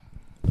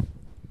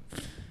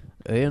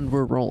And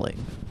we're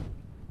rolling.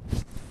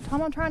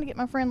 Tom, I'm trying to get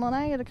my friend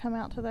Linnea to come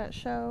out to that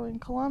show in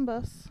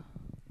Columbus.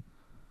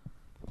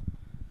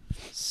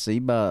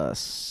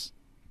 C-Bus.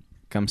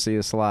 Come see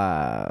us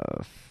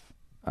live.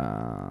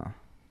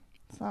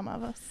 Some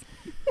of us.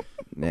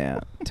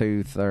 Yeah,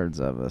 2/3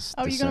 of us.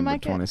 Oh, you gonna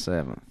make it?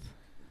 27th.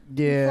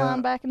 You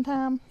flying back in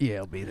time? Yeah,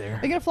 I'll be there.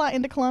 Are you going to fly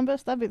into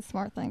Columbus? That'd be the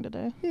smart thing to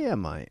do. Yeah, I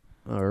might.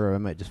 Or I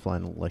might just fly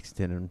into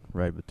Lexington and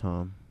ride with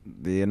Tom.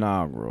 The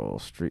inaugural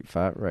Street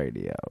Fight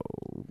Radio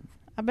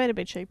I bet it'd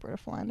be cheaper to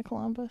fly into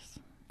Columbus.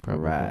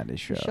 variety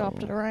show. You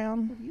shopped it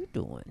around. What are you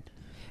doing?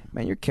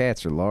 Man, your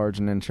cats are large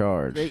and in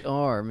charge. They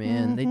are,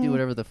 man. They do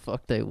whatever the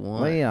fuck they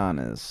want. Leon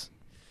is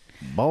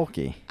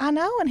bulky. I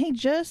know, and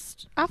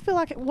I feel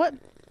like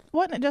wasn't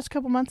it just a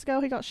couple months ago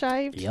he got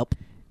shaved? Yep.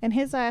 And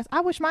his ass,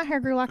 I wish my hair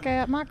grew like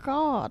that. My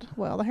God.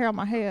 Well, the hair on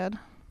my head.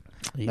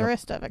 Yep. The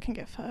rest of it can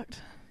get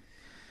fucked.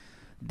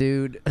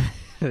 Dude,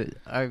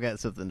 I've got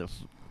something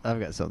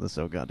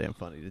so goddamn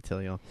funny to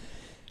tell y'all.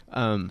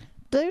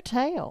 Do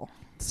tell.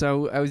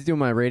 So I was doing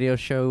my radio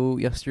show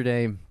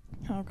yesterday,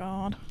 Oh,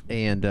 God.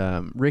 and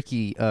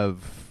Ricky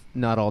of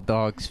Not All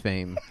Dogs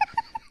fame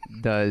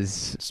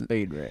does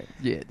Speed Rick.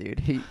 Yeah, dude.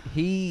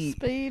 He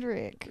Speed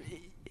Rick.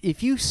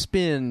 if you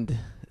spend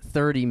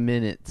 30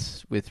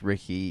 minutes with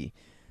Ricky,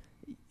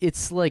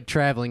 it's like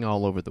traveling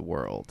all over the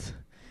world.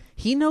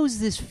 He knows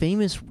this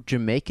famous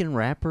Jamaican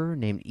rapper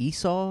named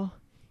Esau.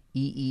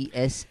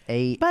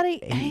 E-E-S-A-H. But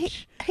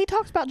he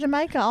talks about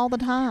Jamaica all the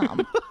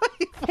time.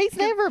 He's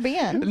never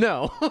been.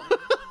 No.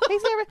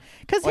 He's never.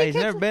 Wait, he's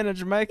never been to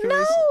Jamaica?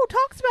 No,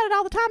 talks about it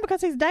all the time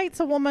because he dates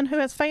a woman who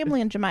has family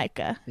in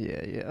Jamaica.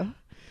 Yeah.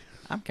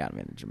 I'm kind of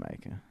into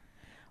Jamaica.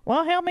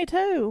 Well, hell, me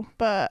too.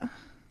 But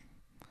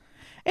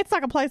it's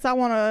like a place I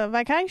want to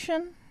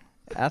vacation.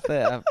 I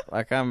think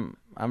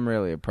I'm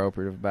really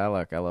appropriate about it.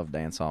 Like I love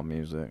dancehall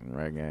music and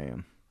reggae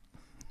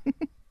and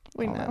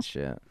We all know. that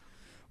shit.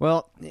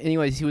 Well,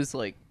 anyways, he was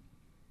like,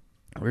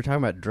 we were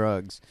talking about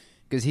drugs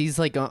because he's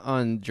like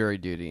on jury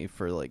duty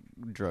for like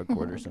drug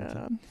court or something.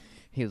 God.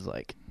 He was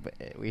like,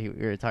 we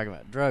were talking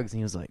about drugs, and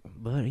he was like,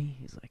 buddy,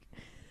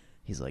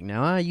 he's like,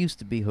 now I used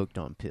to be hooked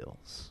on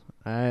pills.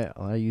 I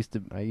used to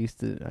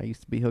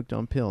be hooked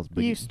on pills,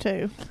 but Used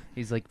to.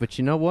 he's like, but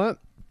you know what?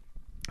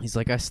 He's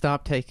like, I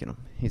stopped taking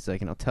them. He's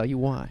like, and I'll tell you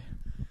why.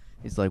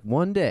 He's like,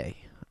 one day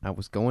I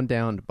was going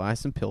down to buy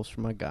some pills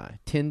for my guy,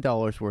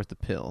 $10 worth of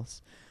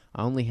pills.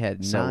 I only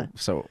had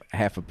so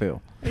half a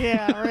pill.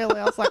 Yeah, really.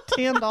 I was like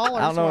 $10. I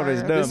don't know what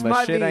he's doing, This but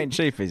might shit be- ain't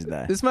cheap these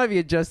days. This might be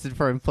adjusted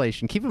for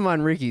inflation. Keep in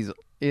mind, Ricky's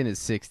in his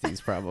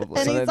 60s, probably.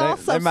 And So he's they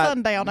also might-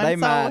 sundowning, they so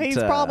might, he's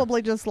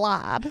probably just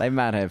lied. They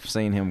might have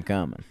seen him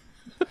coming.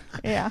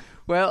 Yeah.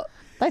 Well,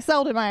 They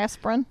sold him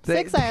aspirin.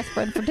 6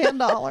 aspirin for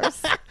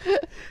 $10.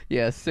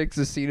 yeah, 6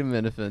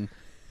 acetaminophen.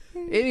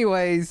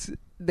 Anyways,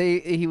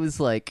 he was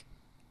like,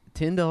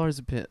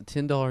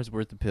 $10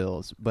 worth of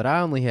pills, but I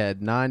only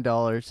had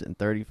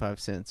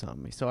 $9.35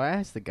 on me. So I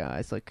asked the guy,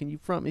 it's like, can you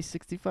front me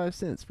 65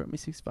 cents? Front me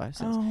 65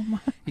 cents. Oh, my.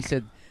 He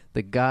said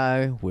the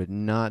guy would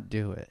not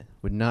do it.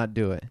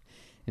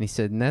 And he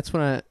said, and that's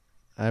when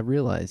I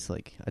realized,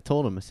 like, I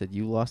told him, I said,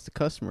 you lost a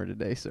customer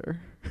today, sir.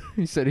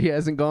 He said he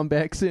hasn't gone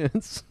back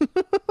since.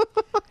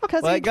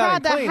 Because Well, he it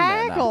got tried him to clean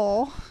that night.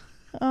 haggle.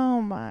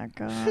 Oh, my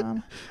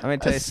God. Let me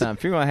tell you something.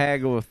 If you're gonna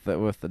haggle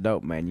with the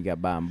dope man, you got to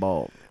buy in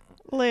bulk.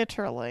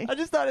 Literally. I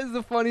just thought it was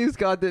the funniest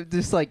god that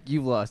just like,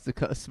 you lost a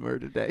customer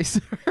today,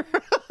 sir.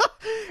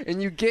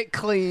 And you get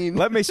clean.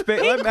 Let me speak.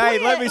 Let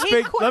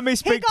me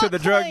speak to the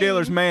drug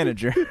dealer's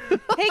manager.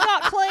 He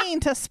got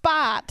clean to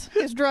spite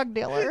his drug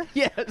dealer.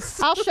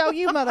 Yes. I'll show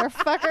you,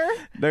 motherfucker.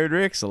 Dude,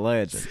 Rick's a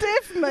legend.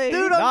 Stiff me.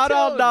 Dude, I'm Not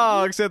all telling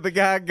dogs said the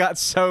guy got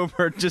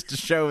sober just to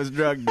show his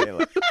drug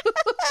dealer.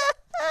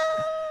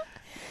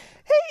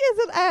 He is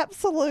an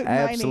absolute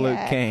Absolute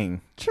maniac.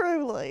 king.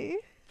 Truly.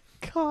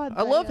 God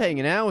I love damn.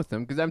 hanging out with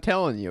him because I'm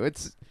telling you,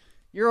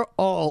 you're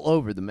all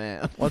over the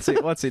map. What's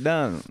he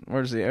done?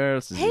 Where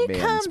else has he He been?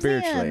 comes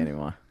Spiritually, in.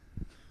 anyway.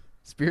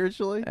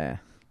 Spiritually? Yeah.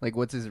 Like,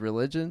 what's his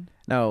religion?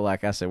 No,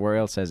 like I said, where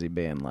else has he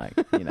been? Like,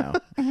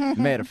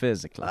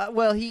 metaphysically.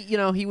 Well,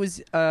 he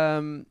was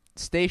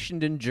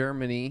stationed in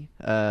Germany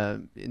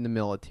in the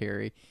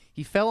military.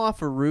 He fell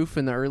off a roof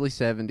in the early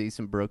 70s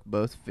and broke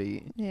both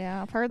feet.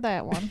 Yeah, I've heard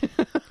that one.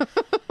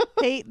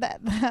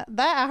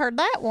 I heard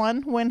that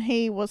one when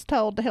he was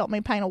told to help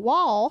me paint a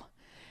wall,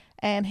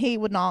 and he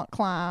would not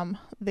climb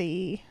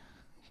the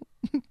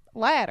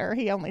ladder.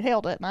 He only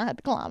held it, and I had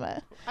to climb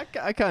it.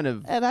 I kind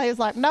of... And I was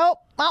like, nope,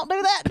 I don't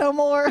do that no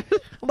more.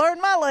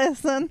 Learned my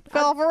lesson.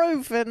 Fell off a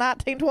roof in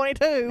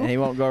 1922. And he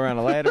won't go around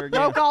a ladder again.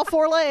 Broke all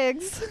 4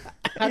 legs.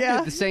 I'd Yeah.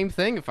 do the same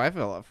thing if I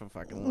fell off a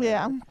fucking ladder.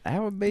 Yeah.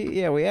 That would be,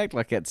 yeah, we act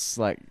like it's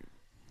like,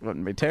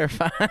 wouldn't be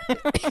terrifying.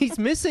 He's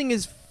missing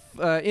his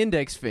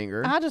index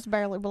finger. I just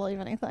barely believe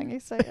anything he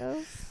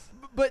says.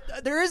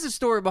 But there is a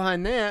story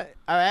behind that.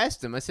 I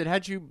asked him, I said,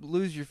 how'd you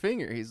lose your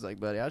finger? He's like,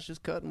 buddy, I was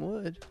just cutting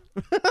wood.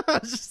 I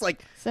was just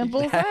like...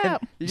 Simple as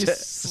that.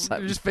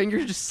 Your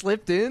finger just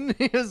slipped in?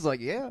 He was like,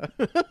 yeah.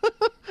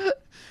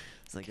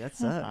 It's like, that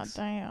God sucks.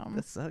 damn.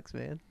 That sucks,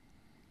 man.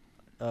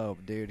 Oh,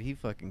 dude, he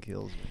fucking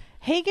kills me.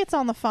 He gets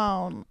on the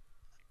phone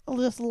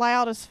just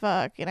loud as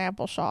fuck in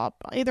Apple Shop,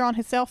 either on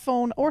his cell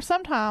phone or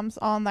sometimes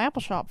on the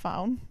Apple Shop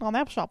phone, on the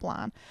Apple Shop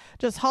line,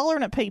 just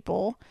hollering at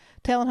people,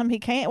 telling him he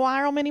can't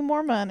wire them any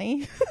more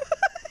money.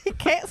 He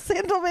can't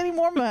send them any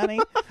more money.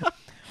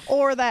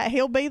 Or that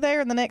he'll be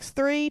there in the next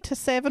 3 to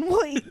 7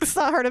 weeks.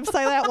 I heard him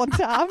say that one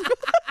time.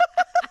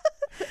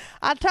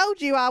 I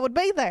told you I would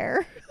be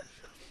there.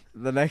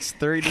 The next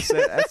 3 to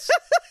 7.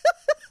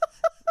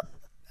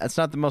 That's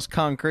not the most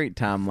concrete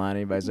timeline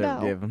anybody's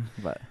ever given.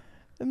 But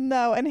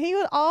no, and he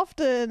would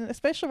often,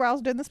 especially where I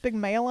was doing this big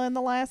mail-in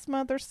the last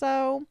month or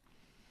so,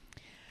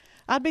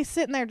 I'd be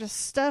sitting there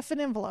just stuffing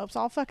envelopes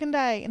all fucking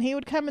day, and he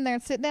would come in there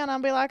and sit down, and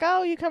I'd be like,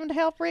 "Oh, you coming to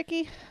help,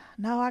 Ricky?"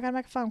 "No, I gotta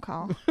make a phone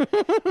call."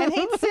 And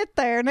he'd sit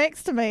there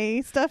next to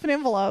me stuffing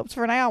envelopes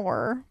for an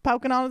hour,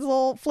 poking on his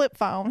little flip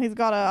phone. He's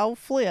got an old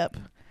flip.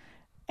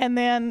 And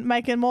then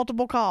making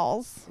multiple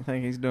calls. I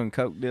think he's doing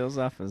coke deals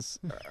off his,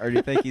 or do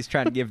you think he's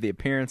trying to give the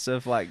appearance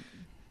of like,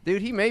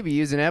 dude, he may be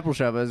using Apple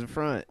Shop as a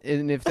front,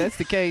 and if that's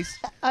the case,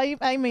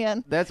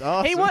 amen. That's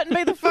awesome. He wouldn't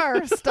be the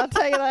first. I'll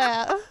tell you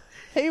that.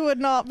 He would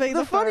not be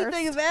the funny first.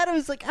 thing is, Adam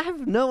is like, I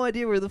have no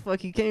idea where the fuck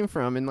he came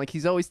from, and like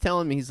he's always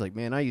telling me, he's like,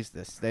 man, I used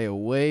to stay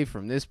away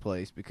from this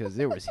place because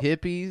there was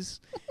hippies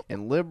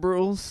and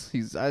liberals.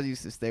 I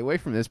used to stay away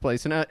from this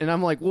place, and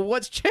I'm like, well,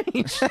 what's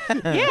changed?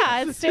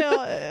 Yeah, it's still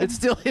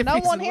hippies. No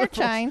one and here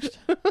liberals. changed.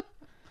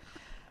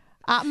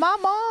 My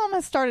mom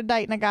has started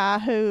dating a guy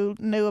who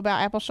knew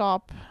about Apple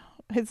Shop.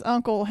 His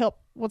uncle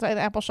was at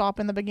Apple Shop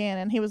in the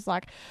beginning. He was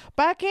like,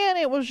 back in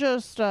it was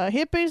just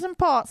hippies and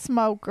pot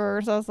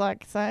smokers. I was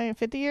like, same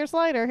 50 years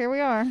later, here we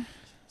are.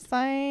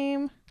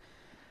 Same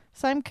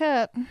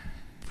cut.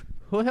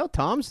 Well, hell,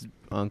 Tom's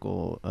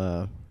uncle,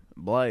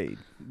 Blade?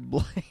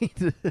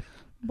 Blade.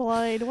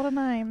 Blade, what a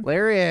name.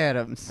 Larry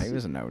Adams. He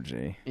was an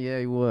OG. Yeah,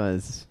 he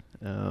was.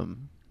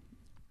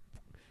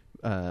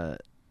 They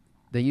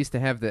used to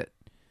have that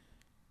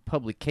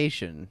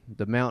publication,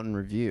 the Mountain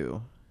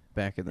Review,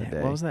 back in the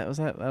day. What was that?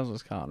 That was what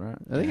it's called, right?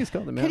 I think it's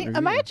called the Can Mountain you Review.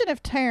 imagine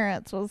if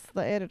Terrence was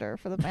the editor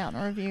for the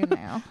Mountain Review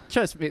now?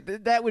 Trust me,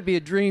 that would be a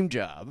dream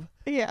job.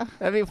 Yeah.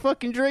 That'd be a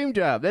fucking dream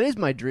job. That is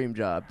my dream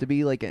job, to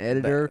be like an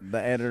editor.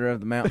 The editor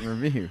of the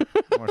Mountain Review,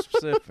 more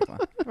specifically.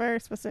 Very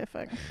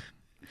specific.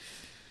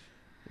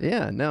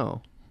 Yeah,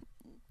 no.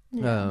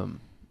 Yeah.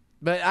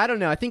 But I don't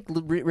know. I think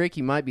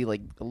Ricky might be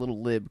like a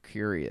little lib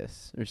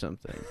curious or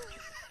something.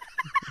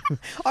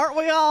 Aren't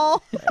we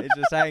all He's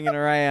just hanging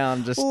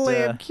around, just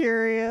lib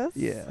curious?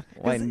 Yeah.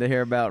 waiting to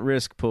hear about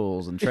risk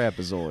pools and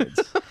trapezoids.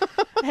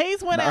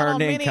 He's went The out on earned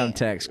many. income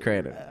tax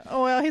credit.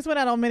 Well, he's went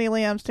out on many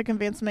limbs to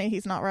convince me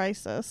he's not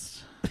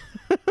racist.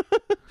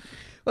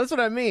 That's what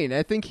I mean.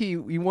 I think he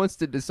wants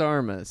to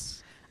disarm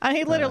us. And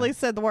he literally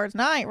said the words,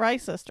 "No, I ain't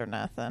racist or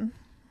nothing."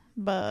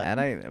 But That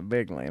ain't a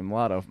big limb.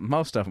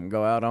 Most of them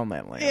go out on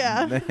that limb.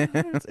 yeah,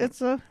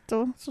 it's a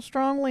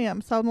strong limb.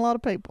 It's holding a lot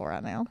of people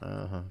right now.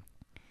 Uh-huh.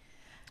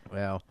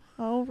 Well,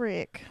 Oh,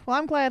 Rick. Well,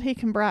 I'm glad he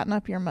can brighten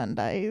up your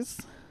Mondays.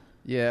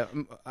 yeah,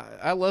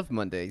 I love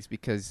Mondays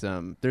because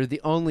they're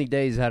the only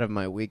days out of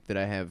my week that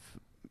I have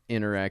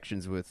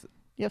interactions with.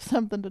 You have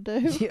something to do.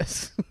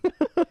 Yes.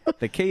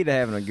 The key to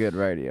having a good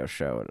radio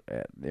show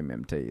at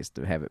MMT is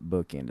to have it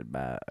bookended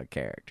by a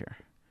character.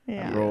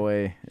 Yeah.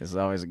 Roy is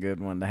always a good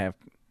one to have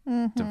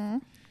Mm-hmm.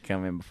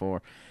 come in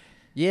before.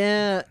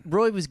 Yeah,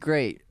 Roy was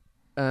great.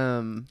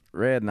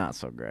 Red, not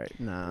so great.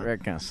 Nah.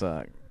 Red kind of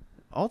sucked.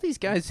 All these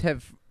guys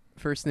have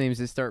first names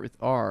that start with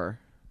R,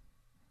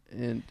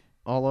 and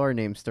all our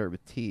names start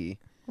with T.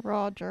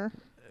 Roger.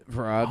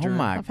 Roger. Oh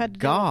my I've had to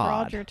God. deal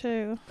with Roger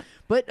too.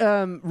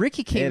 But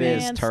Ricky came It in.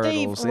 is And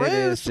turtles. Steve It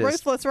is Ruth,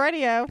 just- Ruthless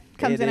Radio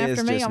comes in It is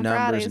after me just on numbers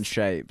Fridays. and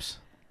shapes.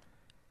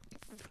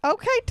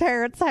 Okay,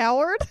 Terrence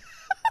Howard.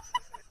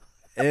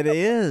 It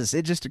is.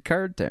 It just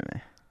occurred to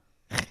me.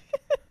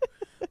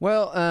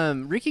 Well,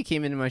 Ricky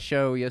came into my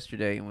show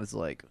yesterday and was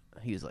like,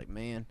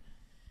 man,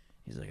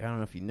 he's like, I don't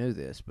know if you knew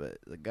this, but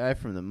the guy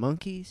from the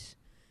Monkees,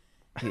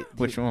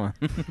 Which one?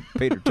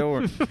 Peter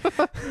Tork.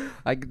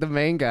 like the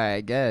main guy,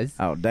 I guess.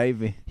 Oh,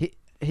 Davey.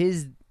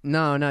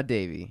 No, not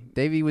Davey.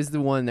 Davey was the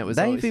one that was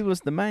Davey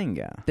was the main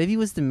guy. Davey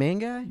was the main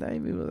guy?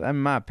 Davey was, in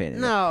my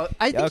opinion. No,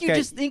 I think you Okay.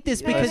 just think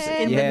this because Yeah,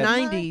 in you the had-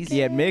 90s.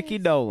 You had Mickey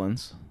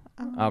Dolenz.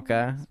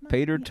 Okay.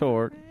 Peter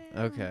Tork.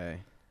 Okay.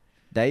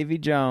 Davy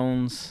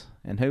Jones.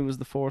 And who was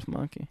the fourth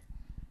monkey?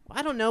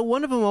 I don't know.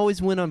 One of them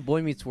always went on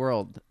Boy Meets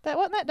World. That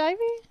wasn't that Davy?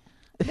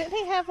 Didn't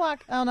he have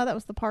like? Oh no, that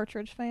was the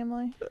Partridge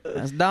Family.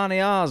 That's Donny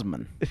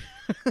Osmond.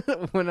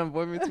 Went on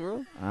Boy Meets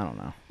World? I don't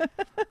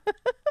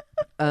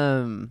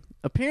know.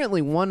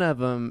 Apparently one of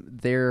them,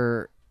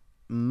 their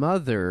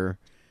mother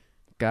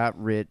got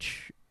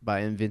rich by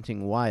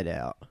inventing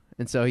whiteout.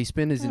 And so he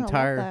spent his I love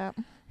entire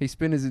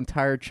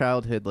that.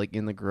 childhood like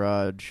in the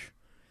garage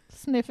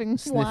sniffing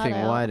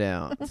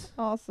whiteout.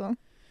 Awesome.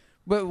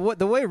 But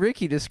the way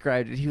Ricky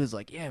described it, he was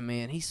like, yeah,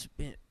 man, he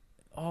spent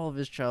all of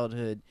his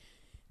childhood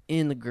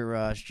in the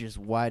garage just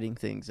whiting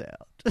things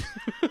out.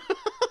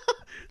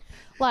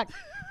 Like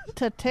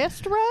To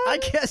test run? I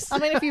guess. I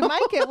mean, if you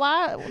make it,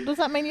 why does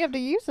that mean you have to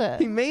use He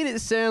it? made it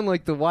sound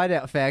like the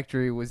whiteout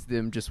factory was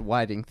them just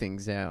whiting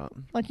things out.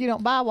 Like you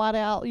don't buy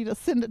whiteout, you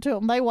just send it to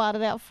them. They white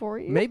it out for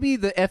you. Maybe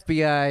the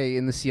FBI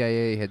and the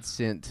CIA had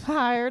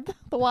Hired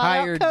the whiteout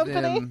hired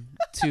company. them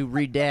to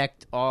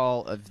redact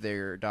all of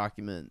their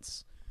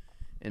documents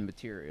and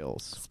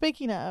materials.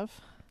 Speaking of,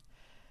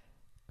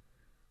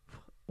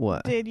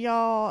 What? did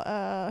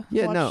y'all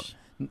watch-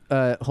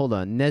 Hold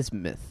on.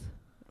 Nesmith.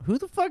 Who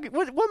the fuck?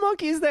 What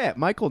monkey is that?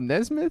 Michael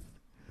Nesmith?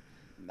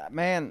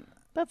 Man,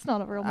 That's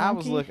not a real monkey. I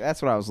was look.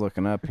 That's what I was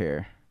looking up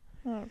here.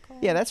 Oh, God.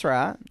 Yeah, that's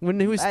right. When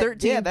he was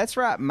 13? Yeah, that's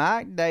right.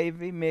 Mike,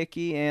 Davey,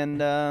 Mickey, and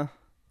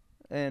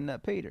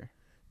Peter.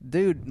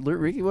 Dude,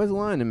 Ricky wasn't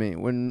lying to me.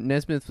 When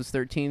Nesmith was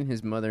 13,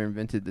 his mother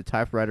invented the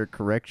typewriter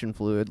correction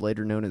fluid,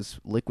 later known as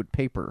liquid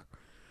paper.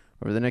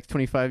 Over the next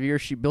 25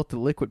 years, she built the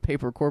Liquid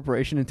Paper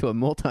Corporation into a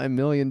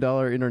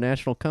multi-million-dollar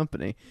international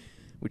company,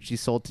 which she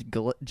sold to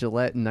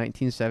Gillette in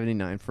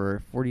 1979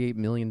 for $48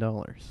 million.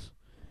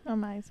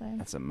 Amazing.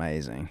 That's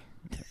amazing.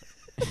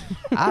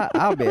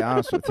 I'll be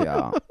honest with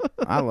y'all.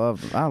 I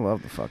love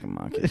the fucking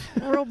monkeys.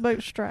 Real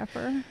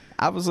bootstrapper.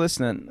 I was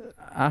listening.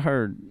 I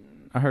heard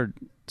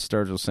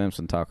Sturgill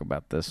Simpson talk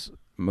about this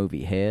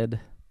movie Head.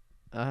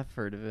 I've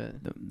heard of it.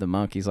 The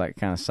monkeys, like,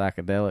 kind of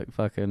psychedelic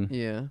fucking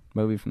Yeah.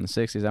 movie from the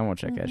 60s. I want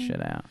to check that shit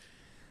out.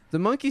 The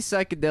monkey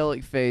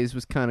psychedelic phase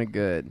was kind of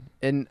good.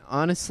 And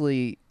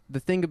honestly, the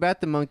thing about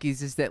the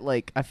monkeys is that,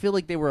 like, I feel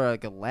like they were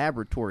like a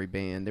laboratory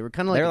band. They were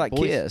kind of like They're a like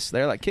boys- Kiss.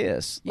 They're like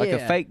Kiss. Like a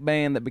Yeah. fake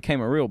band that became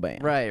a real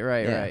band. Right.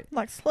 Yeah.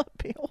 Like Slut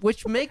Pill.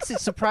 Which makes it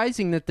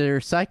surprising that their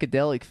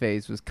psychedelic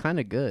phase was kind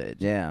of good.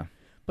 Yeah.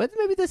 But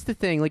maybe that's the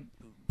thing. Like,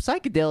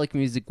 psychedelic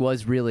music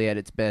was really at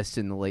its best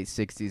in the late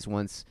 60s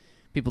once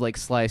people like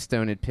Sly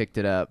Stone had picked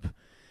it up.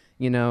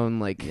 You know, and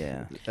like...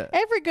 Yeah.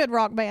 Every good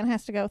rock band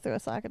has to go through a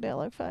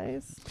psychedelic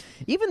phase.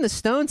 Even the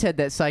Stones had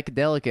that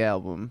psychedelic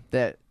album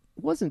that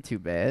wasn't too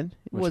bad.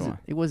 Which one?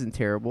 It wasn't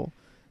terrible.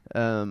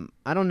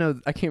 I don't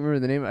know. I can't remember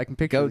the name. I can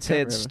picture Goat's the cover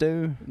Head of it.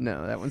 Stew.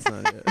 No, that one's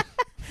not it.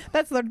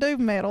 That's their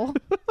doom metal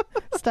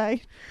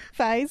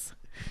phase.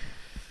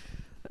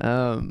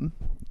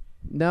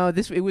 No,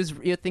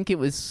 I think it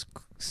was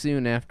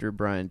soon after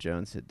Brian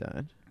Jones had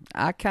died.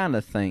 I kind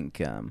of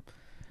think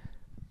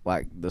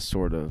like the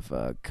sort of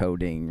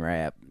codeine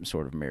rap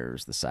sort of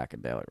mirrors the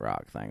psychedelic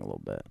rock thing a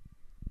little bit.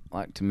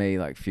 Like, to me,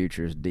 like,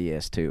 Future's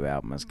DS2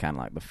 album is kind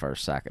of like the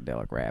first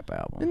psychedelic rap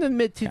album. In the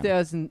mid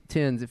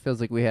 2010s, it feels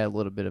like we had a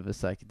little bit of a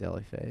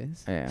psychedelic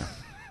phase. Yeah.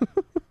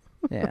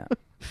 Yeah.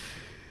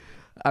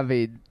 I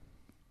mean,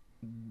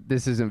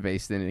 this isn't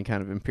based in any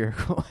kind of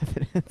empirical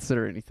evidence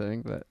or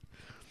anything, but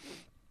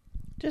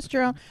Just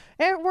your own.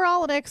 We're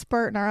all an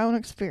expert in our own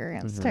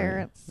experience, Right.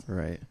 Terrence.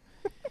 right.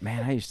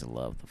 Man, I used to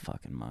love the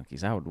fucking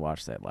Monkees. I would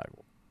watch that, like,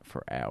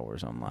 for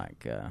hours on,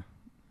 like,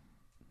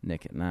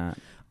 Nick at Night.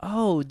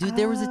 Oh, dude,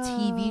 there was a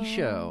TV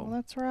show.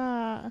 That's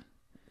right.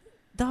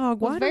 Dog,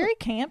 It was why very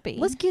campy.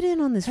 Let's get in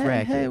on this Hey,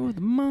 racket. hey, with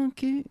the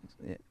monkeys.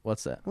 Yeah,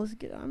 what's that? Let's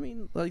get. I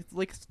mean, like,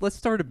 let's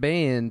start a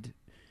band,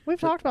 We've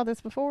talked about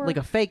this before. like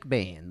a fake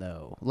band,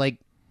 though. Like,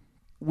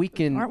 we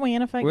can. Aren't we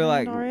in a fake We'll,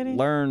 band like, already?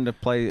 learn to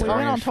play We our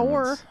went on tour.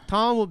 instruments.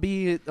 Tom will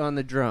be on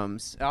the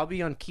drums. I'll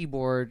be on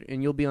keyboard,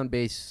 and you'll be on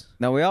bass.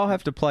 Now, we all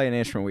have to play an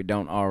instrument we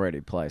don't already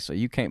play, so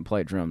you can't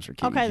play drums or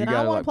keys. Okay, you then I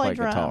gotta, wanna like,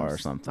 play guitar or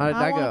drums. something.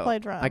 I wanna go. play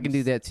drums. I can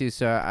do that too.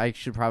 So I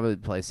should probably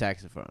play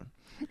saxophone.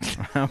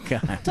 Okay.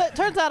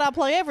 Turns out I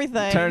play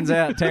everything. Turns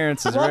out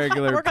Terrence is Well,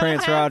 regular we're gonna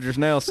Prince have- Rogers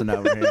Nelson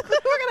over here. We're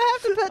gonna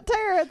have to put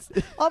Terrence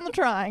on the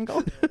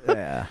triangle.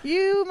 Yeah.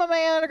 You, my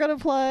man, are gonna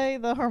play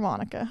the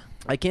harmonica.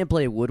 I can't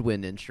play a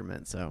woodwind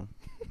instrument, so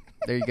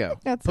there you go.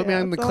 That's Put me it.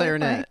 on the That's the only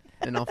clarinet,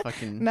 and I'll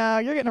fucking. No,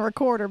 you're getting a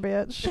recorder,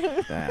 bitch.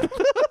 Yeah.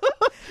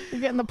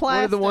 You're getting the One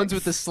plastic. of the ones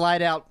with the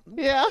slide out.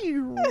 Yeah.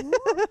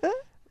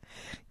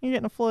 You're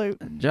getting a flute.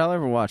 Did y'all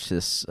ever watch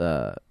this?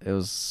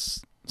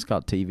 It's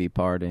called TV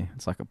Party.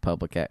 It's like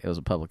it was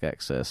a public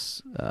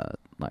access,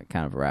 like,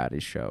 kind of variety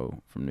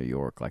show from New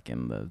York, like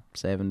in the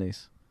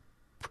 70s.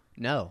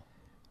 No.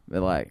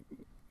 But, like,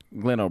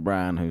 Glenn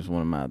O'Brien, who's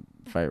one of my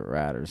favorite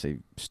writers, he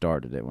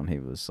started it when he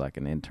was like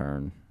an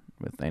intern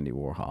with Andy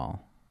Warhol,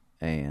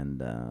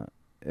 and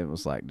it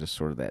was like just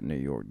sort of that New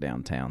York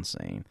downtown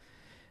scene.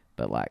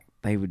 But, like,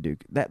 they would do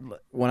that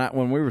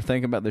when we were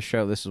thinking about the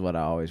show. This is what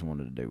I always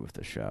wanted to do with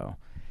the show.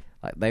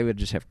 Like, they would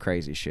just have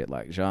crazy shit.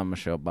 Like,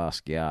 Jean-Michel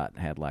Basquiat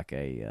had, like,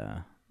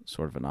 a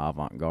sort of an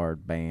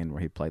avant-garde band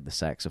where he played the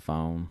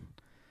saxophone,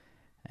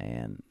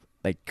 and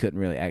they couldn't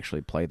really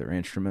actually play their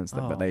instruments,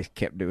 but they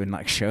kept doing,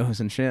 like, shows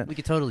and shit. We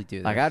could totally do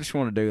that. Like, I just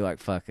want to do, like,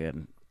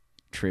 fucking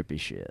trippy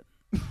shit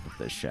with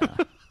this show.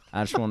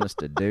 I just want us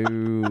to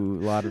do a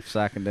lot of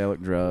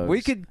psychedelic drugs.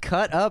 We could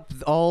cut up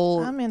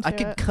all. I'm into I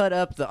could it. cut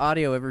up the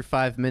audio every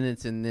 5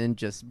 minutes and then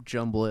just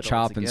jumble it. all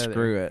chop and together.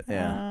 screw it.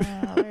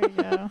 Yeah. There you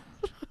go.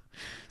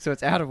 So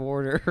it's out of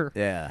order.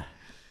 Yeah.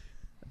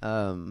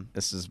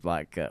 This is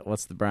like,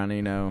 what's the Brian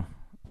Eno,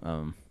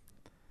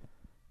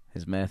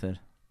 his method?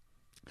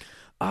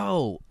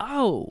 No,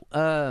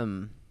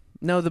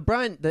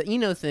 the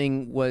Eno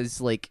thing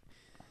was like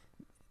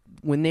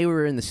when they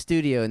were in the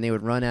studio and they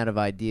would run out of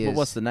ideas. But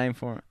what's the name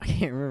for it? I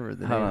can't remember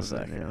the Hold name on a of it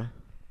second. now.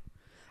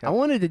 I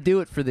wanted to do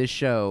it for this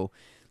show.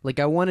 Like,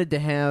 I wanted to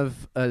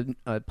have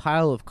a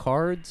pile of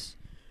cards,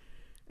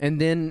 and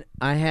then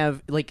I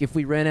have, like, if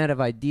we ran out of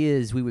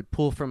ideas, we would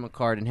pull from a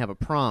card and have a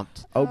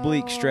prompt.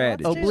 Oblique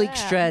strategy. let's do Oblique that.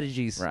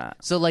 strategies. Right.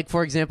 So, like,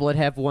 for example, I'd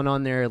have one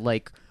on there,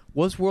 like,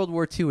 was World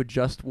War II a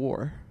just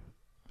war?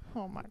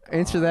 Oh my god.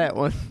 Answer that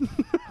one.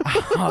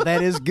 Oh,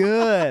 that is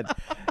good.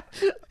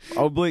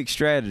 Oblique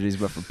strategies,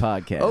 but for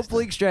podcasts.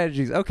 Oblique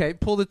strategies. Okay,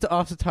 pulled it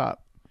off the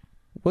top.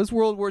 Was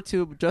World War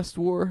II a just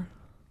war?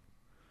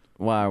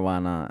 Why or why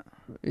not?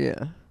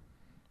 Yeah.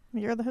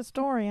 You're the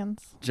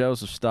historians.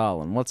 Joseph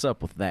Stalin. What's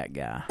up with that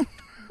guy?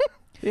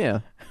 Yeah.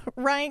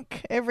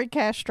 Rank every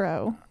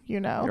Castro, you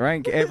know.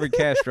 Rank every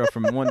Castro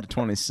from 1 to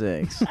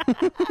 26.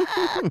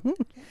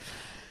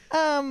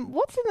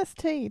 What's in this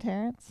tea,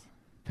 Terrence?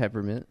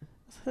 Peppermint.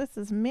 This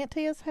is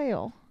minty as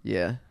hell.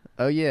 Yeah.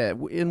 Oh, yeah.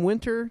 In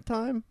winter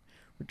time,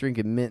 we're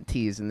drinking mint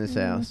teas in this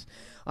house.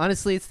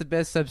 Honestly, it's the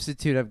best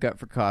substitute I've got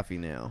for coffee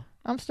now.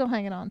 I'm still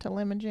hanging on to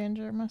lemon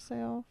ginger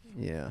myself.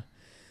 Yeah.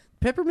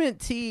 Peppermint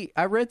tea,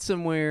 I read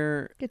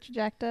somewhere, Get you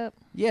jacked up.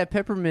 yeah,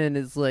 peppermint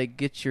is like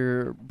get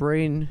your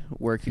brain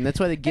working. That's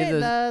why they give It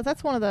those. does.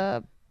 That's one of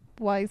the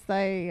ways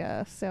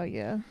they sell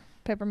you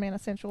peppermint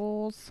essential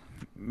oils.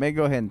 May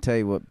go ahead and tell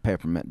you what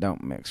peppermint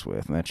don't mix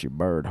with, and that's your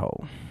bird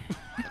hole.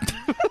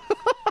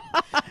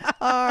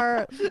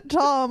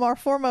 Tom, our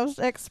foremost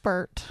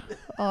expert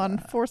on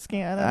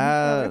foreskin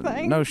and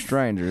everything. No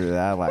stranger that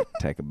I like to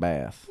take a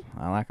bath.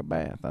 I like a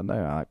bath. I do.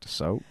 I like to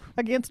soak.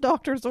 Against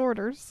doctor's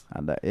orders.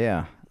 I do.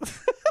 Yeah.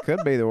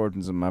 Could be the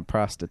origins of my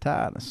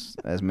prostatitis,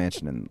 as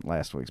mentioned in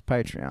last week's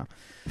Patreon.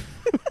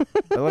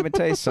 But let me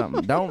tell you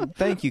something. Don't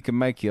think you can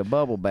make you a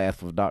bubble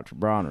bath with Dr.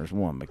 Bronner's,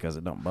 one, because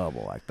it don't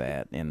bubble like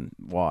that in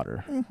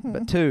water.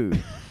 But two,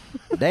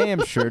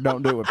 damn sure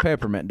don't do it with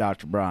peppermint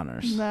Dr.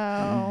 Bronner's.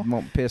 No. You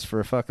won't piss for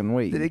a fucking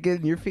week. Did it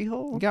get in your pee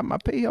hole? Got my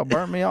pee hole,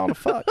 burnt me all the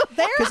fuck.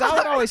 There Because I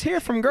would always hear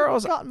from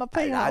girls, got in my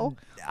pee hole.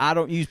 I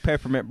don't use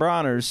peppermint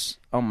Bronner's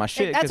on my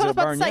shit That's because what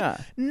I it'll was burn about you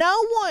to say. out.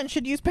 No one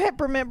should use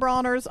peppermint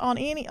bronzers on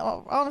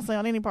honestly,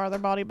 on any part of their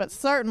body, but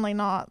certainly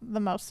not the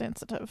most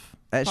sensitive.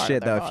 That part shit,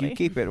 of their though, if you body.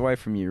 keep it away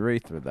from your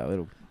urethra, though,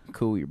 it'll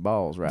cool your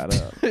balls right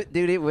up.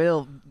 Dude, it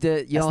will.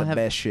 That's Y'all the have.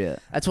 best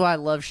shit. That's why I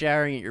love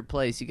showering at your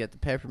place. You got the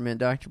peppermint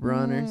Dr.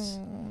 Bronner's.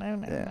 No,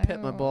 Yeah. no.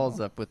 Pep my balls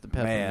up with the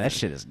peppermint. Man, that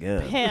shit is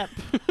good. Pep.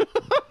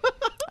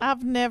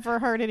 I've never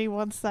heard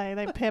anyone say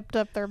they pepped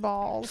up their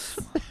balls.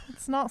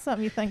 It's not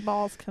something you think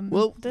balls can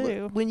Well,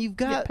 do. when you've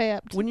Get got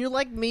pepped. when you're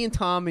like me and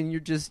Tom, and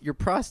your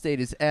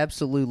prostate is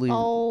absolutely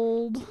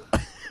Old,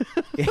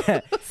 Yeah.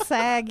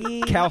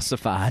 saggy.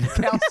 Calcified.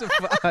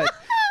 calcified,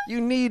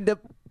 you need to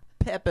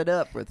pep it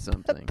up with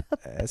something.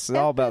 It's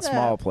all about it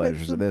small up with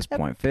pleasures some at this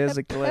point.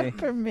 Physically,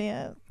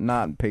 Peppermint.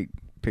 not in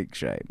peak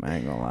shape. I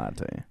ain't gonna lie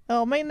to you.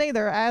 Oh, me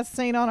neither. As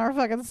seen on our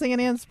fucking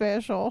CNN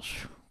special.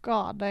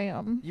 God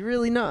damn. You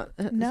really not?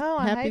 No,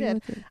 I happy hated.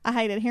 with it? I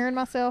hated hearing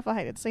myself. I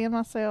hated seeing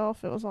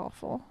myself. It was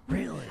awful.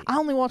 Really? I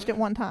only watched it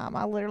one time.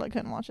 I literally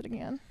couldn't watch it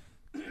again.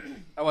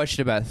 I watched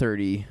it about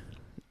 30,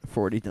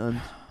 40 times.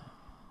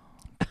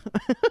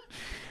 I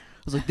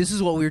was like, this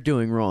is what we were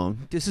doing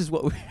wrong. This is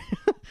what we...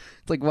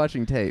 It's like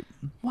watching tape.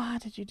 Why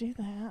did you do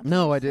that?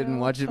 No, I didn't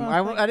watch it. Oh,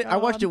 I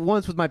watched it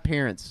once with my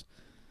parents.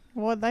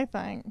 What'd they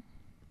think?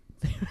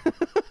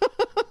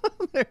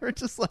 They were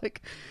just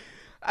like...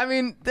 I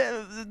mean,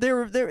 they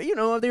were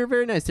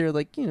very nice. They were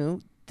like,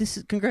 this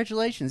is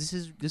congratulations.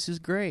 This is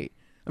great.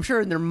 I'm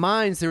sure in their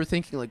minds they were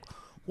thinking like,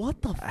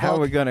 what the fuck? How are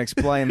we gonna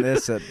explain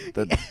this at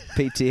the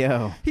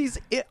PTO? He's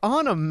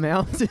on a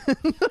mountain.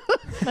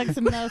 Makes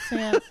no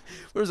sense.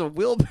 There's a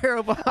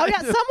wheelbarrow behind Oh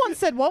yeah, him. someone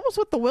said, "What was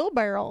with the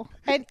wheelbarrow?"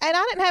 And I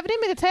didn't have it in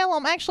me to tell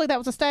them. Actually, that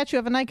was a statue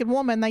of a naked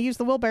woman. They used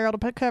the wheelbarrow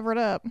to cover it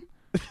up.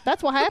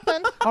 That's what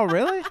happened. Oh,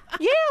 really?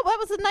 Yeah, that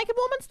was a naked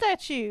woman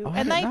statue, Oh, I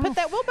and they didn't know. put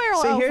that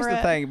wheelbarrow See, over here's the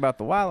it. thing about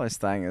the wireless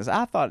thing is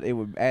I thought it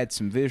would add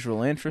some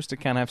visual interest to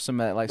kind of have some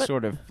of that, like, But-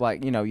 sort of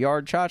like,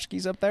 yard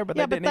tchotchkes up there, but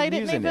Yeah, they but they didn't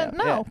didn't use even. any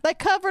of No, it. they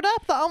covered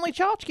up the only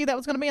tchotchke that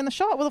was going to be in the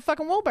shot with a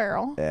fucking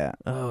wheelbarrow. Yeah.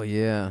 Oh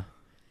yeah,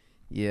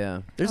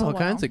 yeah. There's Oh, all wow.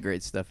 kinds of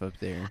great stuff up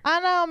there. I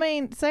know. I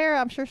mean,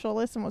 Sarah, I'm sure she'll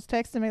listen, was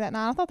texting me that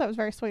night. I thought that was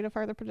very sweet of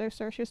her, the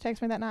producer. She was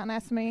texting me that night and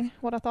asking me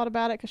what I thought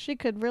about it because she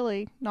could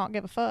really not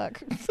give a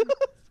fuck.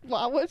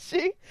 Why would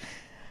she?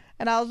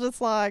 And I was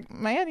just like,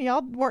 man,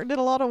 y'all did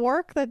a lot of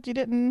work that you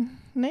didn't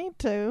need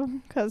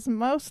to because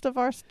most of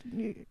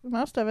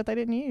it they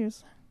didn't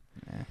use.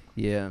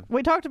 Yeah,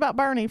 We talked about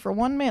Bernie for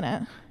 1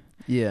 minute.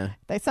 yeah.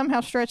 They somehow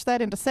stretched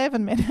that into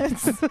 7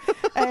 minutes.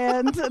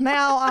 And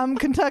now I'm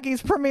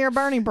Kentucky's premier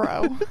Bernie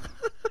bro.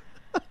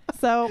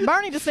 So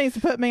Bernie just needs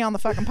to put me on the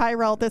fucking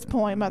payroll at this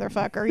point,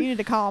 motherfucker. You need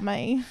to call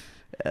me.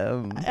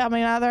 I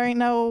mean, there ain't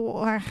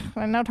no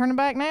turning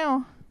back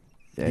now.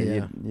 Yeah,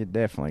 Yeah. You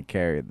definitely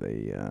carried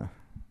the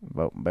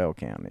vote in Bell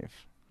County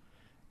if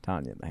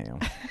Tanya at the helm.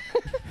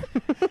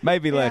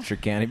 Maybe Letcher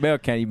County. Bell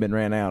County, you've been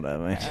ran out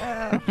of.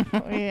 Man.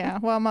 Yeah.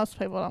 Well, most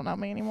people don't know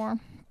me anymore.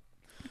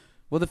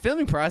 Well, the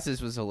filming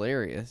process was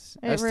hilarious.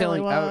 It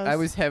really was. I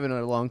was having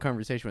a long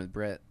conversation with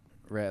Brett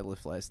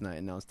Ratliff last night,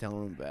 and I was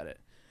telling him about it.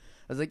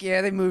 I was like,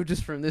 yeah, they moved us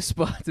from this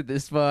spot to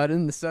this spot,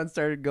 and the sun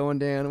started going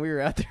down, and we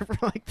were out there for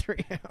like 3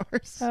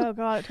 hours. Oh,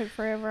 God, it took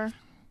forever.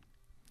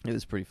 It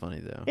was pretty funny,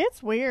 though.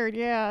 It's weird,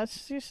 yeah.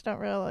 It's just don't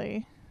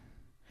really...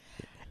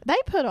 They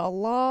put a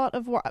lot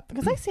of work...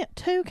 Because they sent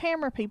 2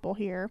 camera people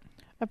here,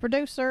 a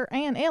producer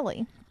and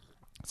Ellie.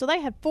 So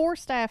they had 4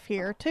 staff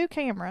here, 2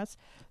 cameras,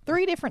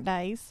 3 different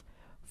days,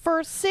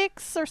 for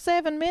 6 or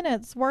 7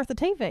 minutes worth of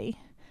TV.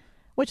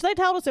 Which they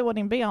told us it wouldn't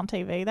even be on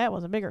TV. That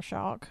was a bigger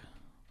shock.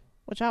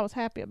 Which I was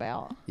happy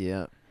about.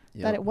 Yeah.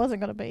 That it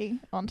wasn't going to be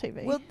on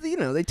TV. Well,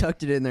 they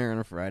tucked it in there on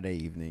a Friday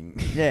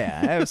evening.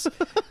 Yeah,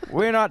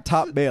 we're not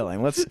top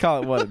billing. Let's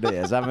call it what it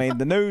is. I mean,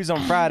 the news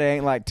on Friday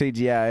ain't like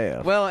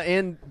TGIF. Well,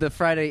 and the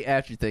Friday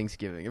after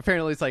Thanksgiving.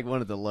 Apparently, it's like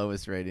one of the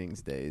lowest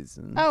ratings days.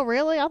 And oh,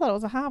 really? I thought it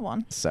was a high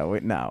one. So,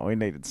 we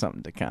needed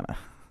something to kind of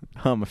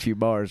hum a few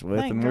bars with,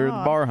 Thank and we were the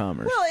God. bar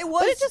hummers. Well, it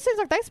was. But it just seems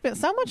like they spent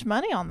so much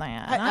money on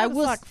that. And I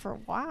was like, for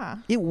why?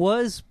 It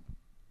was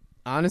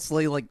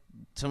honestly like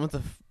some of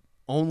the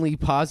only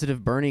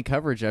positive Bernie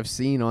coverage I've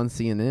seen on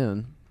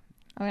CNN.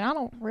 I mean, I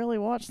don't really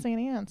watch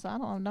CNN, so I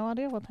don't have no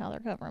idea how they're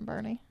covering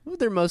Bernie. Well,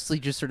 they're mostly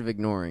just sort of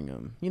ignoring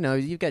him.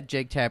 You've got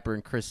Jake Tapper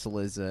and Chris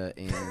Cillizza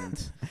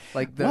and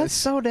like the. What's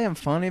so damn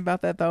funny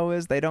about that though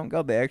is they don't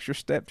go the extra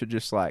step to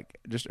just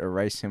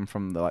erase him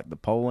from the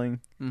polling.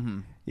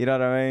 Mm-hmm. You know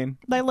what I mean?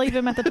 They leave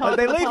him at the top.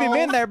 They of the leave him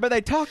poll, in there, but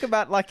they talk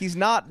about like he's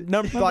not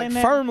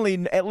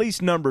firmly at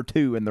least number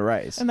 2 in the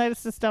race. and they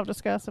just don't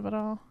discuss him at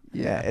all.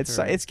 Yeah,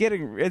 it's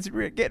getting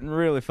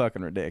really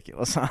fucking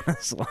ridiculous,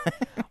 honestly.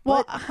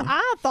 Well,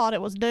 I thought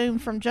it was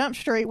doomed from Jump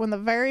Street when the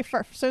very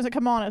first, as soon as it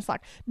come on, it's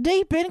like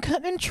deep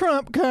in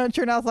Trump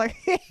country, and I was like,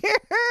 here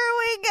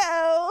we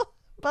go,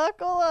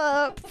 buckle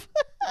up.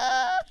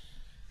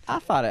 I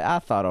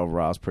thought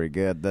overall it was pretty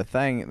good.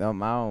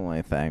 My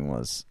only thing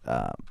was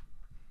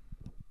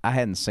I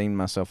hadn't seen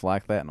myself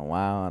like that in a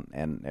while,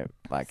 and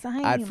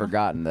Same. I'd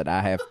forgotten that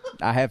I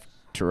have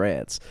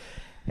Tourette's.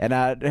 And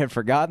I had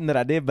forgotten that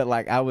I did, but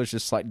I was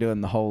just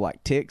doing the whole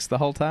ticks the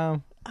whole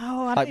time.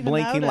 Oh, I didn't even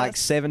blinking notice.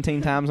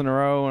 17 times in a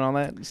row and all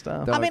that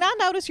stuff. I mean, I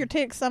noticed your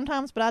tics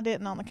sometimes, but I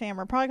didn't on the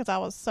camera, probably because I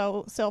was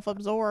so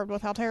self-absorbed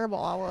with how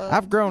terrible I was.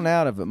 I've grown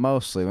out of it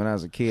mostly. When I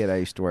was a kid, I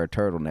used to wear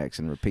turtlenecks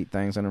and repeat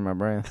things under my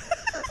breath.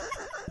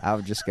 I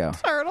would just go.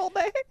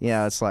 Turtleneck.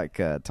 Yeah, it's like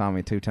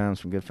Tommy 2 times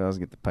from Goodfellas,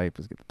 get the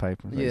papers.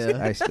 Yeah.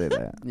 I used to do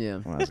that. Yeah.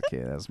 When I was a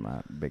kid, that was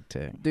my big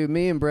tick. Dude,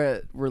 me and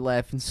Brett were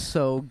laughing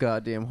so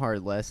goddamn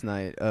hard last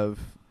night of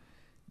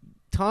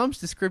Tom's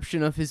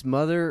description of his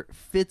mother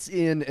fits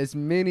in as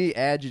many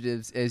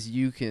adjectives as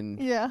you can.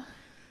 Yeah.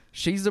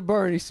 She's a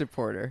Bernie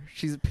supporter.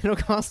 She's a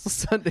Pentecostal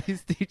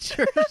Sundays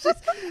teacher.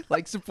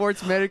 She's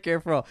supports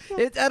Medicare for all.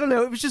 I don't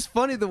know. It was just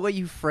funny the way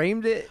you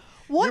framed it.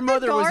 What Your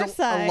mother did Gar was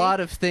say? a lot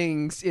of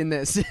things in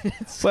that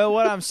sentence. Well,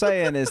 what I'm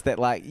saying is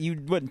that you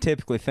wouldn't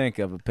typically think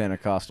of a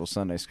Pentecostal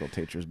Sunday school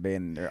teacher as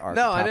being their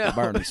archetypal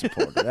Bernie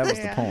supporter. That was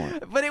the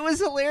point. But it was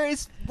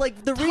hilarious. The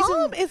Tom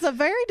reason is a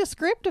very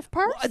descriptive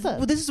person.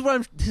 well, this is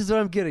what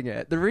I'm getting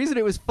at. The reason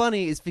it was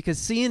funny is because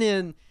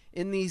CNN,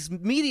 in these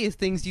media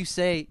things you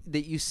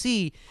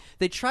see,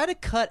 they try to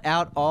cut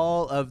out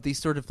all of the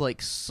sort of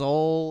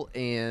soul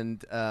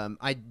and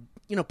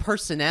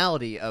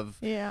personality of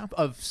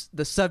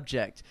the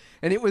subject,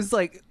 and it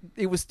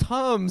was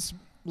Tom's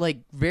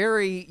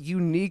very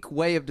unique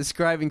way of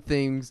describing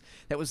things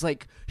that was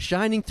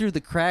shining through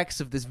the cracks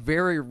of this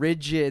very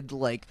rigid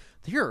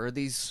here are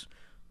these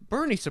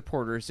Bernie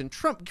supporters and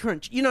Trump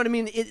crunch. You know what I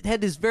mean? It had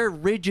this very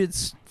rigid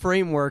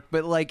framework,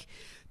 but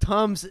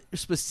Tom's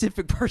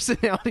specific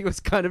personality was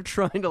kind of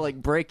trying to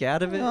break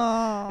out of it.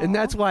 Aww. And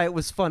that's why it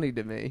was funny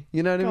to me.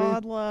 You know what I mean?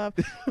 God love.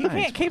 You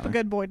can't keep a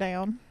good boy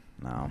down.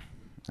 No,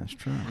 that's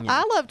true.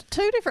 I loved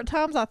 2 different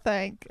times, I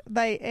think,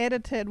 they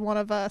edited one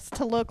of us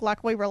to look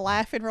like we were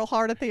laughing real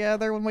hard at the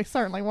other when we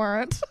certainly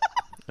weren't.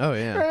 Oh,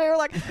 yeah.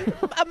 Remember,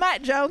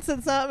 Matt Jones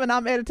said something, and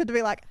I'm edited to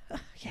be like,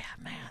 yeah,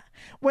 Matt.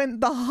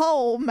 When the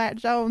whole Matt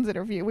Jones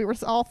interview, we were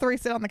all 3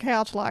 sitting on the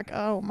couch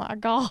oh my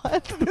God,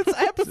 this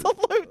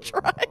absolute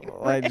train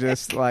wreck.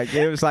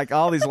 It was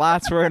all these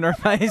lights were in our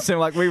face, and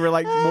we were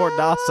more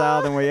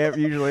docile than we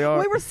usually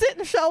are. We were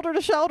sitting shoulder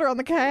to shoulder on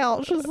the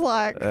couch, just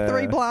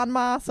 3 blind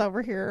mice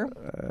over here.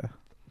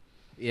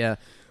 Yeah.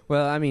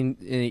 Well, I mean,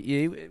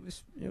 it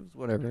was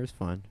whatever. It was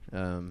fun.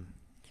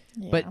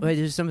 But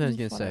there's something I was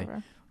going to say.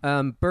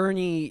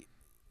 Bernie,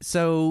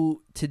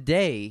 so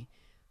today...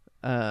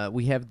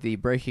 we have the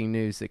breaking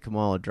news that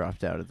Kamala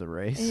dropped out of the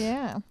race.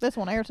 Yeah, this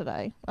won't air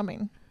today. I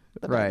mean,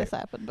 the day this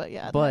happened, but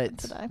yeah, it happened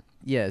today.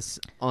 Yes,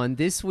 on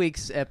this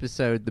week's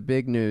episode, the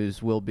big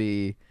news will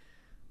be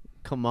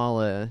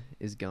Kamala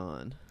is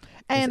gone.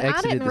 And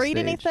I didn't read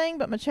anything,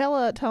 but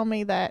Michelle told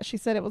me that she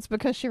said it was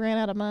because she ran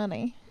out of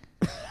money.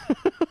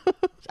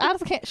 I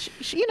just can't.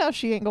 She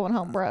ain't going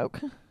home broke.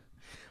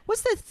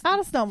 What's that? I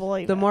just don't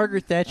believe the it.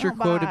 Margaret Thatcher I'll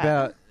quote buy it.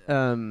 about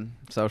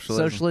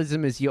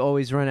socialism is you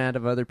always run out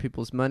of other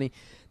people's money.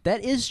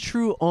 That is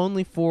true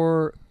only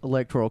for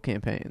electoral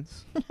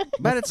campaigns.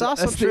 But it's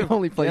also That's true. the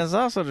only place. Yeah, it's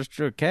also just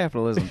true of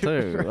capitalism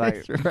too.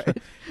 Right, Like, right.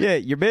 yeah,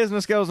 your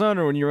business goes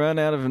under when you run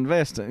out of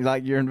investing.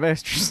 Like your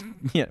investors,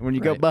 yeah, when you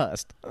go Right.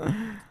 bust.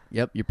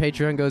 Yep, your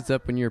Patreon goes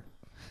up when your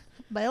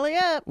Belly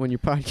up. when your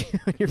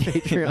podcast when your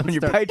Patreon when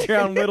your starts.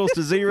 Patreon whittles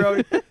to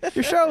zero,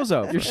 your show's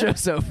over. Your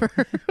show's over.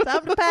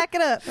 Time to pack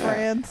it up,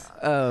 friends.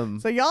 So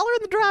So y'all are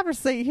in the driver's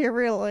seat here,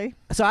 really.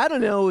 I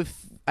don't know if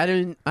I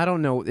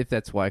don't know if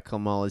that's why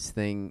Kamala's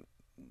thing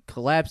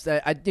collapsed.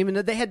 I mean,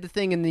 they had the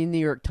thing in the New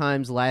York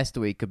Times last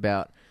week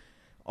about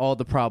all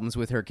the problems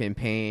with her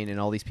campaign, and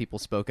all these people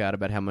spoke out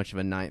about how much of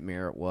a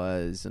nightmare it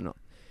was,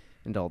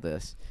 and all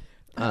this.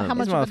 How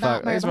much These of a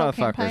nightmare these the whole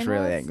motherfuckers campaign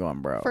really was ain't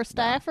going broke. for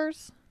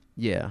staffers?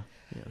 Yeah.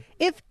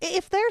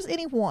 If there's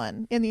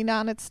anyone in the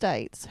United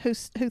States who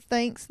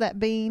thinks that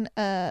being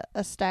a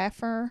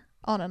staffer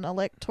on an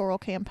electoral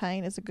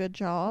campaign is a good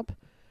job,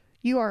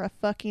 you are a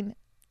fucking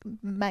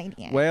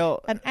maniac.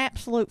 Well, an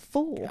absolute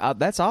fool.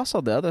 that's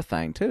also the other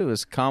thing too.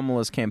 Is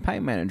Kamala's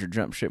campaign manager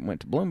jumped ship and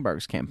went to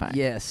Bloomberg's campaign.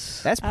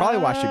 Yes. That's probably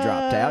why she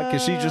dropped out,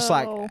 because she's just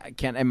like, Oh.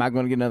 am I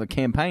going to get another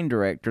campaign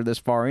director this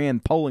far in,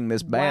 polling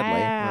this badly?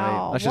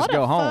 Wow. Let's what just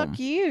go a home. Fuck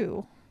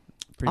you.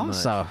 pretty much.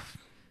 Also,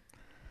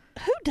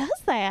 Who does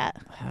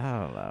that? I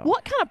don't know.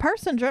 What kind of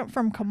person jumped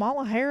from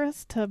Kamala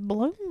Harris to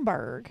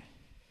Bloomberg?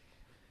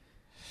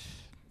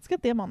 Let's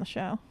get them on the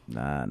show.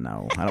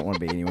 No, I don't want to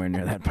be anywhere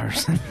near that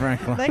person,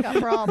 frankly. They got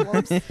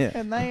problems, Yeah.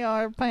 and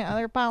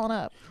they're piling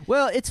up.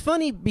 Well, it's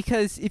funny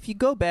because if you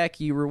go back,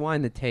 you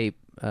rewind the tape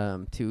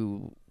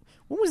to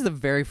when was the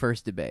very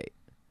first debate?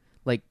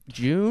 Like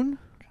June?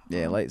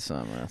 Yeah, late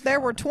summer. I There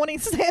thought. were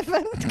 27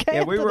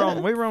 Yeah, we were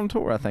candidates. on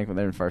tour, I think, when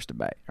they were in first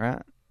debate,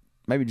 right?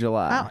 Maybe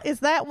July.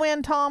 Is that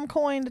when Tom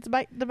coined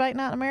debate night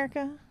in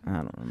America? I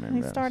don't remember.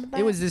 He started that.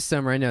 It was this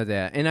summer, I know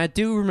that. And I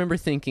do remember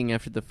thinking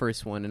after the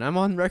first one, and I'm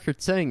on record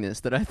saying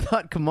this, that I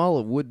thought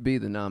Kamala would be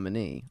the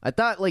nominee. I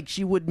thought like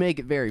she would make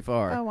it very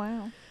far. Oh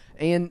wow!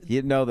 And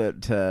You know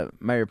that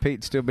Mayor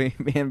Pete's still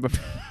being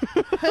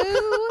before.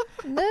 Who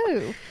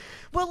knew?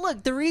 well,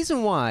 look, the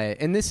reason why,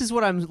 and this is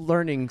what I'm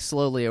learning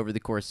slowly over the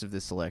course of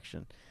this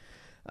election,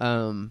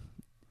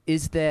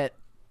 is that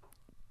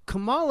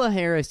Kamala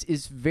Harris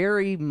is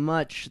very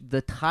much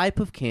the type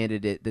of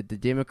candidate that the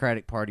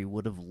Democratic Party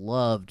would have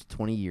loved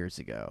 20 years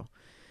ago.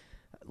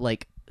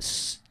 Like,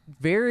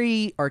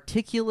 very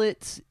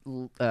articulate,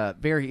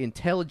 very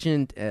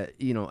intelligent,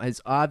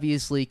 as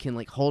obviously can,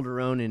 like, hold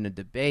her own in a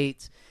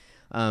debate,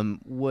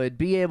 would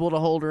be able to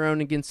hold her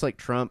own against, like,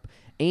 Trump,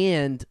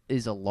 and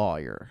is a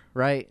lawyer,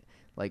 right?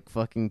 Like,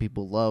 fucking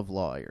people love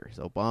lawyers.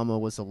 Obama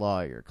was a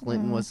lawyer.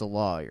 Clinton was a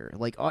lawyer.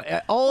 Like,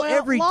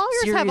 every lawyers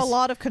serious... have a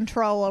lot of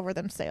control over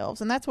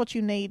themselves, and that's what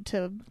you need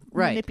to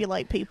Right.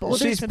 manipulate people. Well,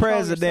 to she's control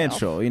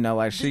presidential. yourself.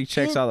 Like she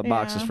checks all the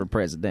boxes Yeah. for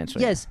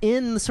presidential. Yes,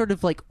 in the sort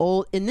of, like,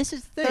 old... And this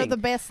is the They're thing. the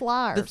best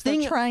liars. The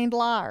thing- They're trained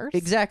liars.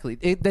 Exactly.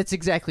 That's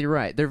exactly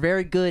right. They're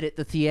very good at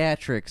the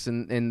theatrics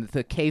and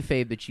the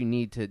kayfabe that you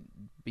need to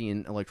be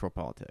in electoral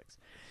politics.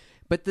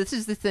 But this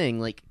is the thing,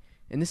 like,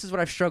 and this is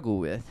what I've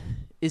struggled with,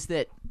 is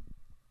that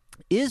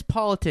is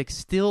politics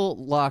still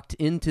locked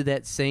into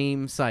that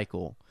same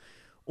cycle,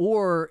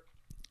 or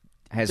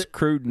Has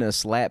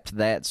crudeness lapped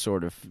that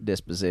sort of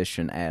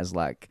disposition as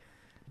like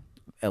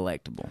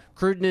electable?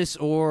 crudeness,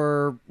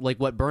 or like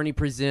what Bernie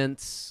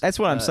presents? That's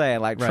what I'm saying.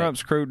 Like right.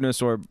 Trump's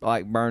crudeness, or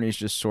like Bernie's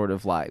just sort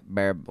of like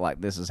bare,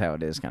 like this is how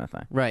it is kind of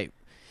thing. Right.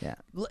 Yeah.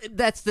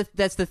 That's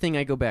the thing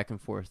I go back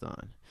and forth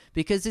on,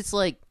 because it's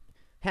like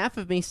half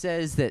of me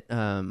says that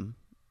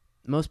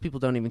most people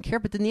don't even care,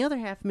 but then the other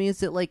half of me is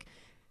that like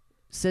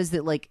says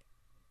that like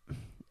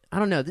I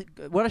don't know.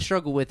 What I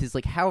struggle with is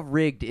like how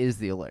rigged is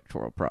the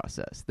electoral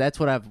process? That's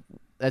what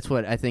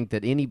I think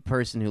that any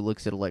person who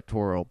looks at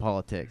electoral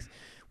politics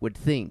would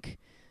think.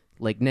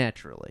 Like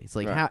naturally, it's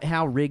like Right.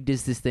 how rigged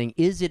is this thing?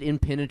 Is it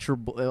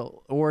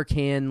impenetrable, or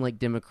can like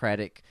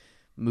democratic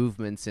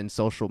movements and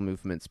social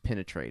movements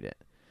penetrate it?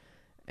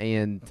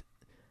 And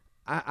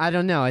I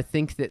don't know. I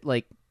think that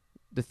like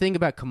the thing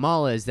about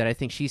Kamala is that I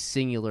think she's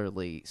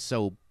singularly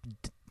so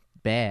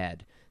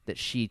bad that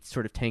she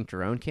sort of tanked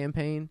her own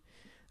campaign.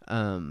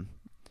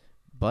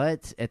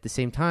 But at the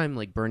same time,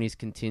 like Bernie's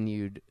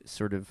continued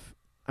sort of.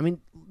 I mean,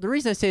 the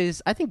reason I say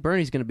this, I think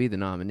Bernie's going to be the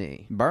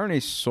nominee.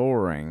 Bernie's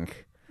soaring.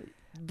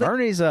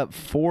 Bernie's up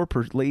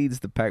leads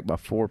the pack by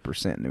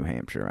 4% in New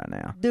Hampshire right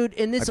now. Dude,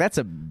 and this Like, that's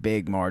a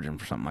big margin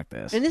for something like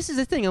this. and this is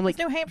the thing. I'm like, Is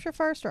New Hampshire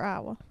first or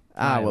Iowa?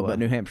 Iowa, Iowa. but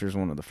New Hampshire's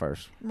one of the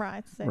first.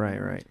 Right. second.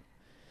 right.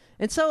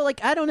 And so,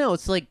 like, I don't know.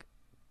 It's like,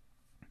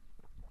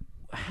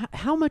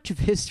 how much of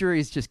history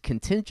is just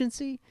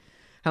contingency?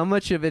 How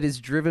much of it is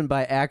driven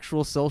by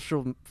actual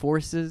social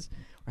forces?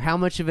 Or how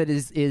much of it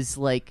is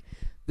like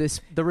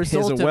the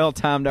result Here's a of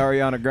well-timed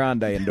Ariana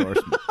Grande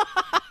endorsement.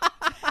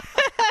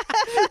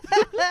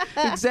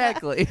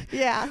 exactly.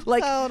 Yeah.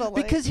 Like,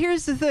 totally. because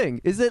here's the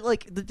thing: is that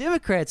like the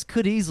Democrats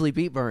could easily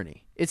beat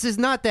Bernie. It's just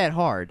not that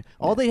hard.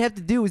 All they have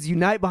to do is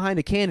unite behind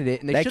a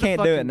candidate, and They should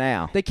can't do it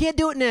now. They can't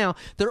do it now.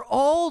 They're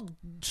all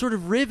sort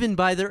of riven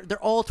by they're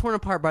all torn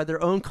apart by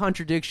their own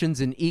contradictions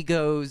and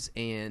egos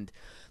and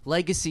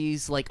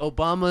legacies. Like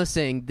Obama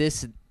saying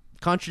this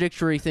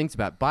contradictory things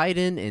about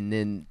Biden, and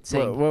then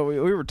saying, well, we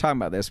were talking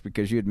about this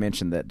because you had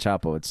mentioned that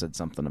Chapo had said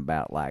something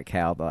about like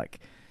how like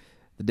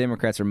the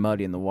Democrats are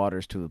muddying the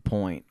waters to the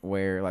point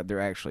where like they're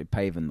actually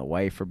paving the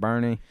way for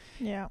Bernie.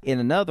 Yeah. In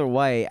another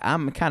way,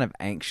 I'm kind of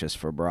anxious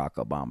for Barack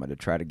Obama to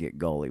try to get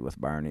goalie with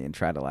Bernie and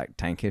try to like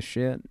tank his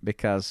shit,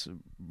 because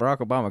Barack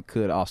Obama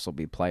could also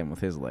be playing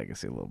with his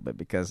legacy a little bit,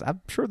 because I'm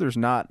sure there's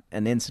not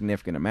an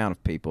insignificant amount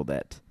of people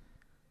that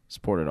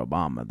supported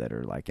Obama that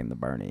are like in the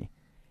Bernie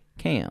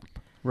camp.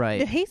 right.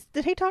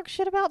 Did he talk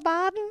shit about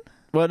Biden?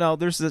 Well, no,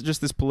 there's just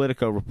this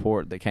Politico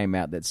report that came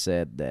out that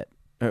said that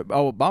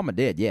Obama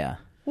did, yeah.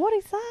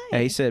 What'd he say? Yeah,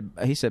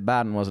 he said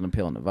Biden wasn't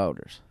appealing to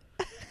voters.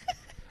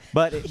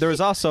 But there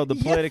was also the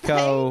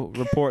Politico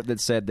report that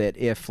said that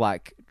if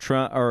like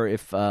Trump or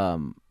if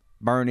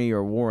Bernie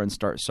or Warren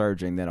start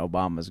surging, then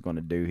Obama's going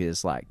to do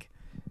his like,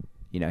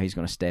 he's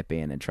going to step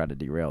in and try to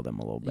derail them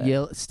a little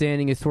bit.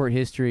 Standing athwart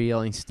history,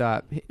 yelling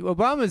stop.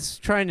 Obama's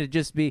trying to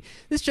just be.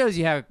 This shows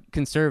you how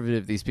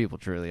conservative these people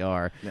truly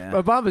are. Yeah.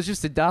 Obama's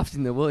just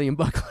adopting the William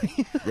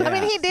Buckley. Yeah. I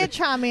mean, he did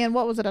chime in.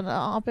 What was it, an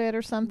op-ed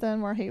or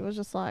something, where he was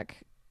just like,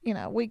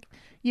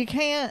 you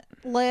can't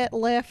let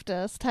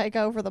leftists take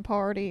over the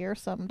party or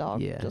some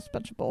dog. Yeah. Just a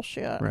bunch of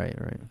bullshit. Right.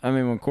 I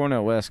mean, when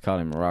Cornel West called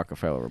him a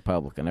Rockefeller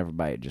Republican,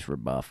 everybody just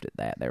rebuffed at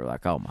that. They were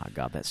like, "Oh my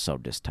God, that's so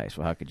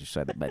distasteful. How could you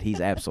say that?" But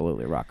he's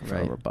absolutely a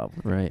Rockefeller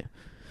Republican. Right.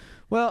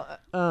 Well,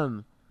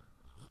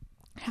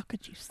 How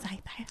could you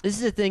say that? this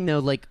is the thing, though.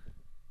 Like,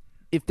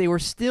 if they were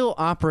still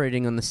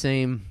operating on the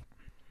same,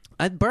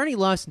 Bernie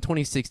lost in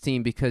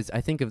 2016 because I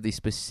think of the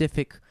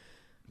specific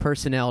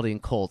personality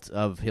and cult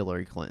of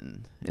Hillary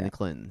Clinton and the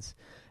Clintons,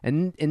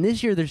 and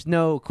this year there's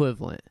no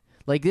equivalent.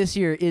 Like this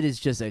year, it is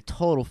just a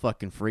total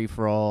fucking free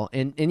for all,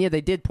 and yeah,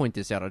 they did point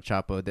this out on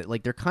Chapo that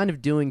like they're kind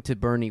of doing to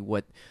Bernie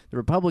what the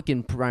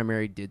Republican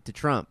primary did to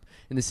Trump,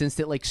 in the sense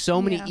that like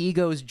so many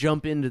egos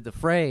jump into the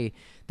fray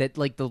that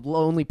like the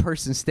only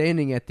person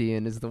standing at the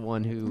end is the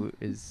one who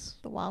is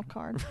The wild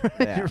card.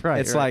 Yeah.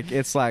 Right,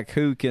 It's like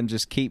who can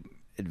just keep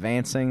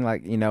advancing,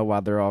 like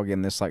while they're all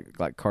getting this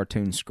like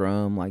cartoon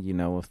scrum, like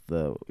with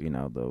the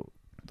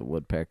the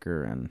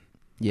woodpecker and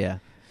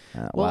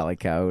Wile E.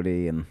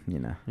 Coyote and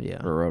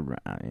or Road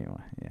anyway,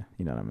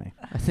 you know what I mean.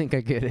 I think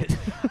I get it.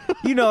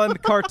 In the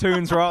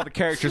cartoons where all the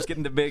characters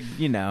getting the big,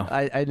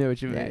 I know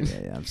what you mean.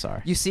 Yeah, I'm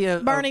sorry. You see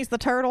Bernie's the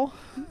turtle.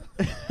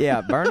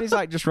 Yeah, Bernie's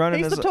like just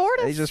running He's the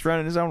tortoise. he's just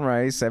running his own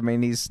race. I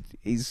mean,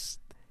 he's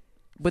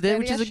but then Steady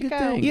which is as a you good go.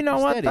 thing. You know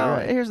what, Steady, though?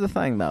 right. Here's the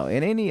thing, though.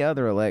 In any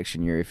other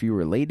election year, if you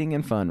were leading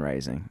in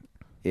fundraising,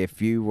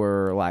 if you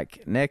were,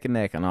 like, neck and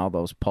neck on all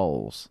those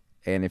polls,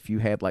 and if you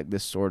had, like,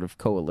 this sort of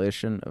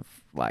coalition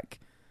of,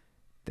 like,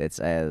 that's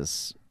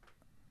as,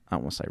 I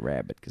don't want to say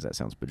rabid because that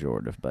sounds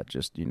pejorative, but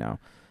just,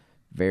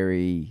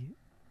 very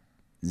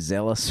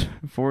zealous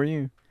for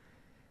you,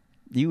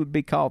 you would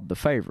be called the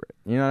favorite.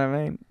 You know what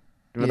I mean?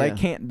 But they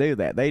can't do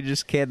that. They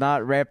just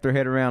cannot wrap their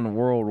head around a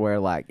world where,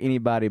 like,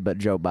 anybody but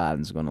Joe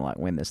Biden's going to, like,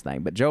 win this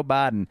thing. But Joe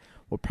Biden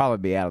will probably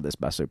be out of this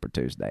by Super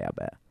Tuesday, I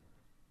bet.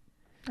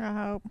 I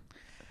hope.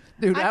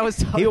 Dude, I was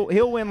talking.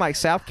 He'll win, like,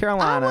 South I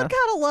Carolina. would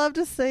kind of love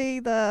to see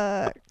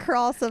the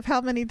cross of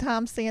how many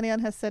times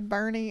CNN has said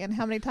Bernie and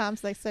how many times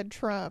they said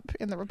Trump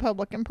in the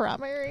Republican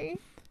primary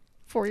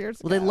 4 years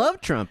ago. Well, they love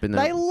Trump in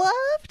They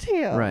loved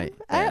him. Right.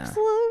 Yeah.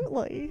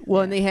 Absolutely.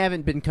 Well, and they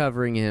haven't been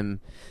covering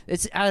him.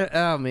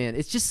 Oh man,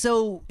 it's just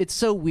so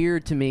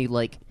weird to me.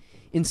 Like,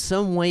 in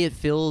some way, it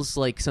feels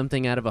like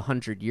something out of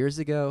 100 years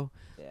ago.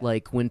 Yeah.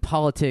 Like when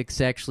politics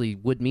actually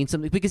would mean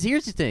something. Because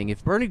here's the thing: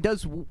 if Bernie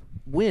does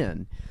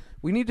win,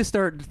 we need to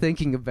start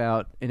thinking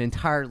about an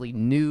entirely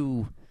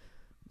new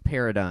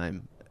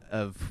paradigm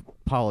of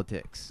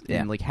politics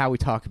and like how we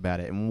talk about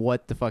it and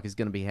what the fuck is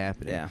going to be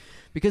happening. Yeah.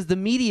 Because the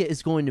media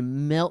is going to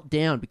melt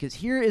down. Because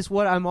here is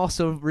what I'm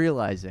also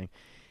realizing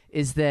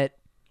is that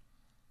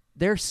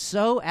they're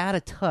so out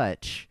of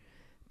touch.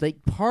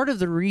 Like, part of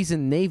the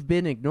reason they've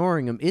been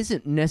ignoring them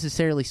isn't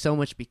necessarily so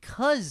much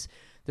because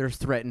they're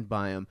threatened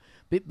by them,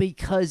 but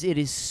because it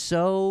is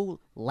so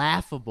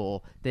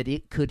laughable that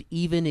it could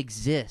even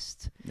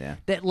exist. Yeah.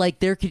 That, like,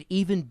 there could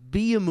even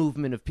be a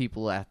movement of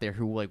people out there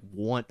who, like,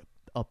 want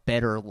a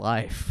better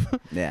life.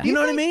 Yeah. You know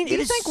what I mean? Do you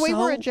It is think we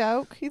were a so-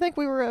 joke? You think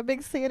we were a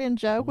big sit-in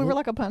joke? We were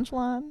like a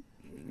punchline?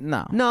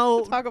 No.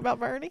 No. Talk about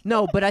Bernie?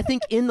 No, but I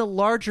think in the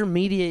larger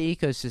media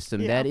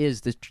ecosystem, Yeah. that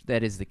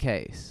is the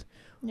case.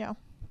 Yeah.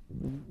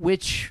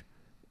 Which,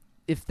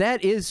 if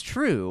that is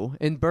true,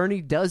 and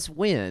Bernie does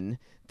win,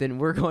 then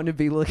we're going to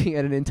be looking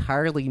at an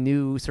entirely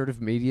new sort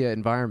of media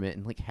environment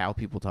and like how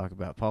people talk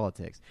about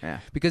politics. Yeah.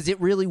 Because it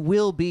really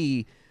will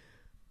be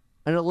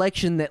an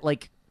election that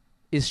like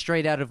is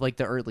straight out of like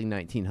the early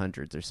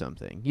 1900s or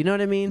something. You know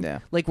what I mean? Yeah.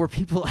 Like where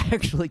people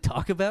actually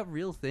talk about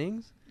real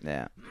things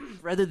Yeah.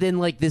 rather than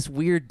like this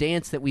weird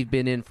dance that we've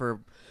been in for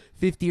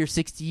 50 or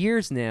 60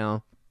 years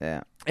now.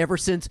 Yeah. Ever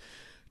since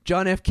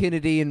John F.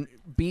 Kennedy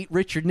beat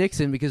Richard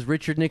Nixon because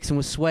Richard Nixon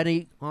was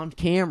sweaty on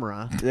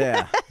camera.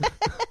 Yeah.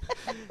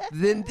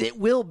 then it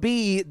will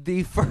be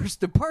the first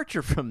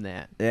departure from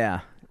that.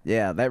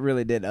 Yeah, that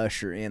really did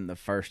usher in the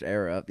first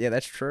era. Yeah,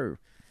 that's true.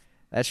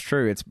 That's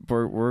true.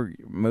 We're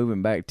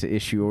moving back to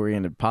issue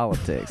oriented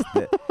politics.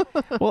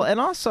 Well, and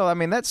also, I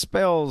mean, that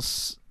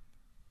spells.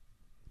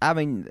 I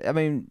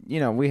mean,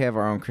 we have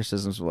our own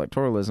criticisms of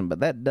electoralism, but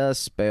that does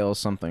spell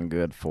something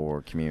good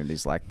for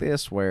communities like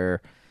this,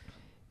 where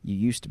you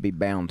used to be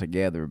bound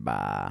together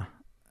by,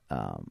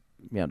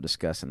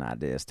 discussing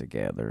ideas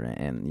together,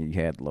 and you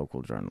had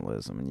local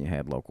journalism and you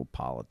had local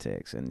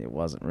politics, and it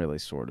wasn't really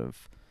sort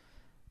of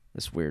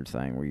this weird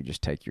thing where you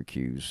just take your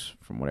cues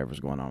from whatever's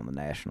going on in the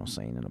national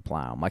scene and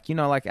apply them.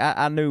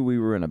 I knew we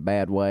were in a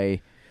bad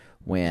way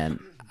when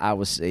I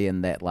was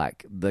seeing that,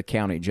 like, the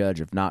county judge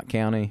of Knott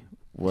County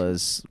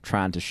was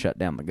trying to shut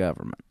down the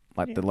government,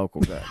 like the local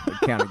the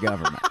county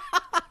government.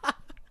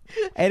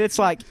 And it's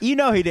like, he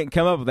didn't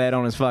come up with that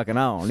on his fucking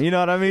own. You know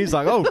what I mean? He's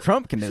like, oh,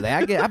 Trump can do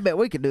that. I bet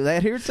we could do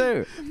that here,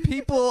 too.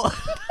 People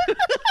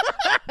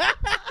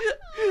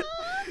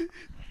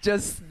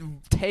just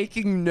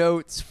taking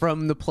notes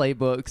from the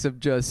playbooks of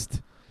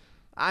just...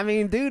 I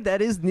mean, dude,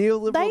 that is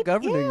neoliberal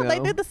governing, though. They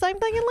did the same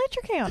thing in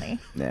Letcher County.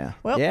 Yeah.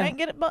 Well, yeah. can't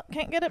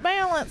get it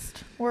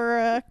balanced. We're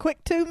a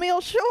quick 2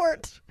 meals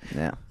short.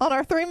 Yeah. On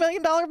our $3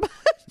 million budget.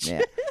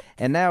 Yeah.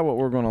 And now what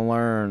we're going to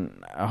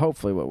learn,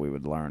 hopefully what we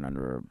would learn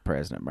under a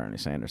President Bernie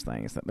Sanders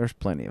thing, is that there's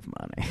plenty of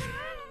money.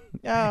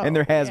 And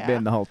there has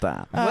been the whole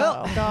time.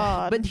 Well,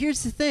 God. But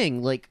here's the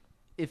thing, like,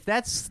 if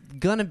that's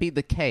going to be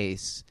the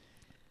case,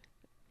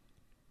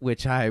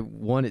 which I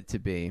want it to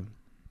be,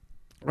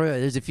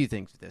 there's a few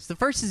things with this. The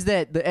first is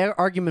that the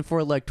argument for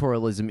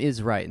electoralism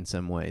is right in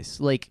some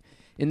ways. Like,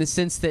 in the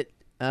sense that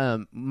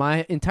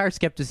my entire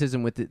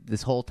skepticism with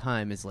this whole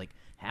time is, like,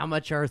 how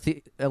much are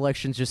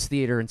elections just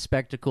theater and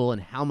spectacle,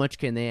 and how much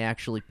can they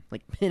actually,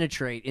 like,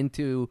 penetrate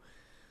into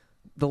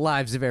the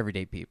lives of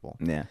everyday people?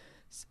 Yeah.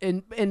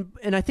 And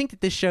I think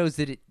that this shows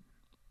that it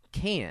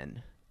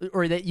can,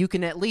 or that you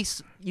can at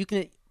least,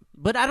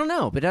 but I don't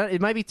know. But it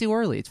might be too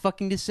early. It's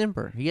fucking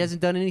December. He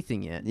hasn't done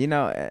anything yet.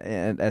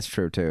 And that's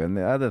true, too. And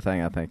the other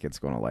thing I think it's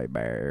going to lay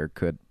bare,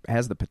 or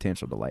has the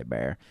potential to lay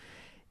bare,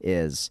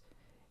 is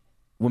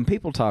when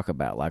people talk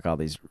about, like, all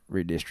these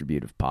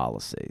redistributive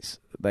policies,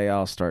 they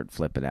all start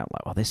flipping out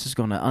like, well, this is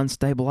going to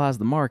unstabilize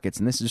the markets,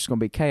 and this is just going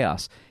to be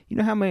chaos. You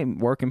know how many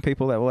working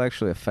people that will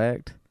actually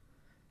affect?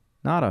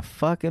 Not a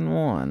fucking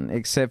one,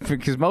 except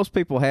because most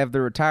people have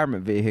their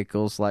retirement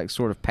vehicles, like,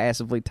 sort of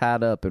passively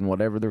tied up in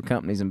whatever their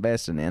company's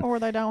investing in.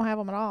 Or they don't have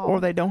them at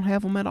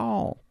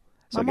all.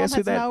 So I guess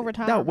no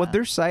retirement. No, what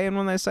they're saying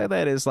when they say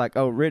that is like,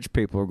 oh, rich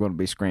people are going to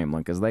be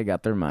scrambling because they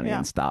got their money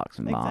in stocks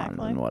and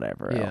bonds and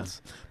whatever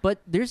else.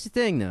 But there's the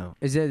thing, though,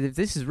 is that if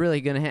this is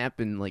really going to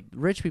happen, like,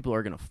 rich people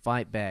are going to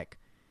fight back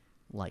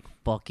like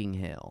fucking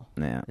hell.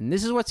 Yeah. And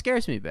this is what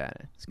scares me about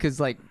it. Because,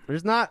 like,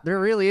 there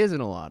really isn't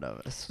a lot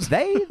of us.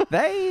 They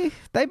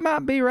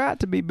might be right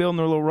to be building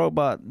their little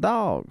robot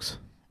dogs.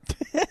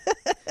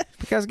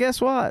 Because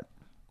guess what?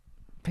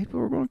 People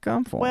are going to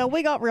come for them. Well,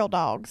 we got real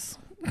dogs.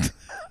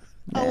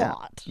 A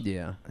lot.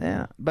 Yeah.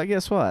 Yeah. But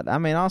guess what? I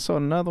mean, also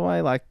another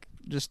way, like,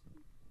 just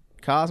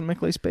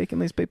cosmically speaking,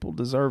 these people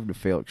deserve to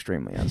feel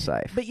extremely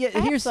unsafe. But yeah,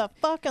 here's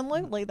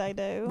absolutely they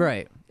do.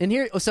 Right. And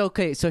so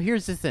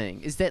here's the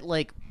thing, is that,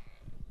 like,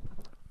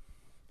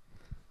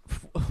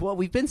 what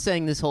we've been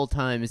saying this whole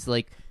time is,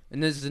 like,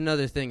 and this is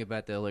another thing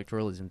about the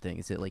electoralism thing,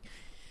 is that, like,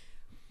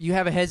 you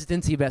have a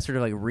hesitancy about sort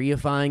of, like,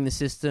 reifying the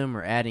system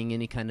or adding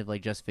any kind of,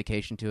 like,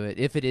 justification to it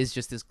if it is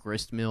just this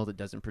grist mill that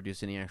doesn't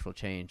produce any actual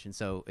change. And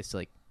so it's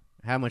like,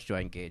 how much do I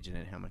engage in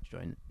it? How much do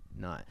I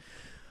not?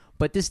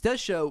 But this does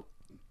show,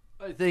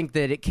 I think,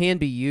 that it can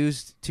be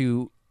used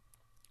to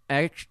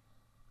at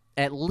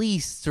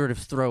least sort of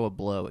throw a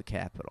blow at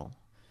capital.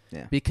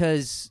 Yeah.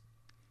 Because,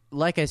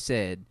 like I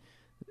said,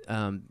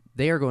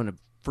 they are going to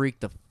freak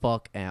the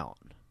fuck out.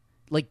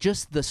 Like,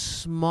 just the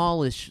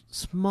smallest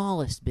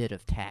bit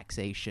of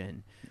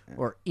taxation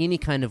or any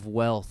kind of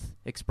wealth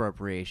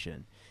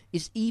expropriation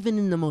is, even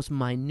in the most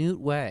minute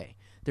way,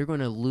 they're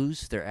going to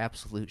lose their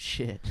absolute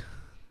shit.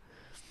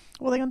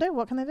 What are they going to do?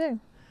 What can they do?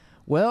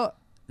 Well,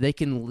 they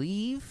can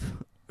leave,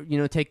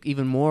 take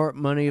even more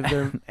money of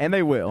their and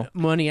they will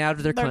money out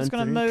of their They're country.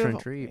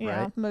 Just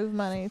gonna move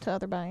money to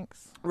other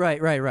banks.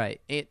 Right.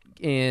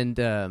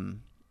 And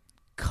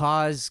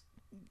cause.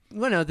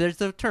 Well, no, there's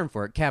a term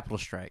for it, capital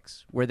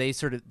strikes, where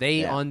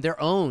they on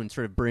their own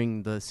sort of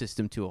bring the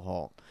system to a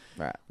halt,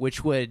 right?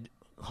 Which would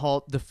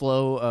halt the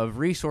flow of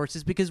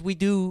resources, because we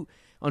do,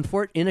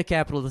 in a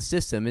capitalist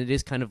system, it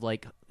is kind of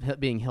like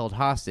being held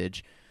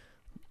hostage.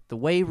 The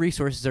way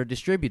resources are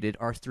distributed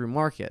are through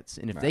markets,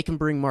 and if they can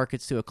bring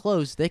markets to a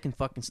close, they can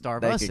fucking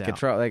starve us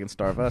out. They can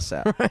starve us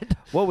out. Right.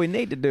 What we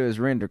need to do is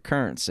render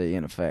currency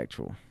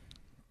ineffectual.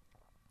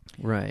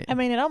 Right. I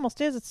mean, it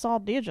almost is. It's all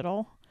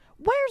digital.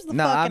 Where's the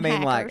fucking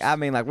hackers? I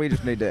mean, like, we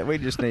just need to. Where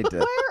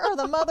are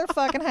the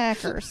motherfucking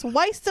hackers?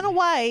 Wasting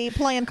away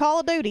playing Call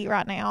of Duty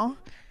right now.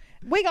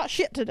 We got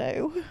shit to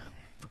do.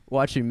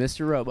 watching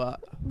Mr.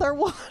 Robot. There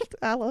was.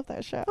 I love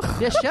that show.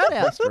 Yeah, shout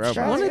out. Robot.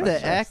 One of the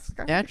That's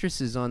great.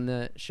 actresses on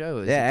that show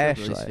is Yeah, a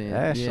Triple H Ashley. fan.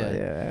 Ashley, Yeah.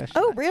 yeah,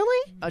 Ashley. Oh,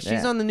 really? She's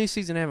Yeah. on the new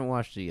season. I haven't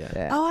watched it yet.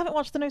 Yeah. Oh, I haven't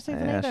watched the new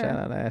season Yeah, either. shout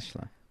out to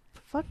Ashley.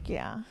 Fuck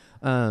yeah.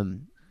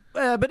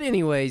 But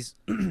anyways,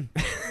 Bring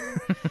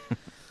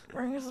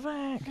us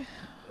back.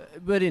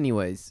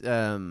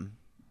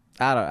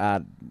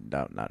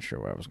 I'm not sure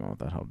where I was going with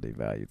that whole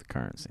devalue the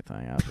currency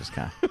thing. I was just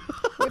kind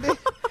of,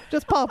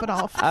 Just popping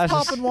off. I was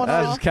Popping one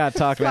just off. kind of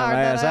talking out my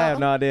Fired that ass. I have out.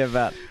 no idea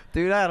about.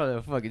 dude, I don't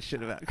know fucking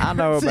shit about. I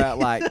know currency. about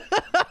like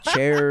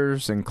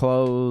chairs and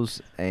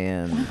clothes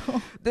and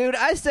Dude,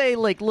 I say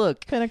like,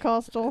 look.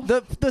 Pentecostal.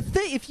 The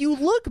thing, if you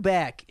look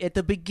back at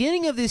the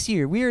beginning of this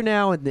year, we are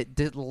now in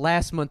the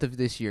last month of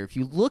this year. If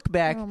you look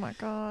back, Oh my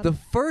god. the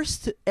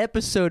first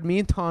episode me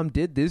and Tom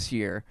did this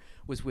year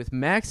was with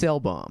Max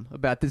Elbaum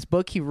about this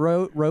book he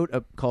wrote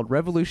called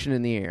Revolution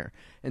in the Air.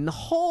 And the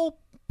whole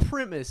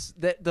premise,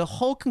 that the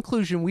whole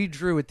conclusion we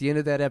drew at the end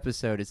of that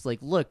episode is like,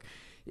 look,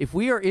 if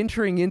we are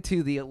entering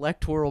into the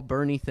electoral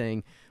Bernie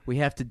thing, we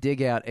have to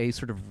dig out a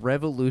sort of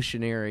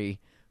revolutionary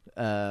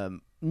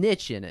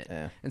niche in it.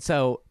 Yeah. And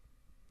so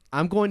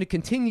I'm going to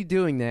continue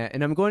doing that,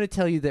 and I'm going to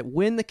tell you that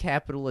when the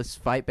capitalists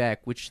fight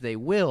back, which they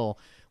will,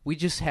 we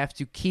just have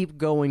to keep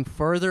going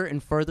further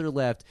and further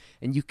left,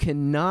 and you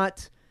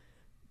cannot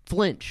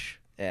flinch.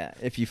 yeah.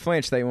 If you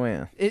flinch, they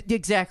win.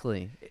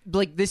 Exactly.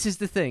 Like, this is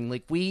the thing.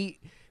 Like, we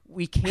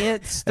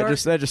can't start...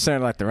 That just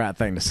sounded like the right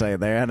thing to say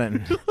there.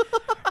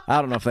 I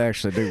don't know if they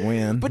actually do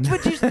win. But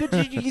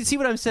you see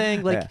what I'm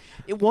saying? Like,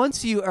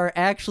 once you are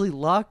actually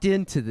locked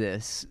into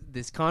this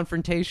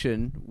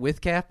confrontation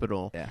with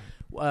capital,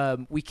 yeah.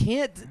 we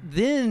can't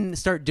then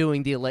start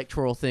doing the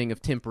electoral thing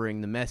of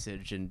tempering the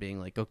message and being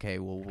like, okay,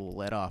 well, we'll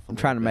let off. I'm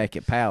trying to make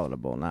it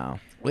palatable now.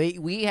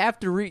 We have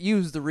to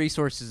use the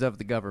resources of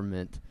the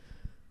government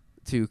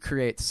to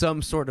create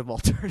some sort of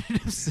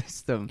alternative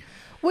system.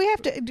 We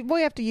have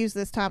to use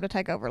this time to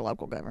take over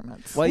local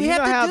governments. Well, We you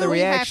have know to how do- the we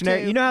have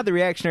reactionary, to. you know how the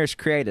reactionaries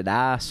created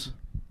ICE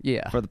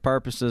Yeah. for the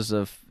purposes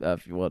of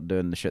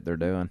doing the shit they're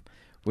doing.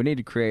 We need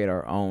to create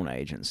our own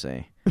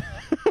agency.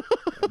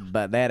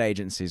 But that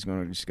agency is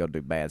going to just go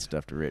do bad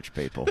stuff to rich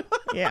people.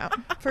 Yeah,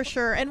 for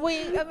sure. And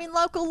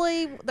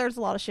locally, there's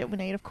a lot of shit we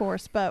need, of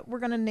course, but we're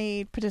going to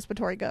need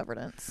participatory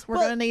governance. We're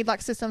Well- going to need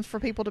like systems for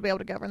people to be able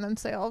to govern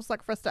themselves,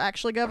 like for us to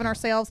actually govern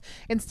ourselves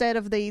instead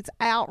of these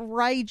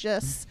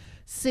outrageous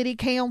city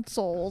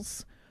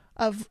councils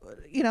of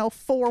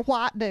 4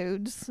 white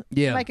dudes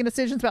making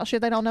decisions about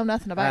shit they don't know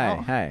nothing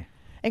about, Hey.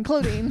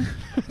 including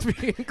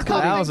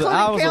I was a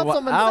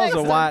Councilman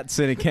Sexton. white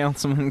city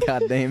councilman,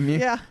 goddamn you.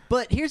 yeah.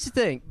 But here's the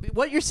thing.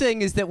 What you're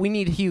saying is that we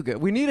need Hugo.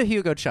 We need a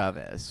Hugo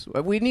Chavez.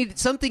 We need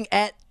something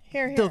at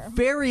Here. the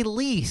very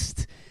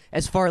least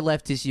as far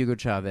left as Hugo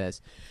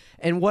Chavez.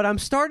 And what I'm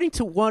starting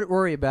to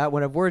worry about,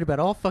 what I've worried about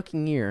all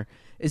fucking year,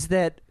 is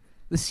that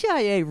the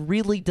CIA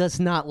really does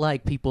not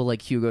like people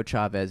like Hugo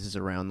Chavez's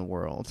around the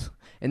world.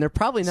 And they're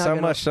probably not So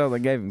gonna... much so they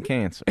gave him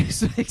cancer.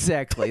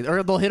 Exactly.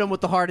 Or they'll hit him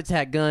with the heart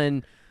attack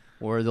gun,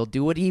 or they'll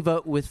do what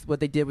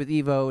they did with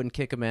Evo and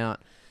kick him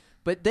out.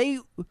 But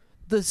the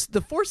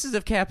forces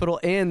of capital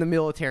and the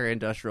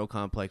military-industrial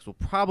complex will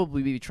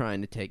probably be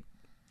trying to take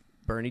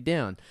Bernie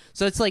down.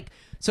 So it's like,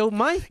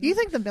 You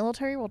think the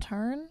military will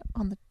turn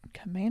on the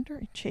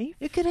commander-in-chief?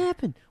 it could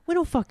happen. We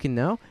don't fucking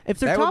know. If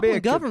they're That would be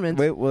toppling government,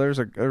 Well, there's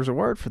a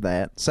word for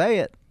that. Say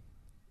it.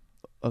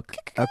 a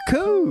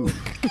coup.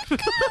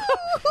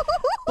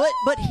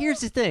 But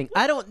here's the thing.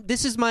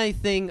 This is my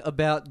thing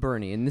about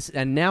Bernie,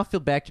 and now feel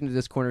backed into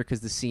this corner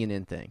because the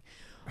CNN thing.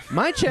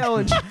 My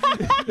challenge,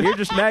 you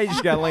just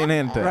got to lean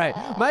into it.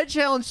 right? My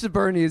challenge to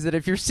Bernie is that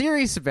if you're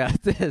serious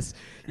about this,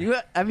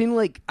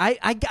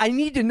 I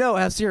need to know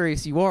how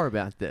serious you are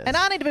about this, And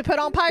I need to be put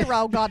on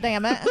payroll,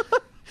 goddammit.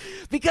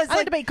 because I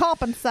need to be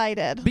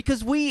compensated.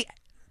 because we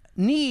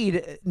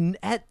need,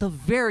 at the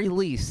very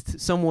least,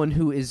 someone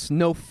who is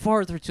no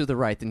farther to the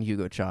right than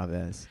Hugo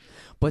Chavez,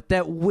 but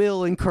that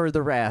will incur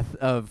the wrath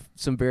of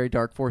some very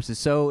dark forces.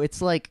 So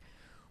it's like,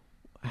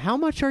 how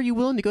much are you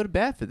willing to go to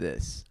bat for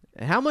this?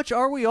 How much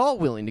are we all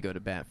willing to go to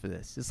bat for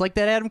this? It's like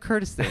that Adam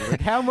Curtis thing.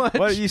 Like, how much?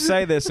 Well, you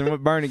say this, and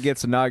when Bernie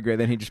gets inaugurated,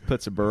 then he just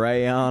puts a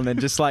beret on and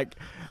just like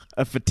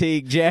a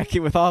fatigue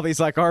jacket with all these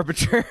like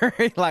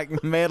arbitrary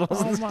like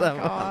medals Oh and my stuff.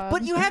 God.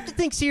 But you have to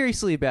think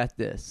seriously about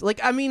this. Like,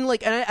 I mean,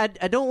 like, and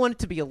I don't want it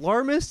to be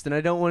alarmist, and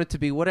I don't want it to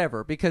be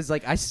whatever, because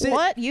like I sit.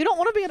 What? You don't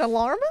want to be an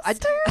alarmist, I-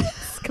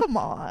 Terrence? Come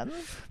on.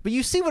 But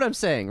you see what I'm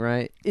saying,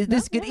 right?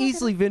 This could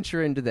easily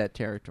venture into that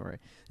territory.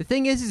 The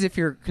thing is if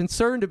you're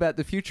concerned about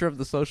the future of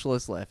the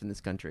socialist left in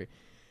this country,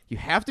 you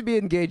have to be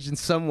engaged in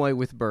some way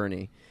with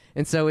Bernie.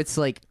 And so it's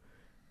like,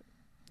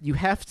 you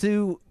have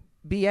to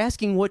be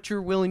asking what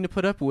you're willing to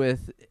put up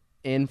with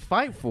and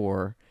fight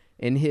for,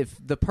 and if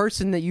the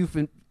person that you've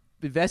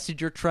invested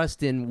your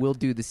trust in will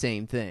do the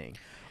same thing.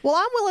 Well,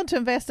 I'm willing to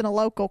invest in a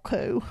local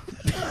coup.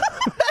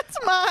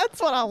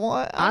 That's what I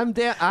want. I'm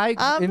down.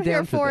 I'm here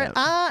down for it. that.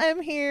 I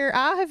am here.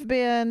 I have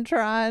been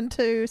trying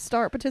to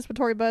start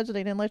participatory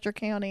budgeting in Letcher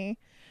County.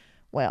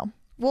 Well,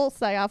 will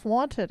say I've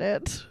wanted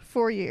it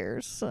for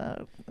years.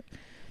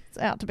 It's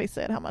out to be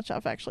said how much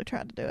I've actually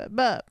tried to do it.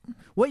 But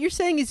what you're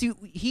saying is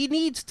he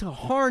needs to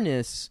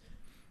harness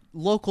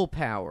local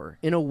power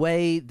in a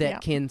way that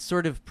can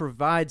sort of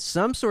provide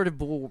some sort of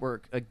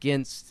bulwark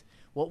against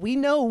what we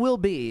know will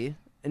be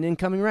an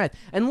incoming wrath.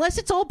 Unless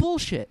it's all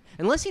bullshit.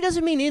 Unless he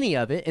doesn't mean any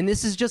of it, and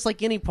this is just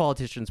like any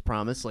politician's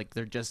promise, like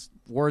they're just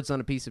words on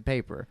a piece of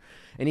paper,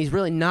 and he's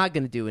really not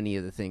going to do any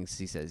of the things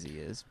he says he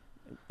is.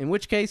 In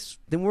which case,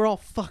 then we're all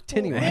fucked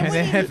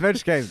anyway. In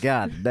which case,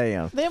 god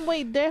damn. Then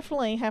we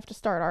definitely have to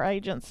start our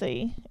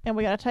agency, and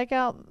we got to take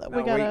out.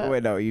 We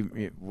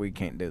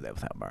can't do that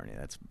without Bernie.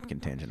 That's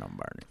contingent on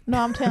Bernie. No,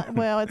 I'm telling.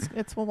 Well,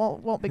 it's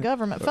won't be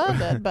government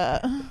funded,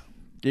 but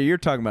yeah, you're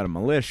talking about a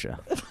militia.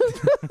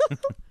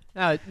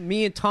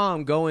 Me and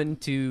Tom go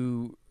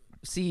into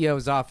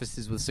CEO's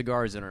offices with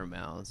cigars in our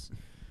mouths.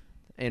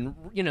 And,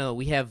 you know,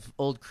 we have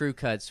old crew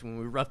cuts when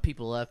we rough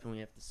people up and we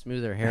have to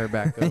smooth their hair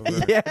back over.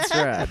 Yeah, that's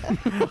right.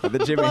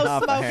 The Jimmy blow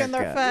Hoffa smoke haircut. in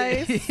their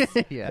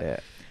face. Yeah.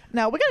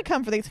 No, we got to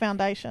come for these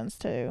foundations,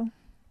 too.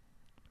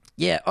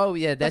 Yeah. Oh,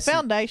 yeah. That's the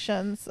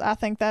foundations. I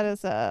think that is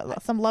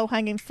some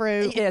low-hanging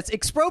fruit. Yes,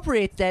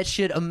 expropriate that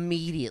shit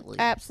immediately.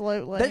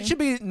 Absolutely. That should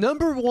be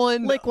number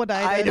one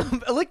liquidated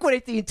item.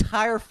 Liquidate the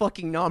entire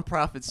fucking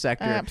nonprofit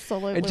sector.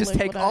 Absolutely. And just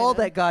take all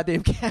that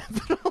goddamn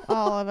capital.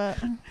 All of it.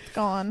 It's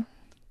gone.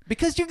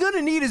 Because you're going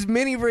to need as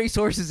many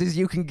resources as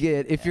you can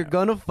get if you're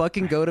going to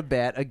fucking go to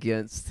bat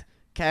against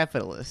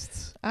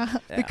capitalists.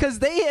 Because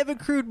they have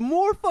accrued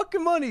more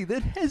fucking money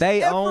than has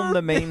They ever own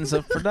the been. means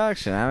of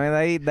production. I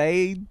mean,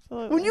 they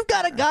When you've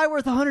got a guy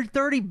worth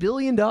 $130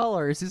 billion,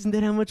 isn't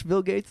that how much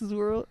Bill Gates is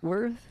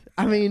worth?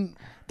 I mean...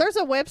 There's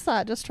a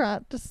website just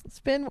trying to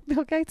spend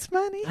Bill Gates'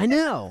 money. I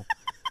know.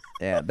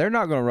 Yeah, they're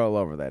not going to roll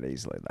over that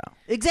easily, though.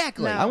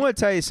 Exactly. No. I'm going to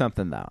tell you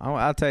something, though.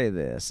 I'll tell you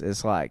this.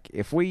 It's like,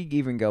 if we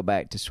even go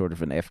back to sort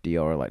of an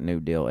FDR, like New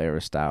Deal era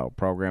style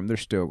program, they're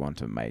still going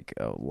to make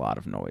a lot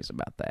of noise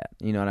about that.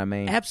 You know what I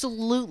mean?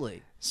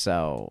 Absolutely.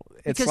 So,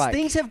 it's because like...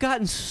 things have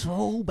gotten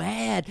so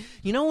bad.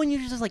 You know when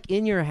you're just like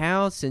in your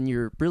house and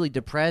you're really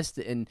depressed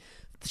and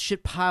the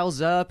shit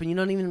piles up and you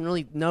don't even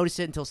really notice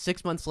it until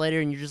 6 months later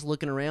and you're just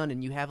looking around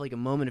and you have like a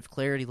moment of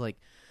clarity like,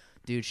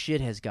 dude, shit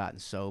has gotten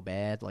so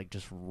bad, like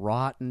just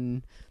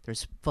rotten.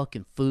 There's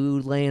fucking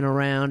food laying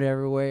around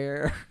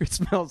everywhere. It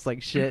smells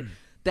like shit.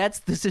 That's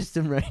the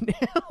system right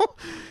now.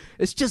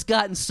 It's just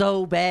gotten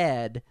so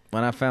bad.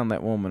 When I found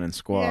that woman in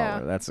Squalor, Yeah.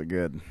 that's a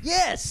good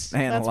Yes.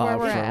 analog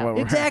we're for at. what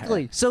we're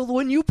Exactly. at. So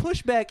when you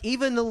push back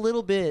even a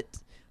little bit,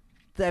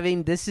 I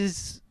mean, this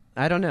is,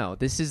 I don't know.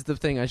 This is the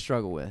thing I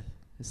struggle with.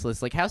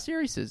 It's like, how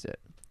serious is it?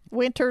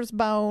 Winter's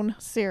Bone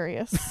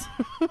serious.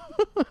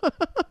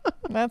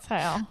 That's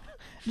how.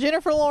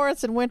 Jennifer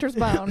Lawrence and Winter's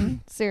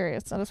Bone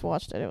serious. I just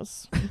watched it. It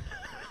was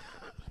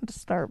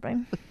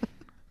disturbing,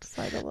 to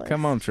say the least.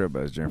 Come on,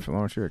 Tribos, Jennifer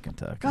Lawrence, you're a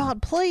Kentucky.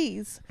 God,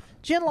 please.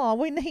 Jen Law,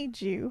 we need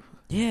you.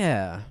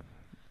 Yeah.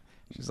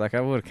 She's like,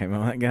 I would have came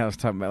on. That guy was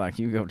talking about like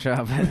Hugo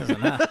Chavez.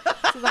 And I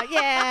She's like,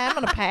 yeah, I'm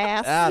going to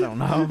pass. don't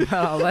know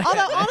about all that.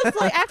 Although,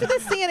 honestly, after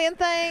this CNN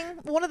thing,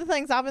 one of the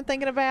things I've been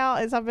thinking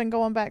about is I've been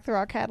going back through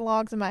our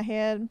catalogs in my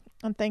head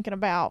and thinking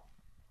about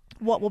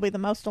what will be the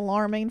most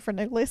alarming for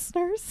new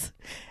listeners.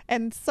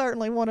 And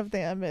certainly one of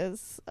them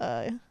is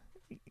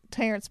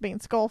Terrence being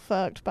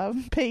skull-fucked by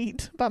Mayor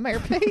Pete.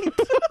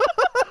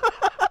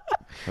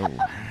 Oh.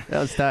 That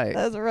was tight.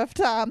 That was a rough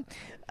time.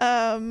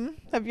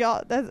 Have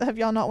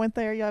y'all not went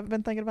there? You haven't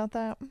been thinking about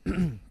that?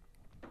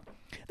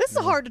 This is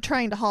hard to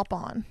train to hop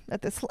on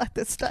at this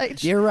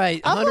stage. You're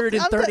right.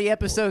 130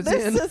 episodes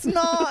in. This is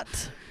not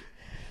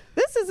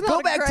Go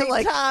a back to, great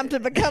like- time to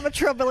become a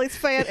Trillbillies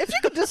fan. If you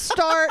could just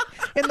start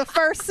in the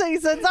first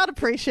seasons, I'd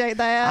appreciate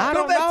that. I Go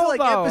don't back to, know, like,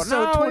 though.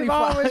 episode No, 25. We've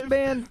always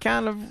been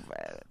kind of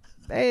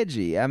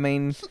edgy. I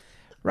mean,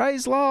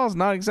 Ray's Law is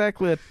not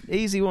exactly an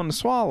easy one to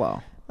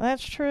swallow.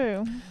 That's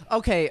true.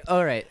 Okay,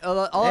 all right.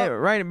 Hey,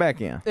 rein it back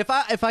in. If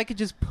I could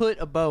just put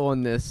a bow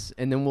on this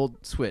and then we'll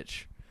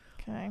switch.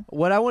 Okay.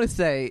 What I want to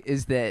say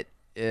is that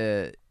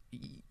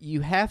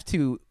you have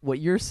to, what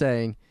you're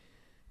saying,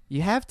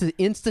 you have to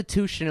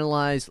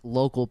institutionalize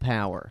local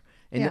power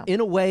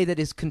in a way that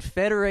is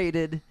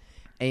confederated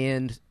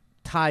and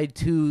tied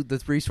to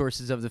the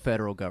resources of the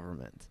federal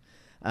government.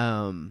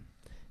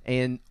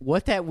 And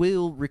what that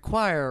will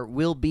require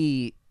will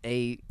be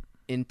it's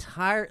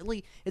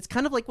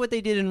kind of like what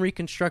they did in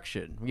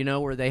Reconstruction, you know,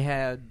 where they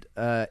had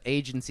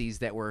agencies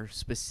that were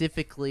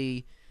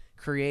specifically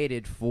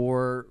created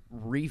for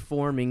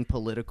reforming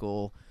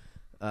political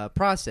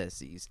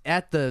processes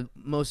at the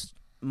most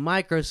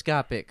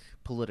microscopic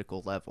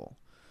political level.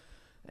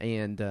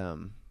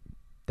 And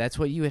that's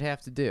what you would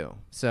have to do.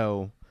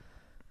 So,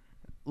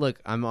 look,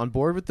 I'm on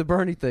board with the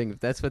Bernie thing if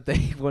that's what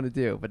they want to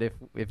do. But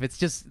if it's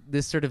just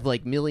this sort of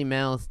like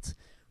mealy-mouthed,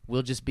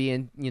 we'll just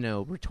be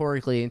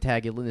rhetorically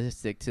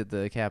antagonistic to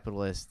the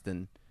capitalists,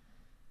 then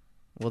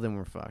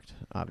we're fucked,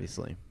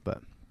 obviously.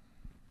 But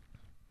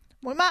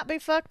We might be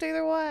fucked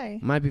either way.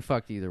 might be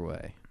fucked either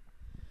way.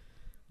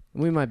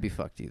 We might be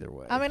fucked either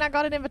way. I mean, I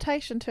got an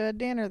invitation to a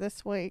dinner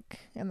this week,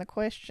 and the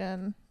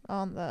question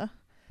on the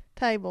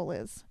table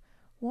is,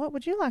 what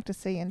would you like to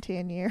see in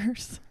 10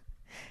 years?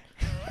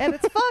 And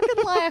it's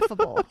fucking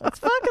laughable. It's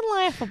fucking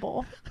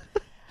laughable.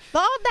 The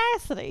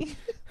audacity,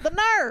 the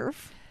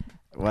nerve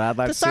Well, I'd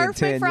like to to see in serve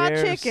 10 me fried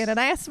years. chicken and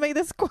ask me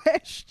this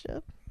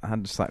question.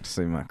 I'd just like to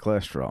see my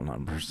cholesterol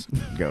numbers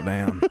go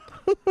down.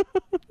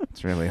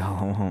 It's really all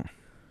I want.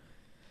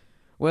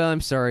 Well,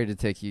 I'm sorry to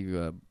take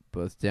you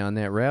both down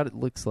that route. It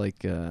looks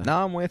like No,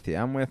 I'm with you.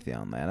 I'm with you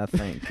on that. I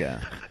think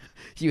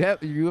you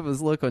have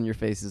this look on your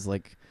faces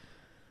like.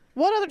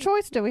 What other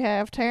choice do we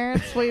have,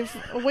 Terrence?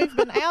 We've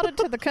been outed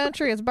to the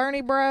country as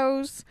Bernie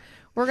Bros.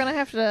 We're gonna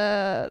have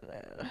to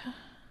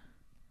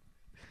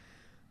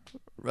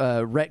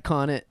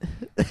Retcon it.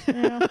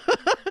 yeah.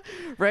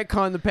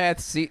 Retcon the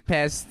past 2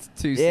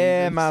 seasons.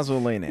 yeah, might as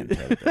well lean into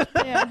it.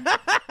 Yeah.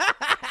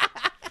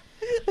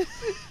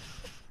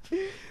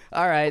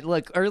 All right,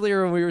 look,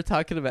 earlier when we were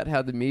talking about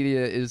how the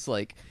media is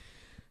like,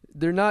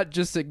 they're not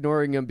just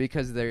ignoring him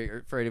because they're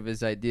afraid of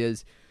his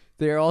ideas.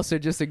 They're also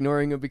just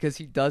ignoring him because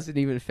he doesn't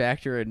even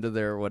factor into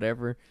their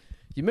whatever.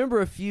 You remember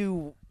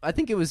I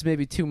think it was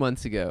maybe 2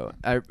 months ago.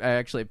 I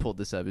actually pulled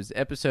this up. It was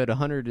episode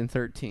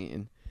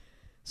 113.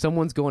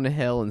 Someone's going to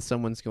hell and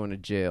someone's going to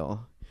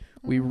jail.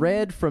 We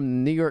read from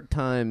the New York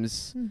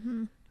Times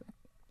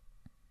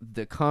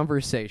the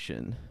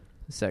conversation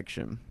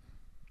section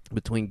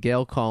between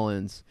Gail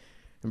Collins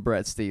and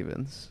Brett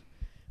Stevens.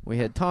 We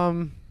had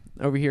Tom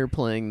over here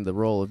playing the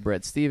role of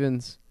Brett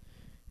Stevens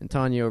and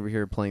Tanya over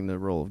here playing the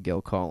role of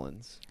Gail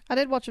Collins. I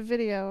did watch a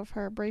video of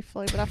her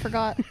briefly, but I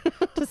forgot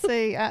to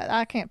see.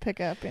 I can't pick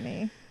up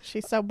any.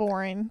 She's so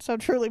boring, so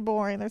truly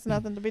boring. There's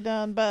nothing to be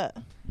done, but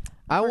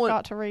I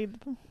forgot to read.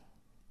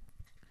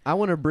 I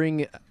want to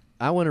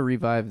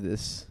revive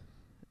this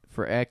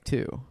for Act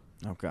 2.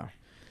 Okay.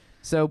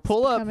 So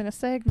pull up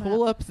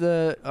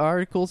the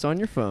articles on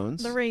your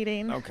phones. The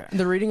reading. Okay.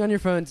 The reading on your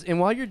phones,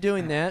 and while you're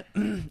doing that,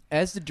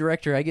 as the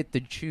director, I get to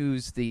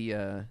choose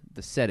the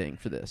setting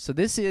for this. So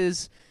this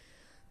is,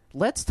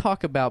 let's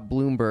talk about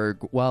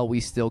Bloomberg while we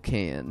still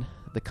can.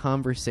 The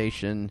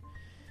conversation,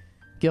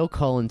 Gail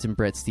Collins and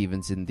Brett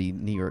Stevens in the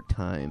New York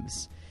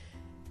Times.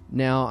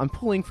 Now, I'm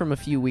pulling from a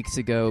few weeks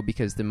ago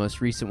because the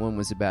most recent one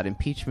was about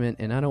impeachment,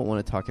 and I don't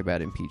want to talk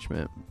about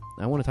impeachment.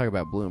 I want to talk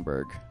about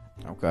Bloomberg.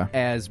 Okay.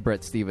 As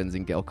Brett Stevens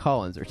and Gail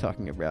Collins are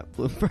talking about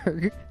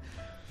Bloomberg.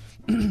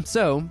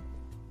 So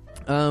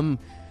as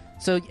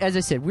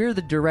I said, I'm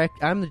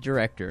the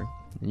director,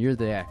 and you're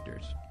the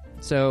actors.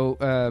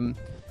 So,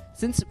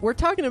 since we're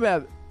talking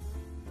about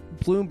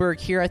Bloomberg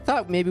here, I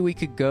thought maybe we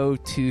could go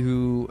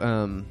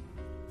to,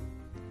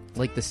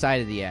 like, the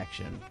side of the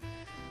action.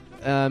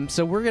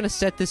 So we're going to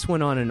set this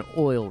one on an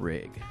oil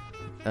rig.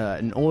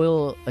 An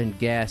oil and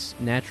gas,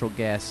 natural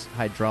gas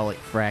hydraulic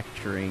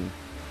fracturing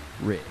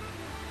rig.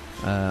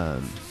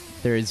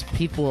 There's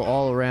people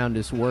all around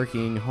us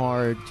working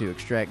hard to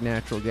extract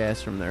natural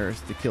gas from the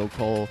earth to kill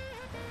coal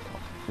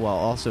while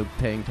also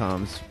paying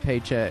Tom's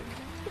paycheck.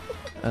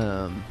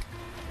 And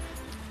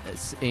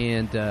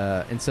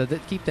so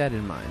keep that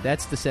in mind.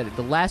 That's the set.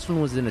 The last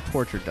one was in a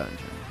torture dungeon.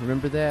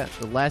 Remember that?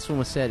 The last one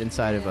was set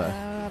inside of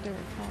a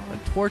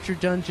torture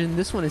dungeon.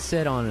 This one is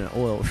set on an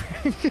oil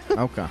rig.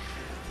 Okay.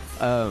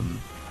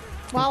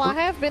 While I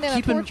have been in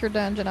a torture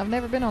dungeon, I've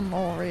never been on an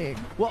oil rig.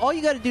 Well, all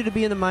you got to do to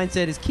be in the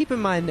mindset is keep in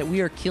mind that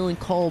we are killing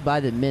coal by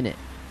the minute.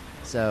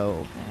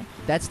 So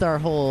that's our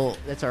whole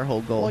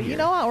goal. Well, here. you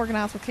know, I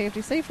organized with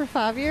KFTC for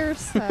 5 years,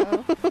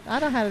 so I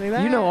know how to do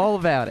that. You know all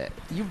about it.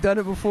 You've done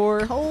it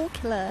before. Coal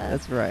Club.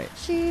 That's right.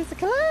 She's a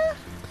club.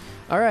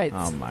 All right.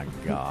 Oh my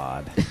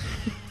God.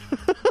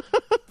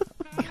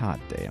 God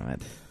damn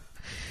it.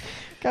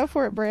 Go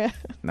for it, Brett.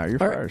 No,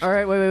 you're All first. All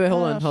right. Wait.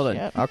 Hold on.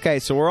 Shit. Okay,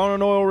 so we're on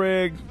an oil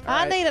rig.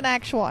 I need an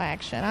actual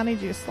action. I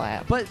need you to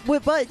slap. But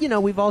you know,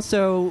 we're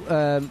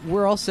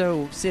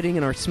also sitting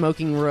in our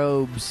smoking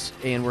robes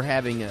and we're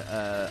having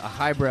a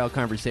highbrow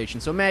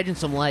conversation. So imagine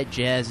some light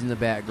jazz in the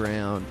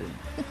background, and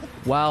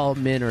while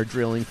men are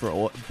drilling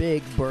for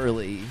big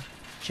burly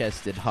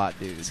chested hot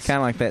dudes. It's kind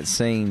of like that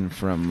scene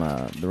from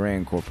the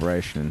Rand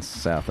Corporation in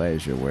South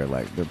Asia where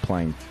like they're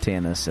playing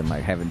tennis and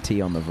like having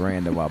tea on the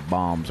veranda while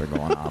bombs are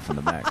going off in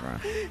the background.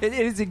 It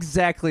is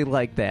exactly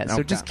like that. So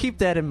Okay. just keep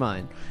that in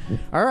mind.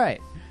 All right.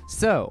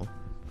 So,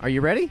 are you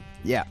ready?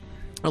 Yeah.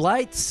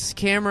 Lights,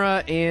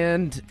 camera,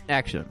 and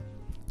action.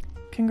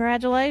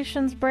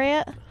 Congratulations,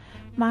 Brett.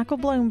 Michael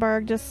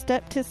Bloomberg just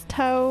stepped his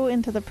toe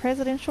into the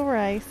presidential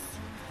race.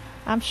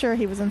 I'm sure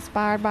he was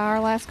inspired by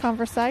our last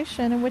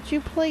conversation in which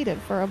you pleaded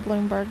for a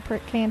Bloomberg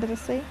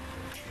candidacy.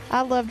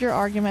 I loved your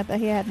argument that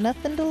he had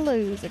nothing to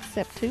lose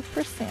except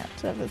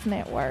 2% of his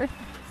net worth.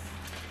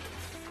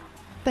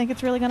 Think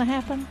it's really going to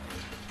happen?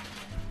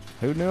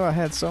 Who knew I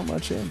had so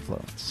much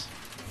influence?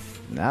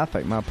 Now, I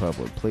think my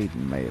public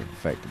pleading may have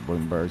affected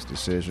Bloomberg's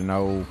decision,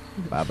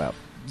 by about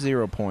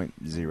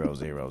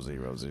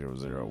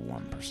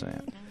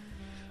 0.0000001%.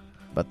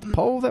 But the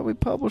poll that we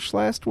published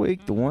last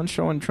week, the one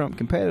showing Trump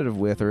competitive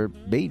with her,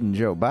 beating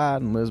Joe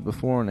Biden,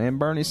 Elizabeth Warren, and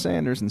Bernie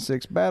Sanders in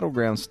 6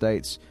 battleground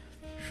states,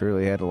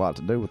 surely had a lot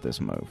to do with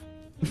this move.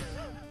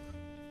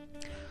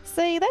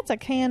 See, that's a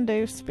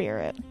can-do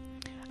spirit.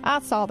 I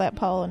saw that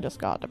poll and just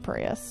got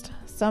depressed.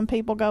 Some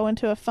people go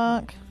into a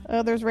funk.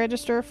 Others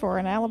register for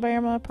an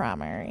Alabama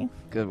primary.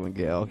 Good one,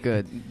 Gail.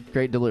 Good.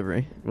 Great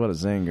delivery. What a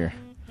zinger.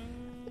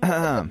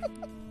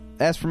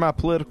 As for my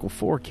political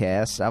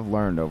forecasts, I've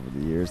learned over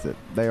the years that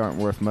they aren't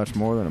worth much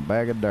more than a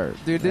bag of dirt.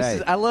 Dude, this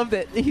is, I love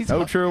that he's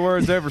no true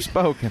words ever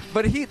spoken.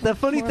 But the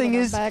funny More thing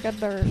than a is, bag of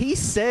dirt. he's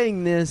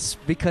saying this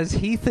because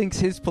he thinks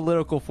his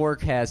political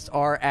forecasts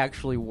are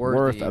actually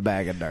Worth a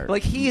bag of dirt.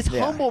 Like, he is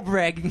Yeah. humble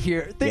bragging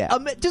here. Yeah.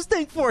 Just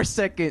think for a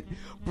second,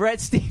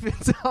 Brett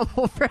Stevens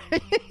humble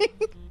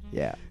bragging.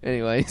 Yeah.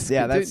 Anyways,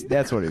 Yeah,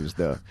 that's what he was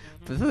doing.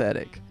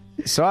 pathetic.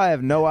 So I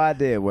have no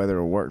idea whether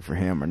it'll work for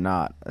him or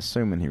not,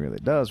 assuming he really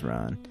does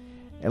run,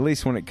 at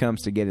least when it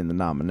comes to getting the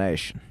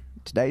nomination.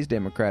 Today's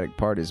Democratic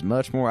Party is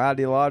much more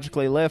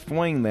ideologically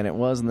left-wing than it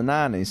was in the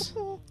 90s.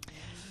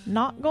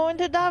 Not going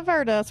to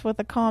divert us with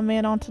a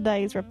comment on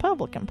today's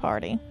Republican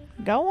Party.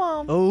 Go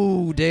on.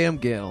 Oh, damn,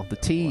 Gail. The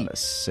tea. What a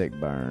sick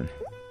burn.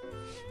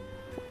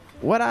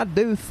 What I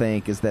do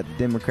think is that the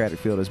Democratic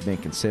field has been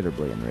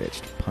considerably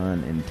enriched,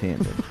 pun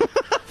intended,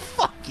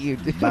 Fuck you,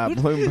 dude. by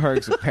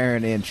Bloomberg's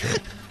apparent entry.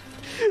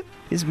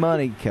 His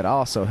money could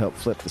also help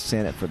flip the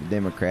Senate for the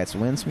Democrats,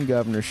 win some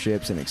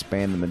governorships, and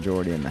expand the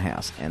majority in the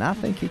House. And I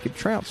think he could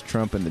trounce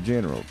Trump in the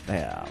general.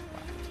 Yeah.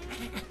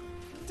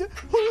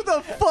 Who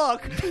the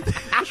fuck?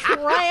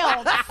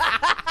 Trounce.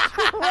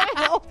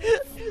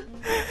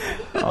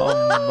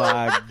 Oh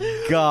my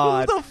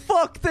God. Who the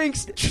fuck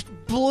thinks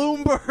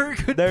Bloomberg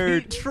could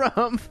Dude. beat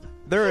Trump?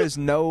 There is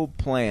no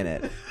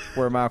planet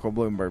where Michael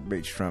Bloomberg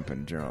beats Trump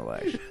in the general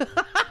election.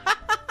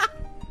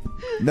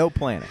 No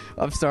planet.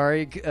 I'm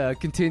sorry.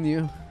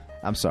 Continue.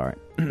 I'm sorry.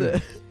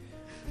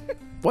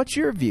 What's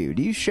your view?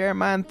 Do you share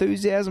my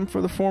enthusiasm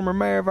for the former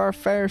mayor of our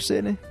fair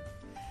city?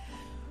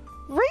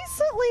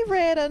 Recently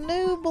read a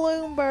new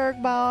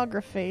Bloomberg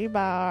biography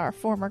by our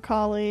former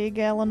colleague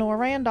Eleanor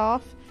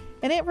Randolph,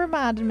 and it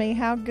reminded me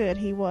how good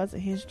he was at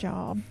his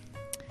job.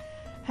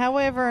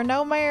 However,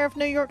 no mayor of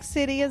New York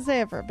City has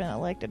ever been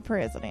elected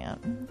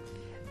president.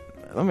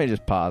 Let me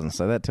just pause and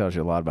say that tells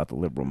you a lot about the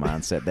liberal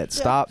mindset. That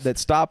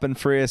stop and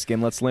frisk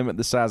and let's limit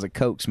the size of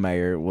Coke's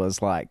mayor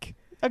was like,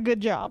 A good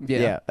job.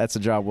 Yeah. that's a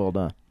job well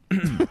done.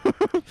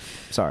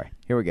 Sorry.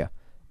 Here we go.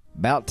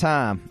 About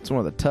time. It's one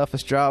of the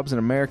toughest jobs in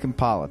American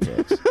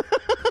politics.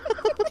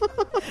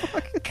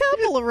 A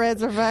couple of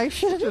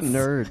reservations. A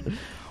nerd.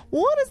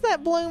 One is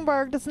that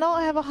Bloomberg does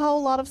not have a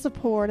whole lot of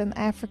support in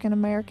African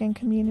American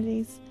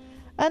communities.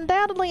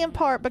 Undoubtedly in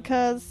part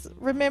because,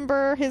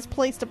 remember his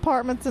police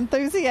department's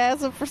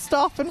enthusiasm for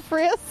stop and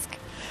frisk?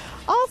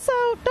 Also,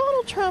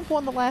 Donald Trump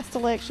won the last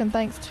election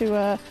thanks to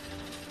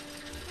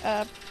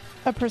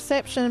a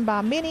perception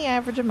by many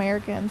average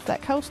Americans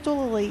that coastal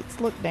elites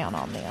look down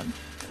on them.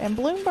 And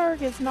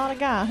Bloomberg is not a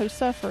guy who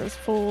suffers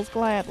fools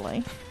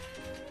gladly.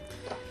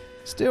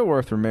 Still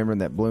worth remembering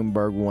that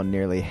Bloomberg won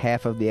nearly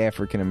half of the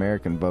African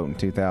American vote in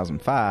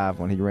 2005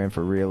 when he ran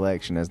for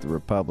re-election as the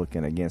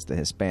Republican against a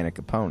Hispanic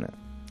opponent.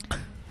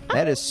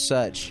 That is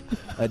such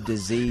a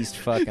diseased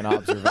fucking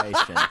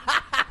observation.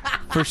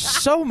 For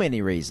so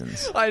many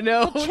reasons. I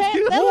know.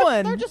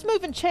 They're just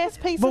moving chess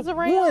pieces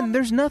around. One,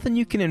 there's nothing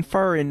you can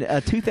infer in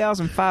a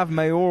 2005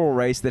 mayoral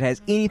race that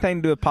has anything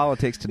to do with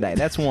politics today.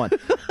 That's one.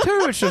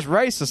 Two, it's just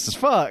racist as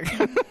fuck.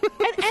 And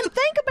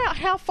think about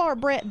how far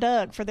Brett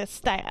dug for this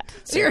stat.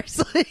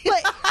 Seriously.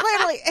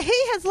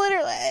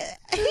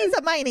 He's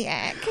a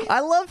maniac. I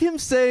love him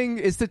saying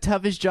it's the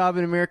toughest job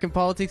in American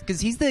politics because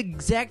he's the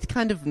exact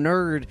kind of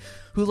nerd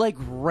who, like,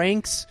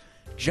 ranks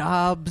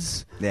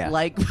jobs, Yeah.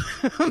 like,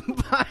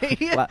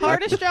 by...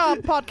 Hardest job,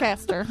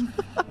 podcaster.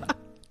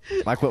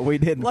 Like what we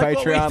did in Like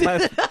what we Patreon.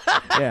 did.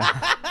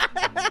 Yeah.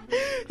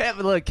 Yeah,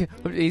 but look,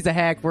 he's a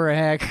hack, we're a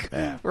hack.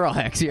 Yeah. We're all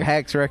hacks here.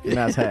 Hacks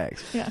recognize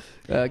hacks.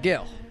 Yeah.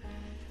 Gil.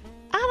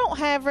 I don't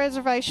have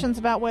reservations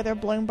about whether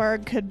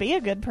Bloomberg could be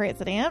a good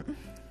president,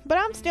 but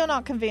I'm still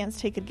not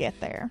convinced he could get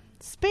there.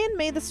 Spin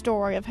me the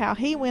story of how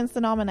he wins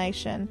the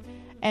nomination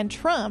and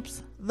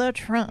trumps the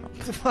Trump.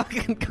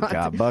 Fucking God.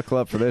 God, buckle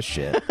up for this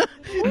shit.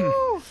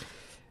 Woo.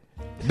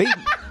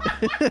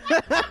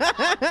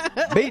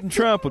 Beating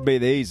Trump would be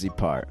the easy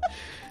part.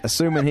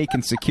 Assuming he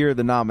can secure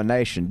the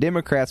nomination,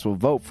 Democrats will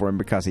vote for him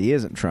because he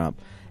isn't Trump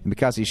and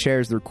because he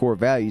shares their core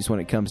values when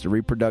it comes to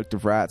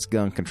reproductive rights,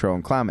 gun control,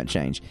 and climate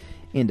change.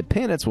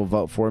 Independents will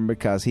vote for him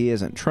because he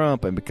isn't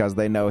Trump and because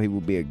they know he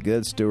will be a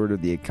good steward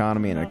of the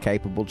economy and a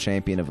capable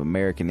champion of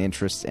American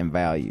interests and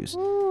values.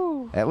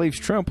 Woo. That leaves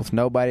Trump with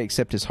nobody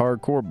except his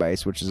hardcore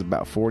base, which is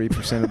about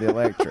 40% of the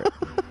electorate.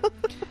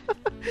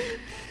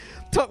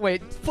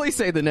 Wait, please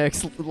say the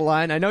next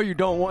line. I know you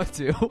don't want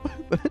to.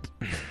 But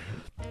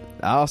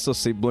I also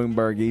see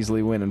Bloomberg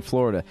easily winning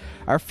Florida.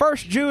 Our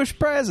first Jewish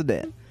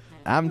president.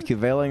 I'm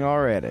cavilling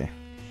already.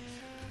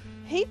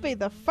 He'd be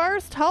the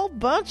first whole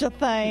bunch of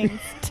things.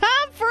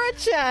 Time for a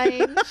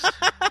change.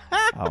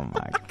 Oh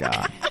my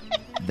God.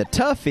 The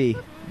toughie.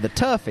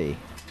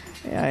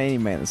 Yeah, any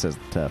man that says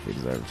the toughie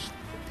deserves.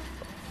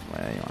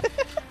 Well, anyway.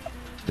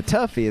 The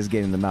toughie is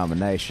getting the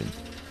nomination.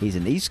 He's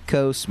an East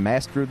Coast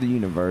master of the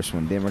universe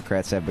when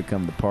Democrats have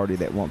become the party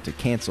that want to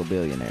cancel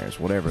billionaires.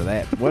 Whatever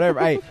that means.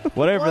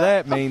 Whatever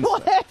that I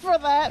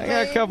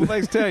got a means. couple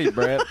things to tell you,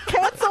 Brett.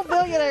 Cancel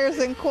billionaires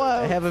in I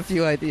quotes. have a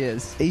few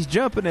ideas. He's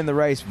jumping in the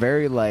race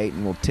very late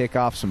and will tick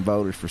off some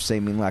voters for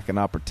seeming like an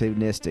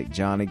opportunistic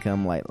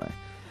Johnny-come-lately.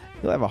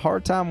 He'll have a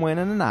hard time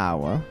winning in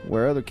Iowa,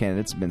 where other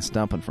candidates have been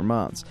stumping for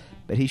months,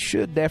 but he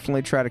should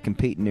definitely try to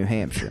compete in New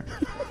Hampshire.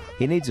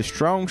 He needs a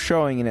strong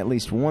showing in at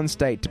least one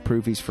state to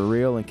prove he's for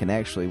real and can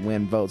actually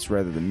win votes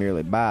rather than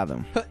merely buy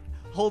them.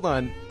 Hold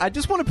on. I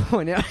just want to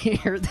point out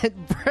here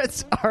that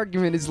Brett's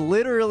argument is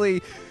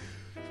literally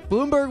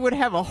Bloomberg would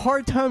have a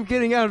hard time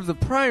getting out of the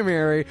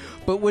primary,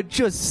 but would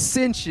just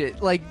cinch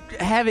it, like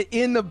have it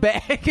in the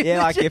bag.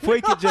 Yeah, like if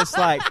we could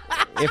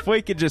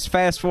just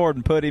fast forward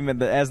and put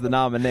him as the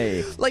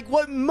nominee. Like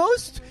what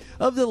most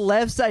of the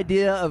left's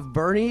idea of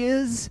Bernie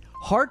is,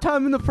 hard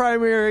time in the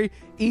primary,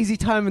 easy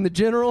time in the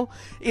general.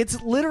 It's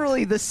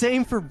literally the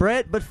same for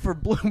Brett, but for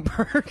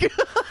Bloomberg.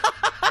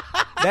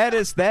 That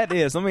is.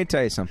 Let me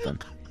tell you something.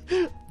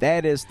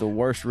 That is the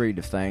worst read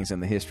of things in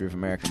the history of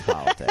American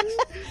politics.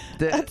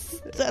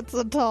 That's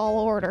a tall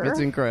order. It's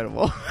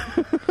incredible.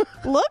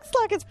 Looks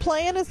like his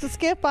plan is to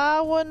skip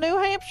Iowa and New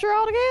Hampshire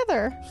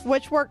altogether,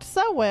 which worked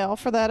so well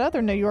for that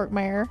other New York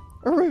mayor,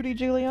 Rudy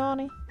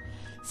Giuliani.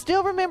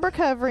 Still remember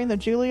covering the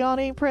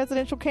Giuliani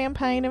presidential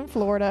campaign in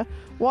Florida,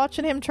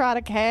 watching him try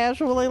to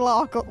casually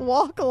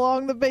walk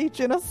along the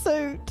beach in a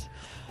suit.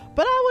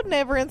 But I would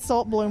never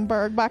insult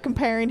Bloomberg by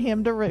comparing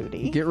him to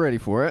Rudy. Get ready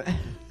for it.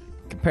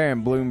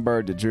 Comparing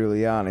Bloomberg to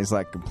Giuliani is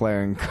like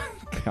comparing.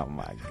 Oh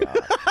my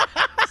God!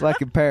 It's like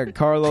comparing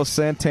Carlos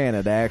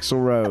Santana to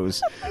Axl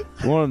Rose.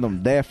 One of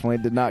them definitely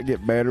did not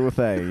get better with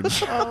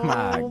age. Oh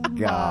my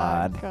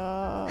God! My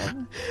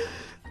God.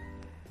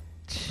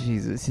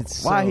 Jesus,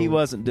 it's Why so... he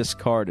wasn't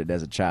discarded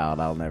as a child,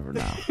 I'll never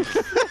know.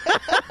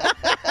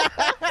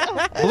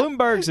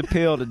 Bloomberg's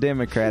appeal to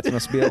Democrats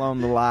must be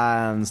along the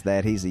lines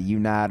that he's a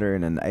uniter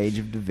in an age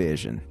of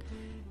division.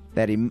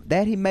 That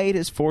he made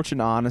his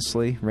fortune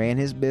honestly, ran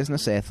his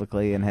business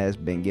ethically, and has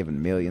been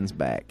given millions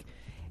back.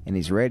 And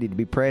he's ready to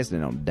be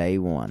president on day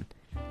one.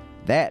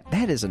 That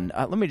is an...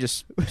 let me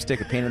just stick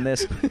a pin in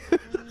this.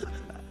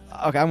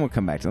 Okay, I'm going to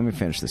come back to it. Let me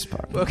finish this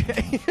part.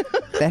 Okay.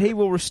 That he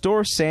will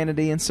restore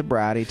sanity and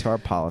sobriety to our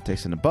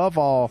politics, and above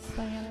all,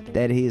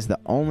 that he is the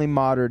only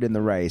moderate in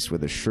the race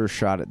with a sure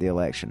shot at the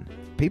election.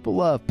 People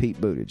love Pete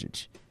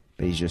Buttigieg,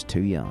 but he's just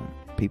too young.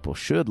 People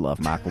should love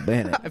Michael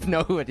Bennett. I have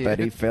no idea. But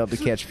he failed to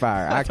catch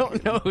fire. I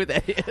don't know who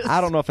that is.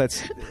 I don't know if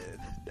that's...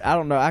 I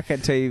don't know. I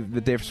can't tell you the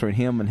difference between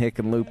him and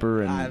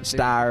Hickenlooper and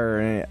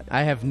Steyer.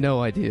 I have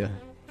no idea.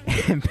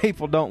 And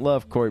people don't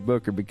love Cory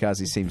Booker because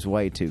he seems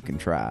way too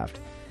contrived.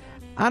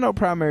 I know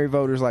primary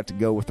voters like to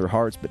go with their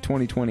hearts, but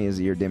 2020 is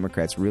the year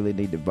Democrats really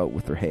need to vote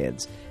with their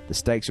heads. The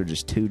stakes are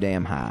just too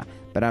damn high.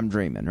 But I'm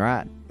dreaming,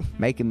 right?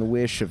 Making the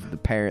wish the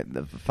parent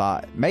of the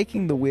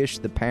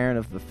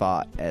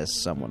thought, as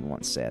someone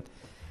once said.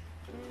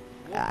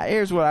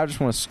 Here's what I just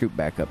want to scoop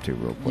back up to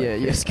real quick. Yeah,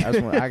 yes.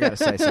 I got to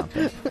say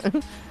something.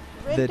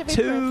 Ready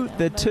to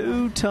be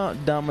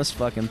president, Dumbest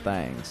fucking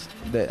things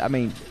that, I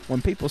mean,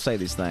 when people say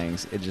these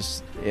things, it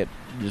just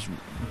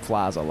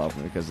flies all over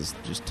me because it's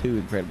just two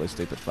incredibly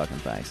stupid fucking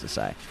things to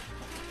say.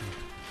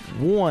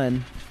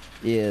 One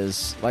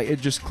is like,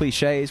 it's just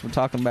cliches when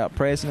talking about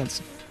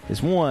presidents.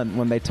 Is one,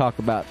 when they talk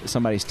about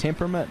somebody's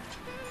temperament,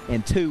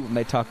 and two, when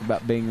they talk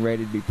about being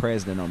ready to be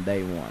president on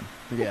day one.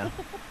 Yeah.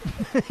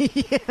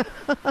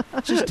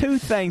 Just two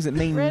things that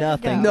mean Ready to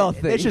nothing. go.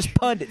 Nothing. It's just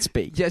pundit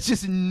speak. Yeah, it's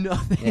just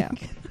nothing. Yeah.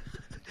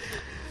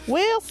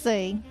 We'll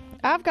see.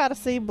 I've got to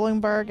see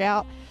Bloomberg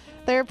out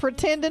there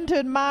pretending to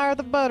admire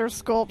the butter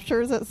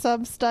sculptures at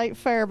some state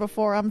fair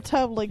before I'm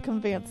totally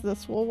convinced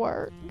this will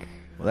work.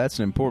 Well, that's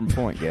an important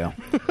point, Gail.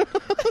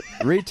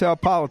 Retail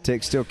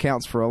politics still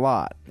counts for a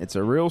lot. It's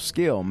a real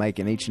skill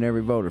making each and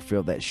every voter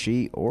feel that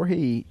she or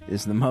he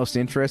is the most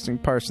interesting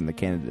person the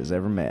candidate has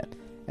ever met,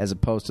 as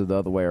opposed to the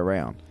other way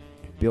around.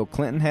 Bill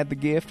Clinton had the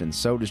gift, and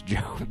so does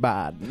Joe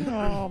Biden.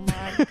 Oh,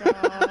 my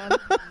God.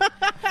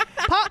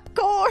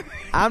 Popcorn!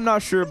 I'm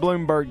not sure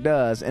Bloomberg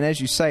does, and as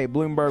you say,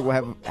 Bloomberg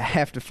will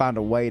have to find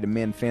a way to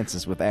mend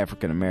fences with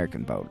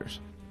African-American voters.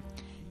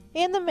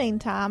 In the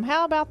meantime,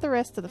 how about the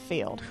rest of the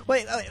field?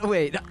 Wait.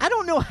 I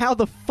don't know how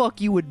the fuck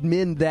you would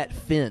mend that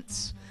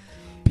fence.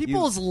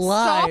 People's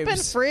Stop and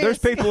lives. frisk. There's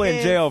people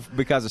in jail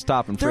because of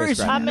stop and There frisk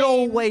is right now.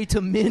 no way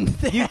to mend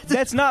that.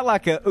 That's not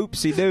like a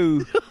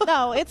oopsie-doo.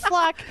 No, it's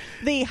like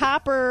the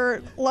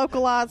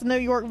hyper-localized New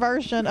York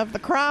version of the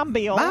crime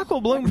bill.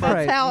 Michael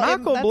Bloomberg, That's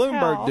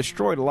how-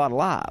 destroyed a lot of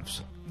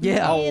lives.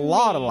 Yeah. A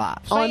lot of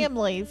lives.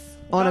 Families.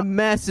 On a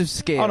massive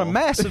scale. On a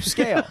massive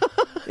scale.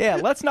 Yeah,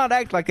 let's not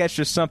act like that's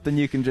just something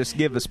you can just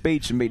give a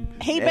speech and be...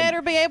 He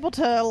better be able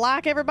to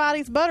like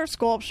everybody's butter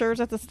sculptures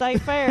at the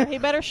state fair. He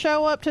better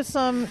show up to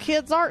some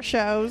kids' art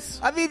shows.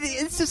 I mean,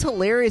 it's just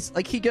hilarious.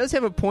 Like, he does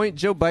have a point.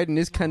 Joe Biden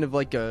is kind of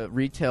like a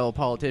retail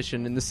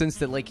politician in the sense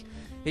that, like,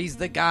 he's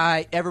the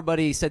guy.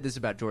 Everybody said this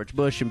about George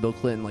Bush and Bill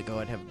Clinton, like, oh,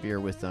 I'd have a beer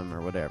with them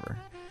or whatever.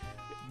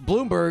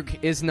 Bloomberg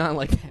is not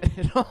like that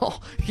at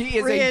all. He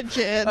is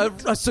Rigid.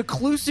 a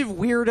seclusive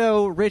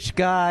weirdo rich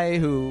guy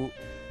who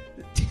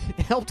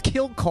helped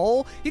kill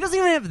Cole. He doesn't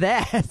even have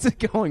that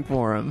going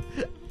for him.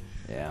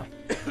 Yeah.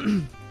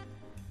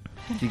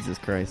 Jesus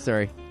Christ.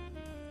 Sorry.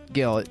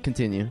 Gail,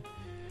 continue.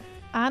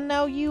 I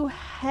know you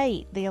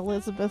hate the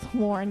Elizabeth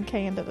Warren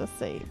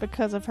candidacy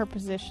because of her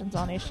positions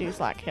on issues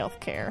like health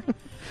care.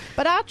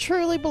 But I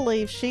truly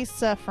believe she's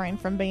suffering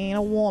from being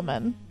a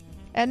woman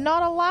and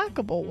not a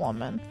likable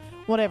woman,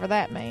 whatever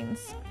that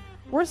means.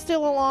 We're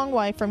still a long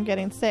way from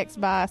getting sex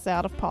bias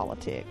out of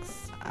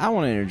politics. I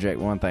want to interject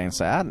one thing and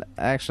say,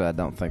 I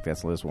don't think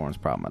that's Liz Warren's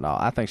problem at all.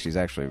 I think she's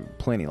actually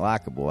plenty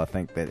likable. I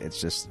think that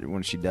it's just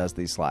when she does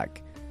these,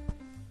 like,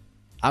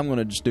 I'm going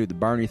to just do the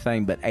Bernie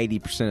thing, but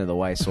 80% of the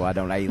way so I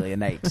don't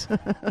alienate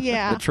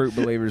Yeah. the true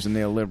believers in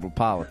neoliberal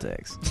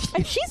politics.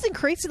 And she's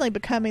increasingly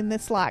becoming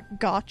this, like,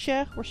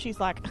 gotcha, where she's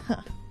like,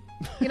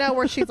 you know,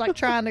 where she's, like,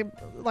 trying to,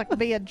 like,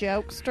 be a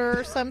jokester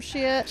or some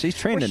shit. She's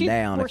trending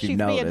down, where if you've she's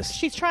noticed.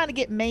 She's trying to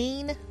get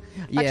mean.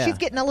 Like, Yeah. she's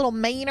getting a little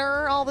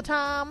meaner all the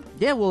time.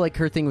 Yeah, well, like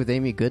her thing with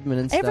Amy Goodman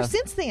and stuff. Ever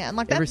since then.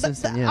 Like, Ever that, since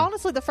then, yeah.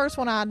 honestly, the first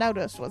one I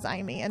noticed was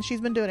Amy, and she's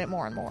been doing it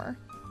more and more.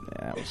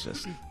 Yeah, it was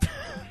just,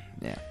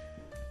 yeah.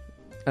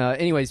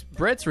 Anyways,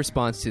 Brett's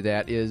response to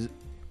that is,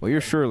 Well,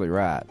 you're surely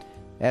right.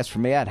 As for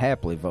me, I'd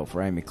happily vote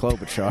for Amy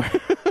Klobuchar,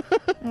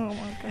 Oh,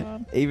 my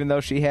God. even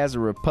though she has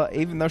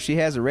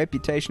a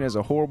reputation as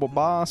a horrible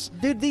boss.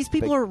 dude, these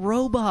people are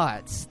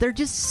robots. They're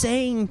just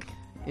saying...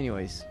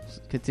 Anyways,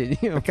 continue.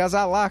 Because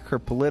I like her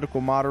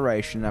political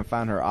moderation, I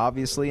find her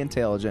obviously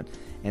intelligent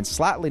and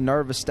slightly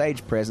nervous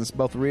stage presence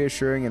both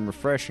reassuring and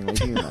refreshingly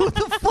human.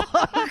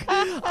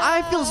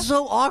 I feel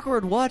so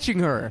awkward watching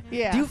her.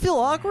 Yeah. Do you feel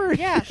awkward?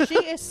 Yeah, she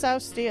is so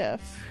stiff.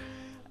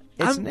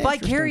 It's I'm an interesting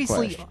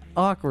vicariously question.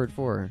 awkward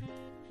for her.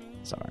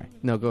 Sorry.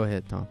 No, go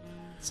ahead, Tom.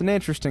 It's an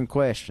interesting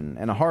question,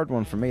 and a hard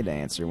one for me to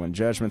answer when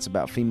judgments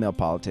about female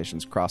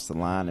politicians cross the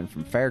line and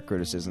from fair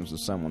criticisms of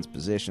someone's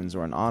positions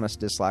or an honest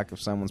dislike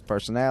of someone's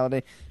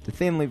personality to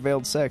thinly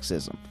veiled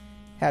sexism.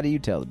 How do you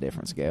tell the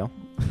difference, Gail?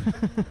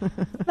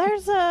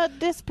 There's a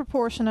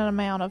disproportionate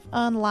amount of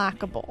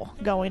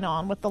unlikable going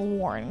on with the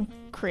Warren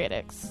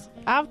critics.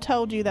 I've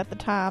told you that the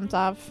times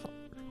I've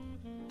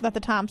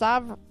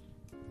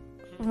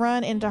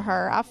run into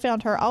her, I've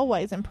found her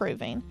always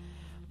improving.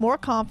 More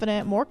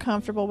confident, more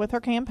comfortable with her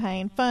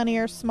campaign,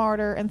 funnier,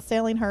 smarter, and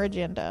selling her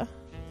agenda.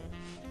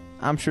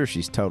 I'm sure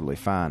she's totally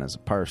fine as a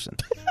person.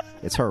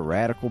 It's her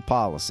radical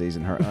policies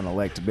and her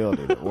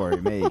unelectability that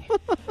worry me.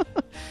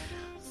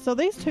 So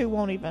these two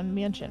won't even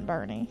mention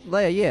Bernie.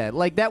 Yeah,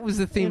 like that was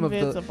the theme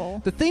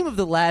Invisible. the theme of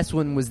the last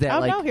one was that Oh,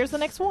 like no, here's the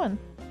next one.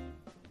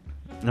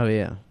 oh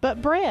yeah.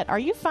 But Brett, are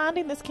you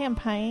finding this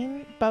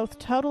campaign both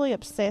totally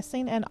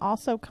obsessing and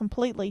also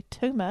completely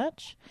too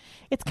much?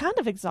 It's kind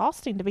of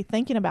exhausting to be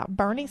thinking about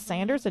Bernie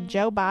Sanders and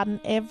Joe Biden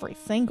every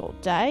single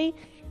day.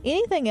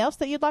 Anything else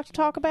that you'd like to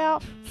talk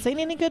about? Seen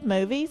any good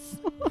movies?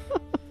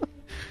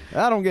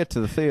 I don't get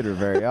to the theater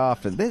very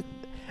often,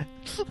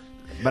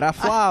 but I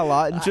fly a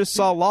lot and just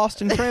saw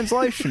Lost in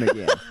Translation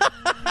again.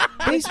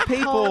 These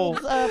people...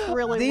 Holds up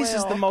really These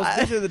well.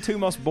 are the two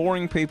most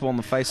boring people on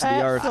the face of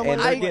the earth, and they're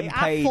Absolutely. getting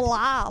paid. I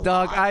fly a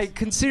Dog, lot. I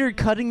considered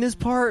cutting this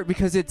part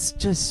because it's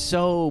just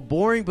so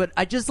boring, but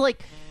I just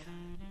like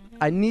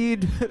I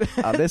need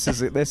This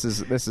is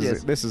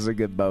Yes. a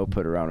good bow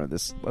putter on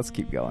it. Let's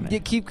keep going. Yeah,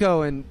 keep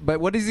going.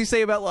 But what does he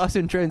say about Lost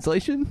in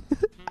Translation?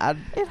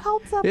 It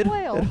holds up It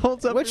well.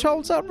 holds up. Which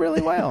holds up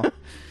really well.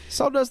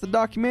 So does the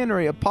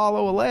documentary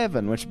Apollo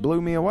 11, which blew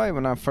me away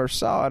when I first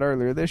saw it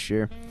earlier this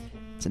year.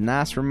 It's a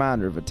nice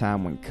reminder of a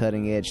time when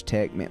cutting-edge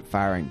tech meant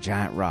firing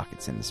giant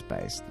rockets into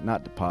space,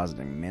 not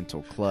depositing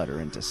mental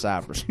clutter into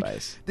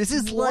cyberspace. This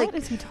is What like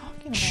is he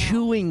talking about?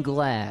 chewing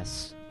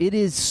glass. It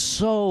is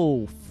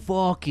so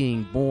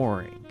fucking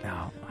boring.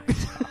 Oh my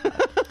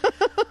God.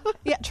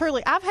 Yeah,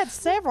 truly. I've had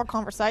several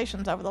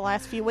conversations over the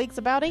last few weeks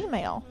about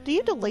email. Do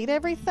you delete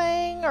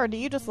everything or do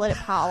you just let it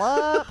pile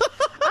up?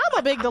 I'm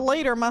a big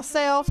deleter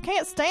myself.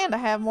 Can't stand to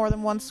have more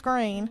than one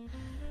screen.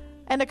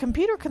 And a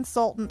computer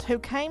consultant who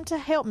came to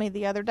help me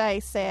the other day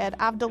said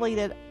I've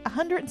deleted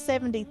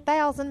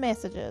 170,000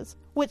 messages,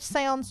 which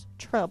sounds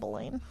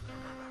troubling.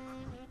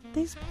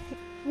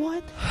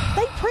 What?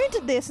 They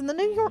printed this in the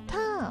New York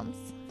Times.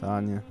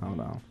 Tanya,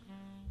 hold on.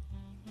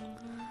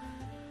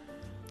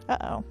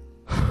 Uh-oh.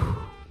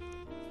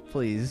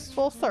 Please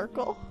Full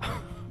circle.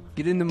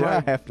 get in the Do I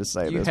mic. have to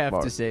say You this have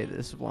part? to say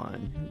this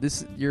line.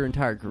 Your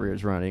entire career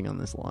is running on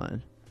this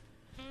line.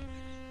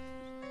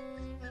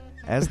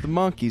 As the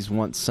monkeys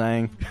once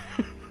sang,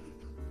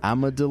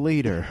 I'm a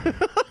deleter.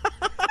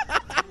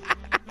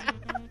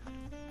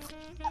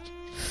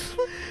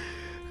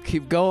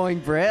 Keep going,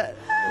 Brett.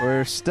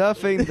 We're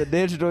stuffing the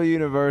digital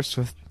universe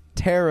with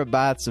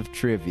terabytes of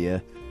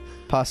trivia.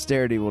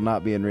 Posterity will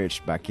not be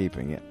enriched by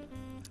keeping it.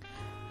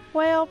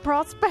 Well,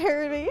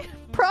 posterity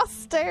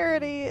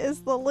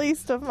is the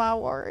least of my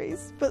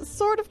worries, but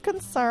sort of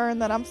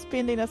concerned that I'm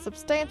spending a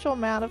substantial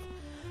amount of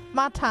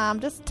my time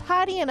just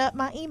tidying up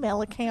my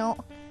email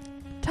account.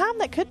 time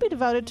that could be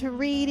devoted to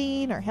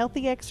reading or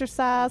healthy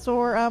exercise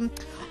or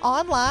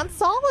online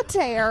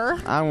solitaire.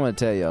 I want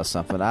to tell y'all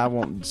something. I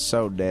want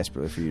so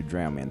desperately for you to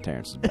drown me in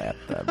Terrence's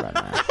bathtub right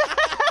now.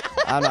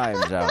 I'm not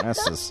even joking.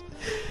 This is...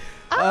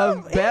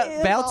 Bow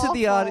to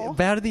the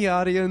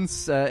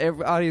audience.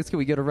 Every audience, can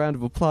we get a round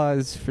of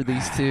applause for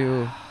these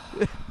two?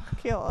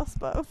 Kill us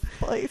both,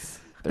 please.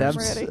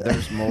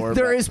 There's more.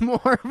 There is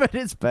more, but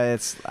it's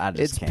I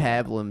just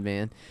can't. pablum,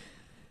 man.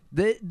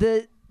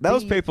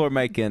 Those people are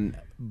making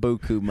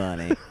buku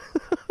money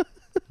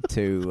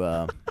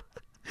to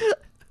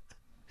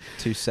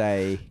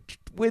say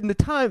when the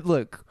time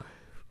look,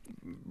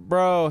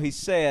 bro. He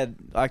said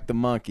like the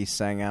monkey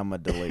sang, "I'm a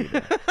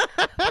deleter."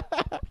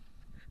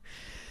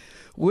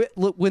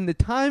 Look, when the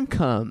time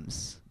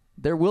comes,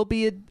 there will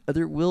be a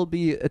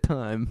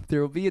time.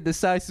 There will be a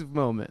decisive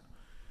moment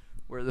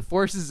where the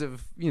forces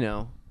of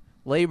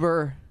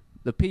labor,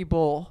 the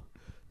people,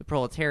 the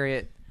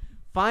proletariat,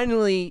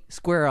 finally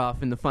square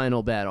off in the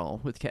final battle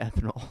with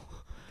capital.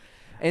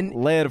 And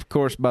led, of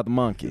course, by the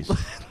monkeys.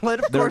 Led,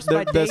 of course,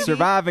 by the Davey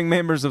surviving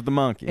members of the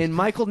monkeys. and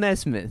Michael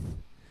Nesmith.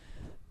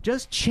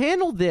 Just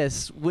channel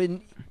this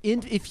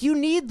if you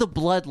need the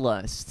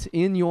bloodlust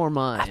in your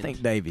mind. I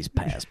think Davy's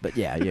passed, but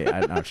yeah, I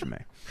know what you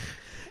mean.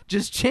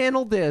 Just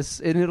channel this,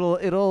 and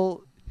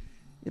it'll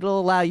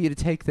allow you to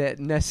take that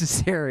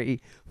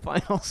necessary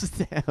final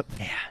step.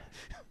 Yeah,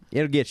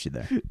 it'll get you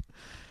there.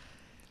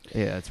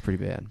 Yeah, it's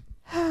pretty bad.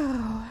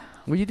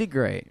 Well, you did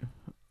great.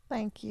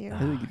 Thank you. I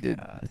think you did.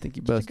 I think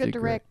you both Such a good did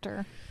great.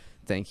 director.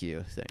 Thank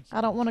you.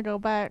 I don't want to go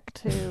back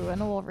to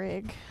an oil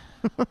rig.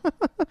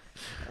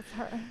 That's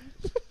her.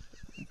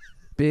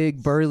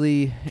 Big,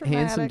 burly,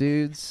 handsome Dramatic.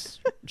 dudes,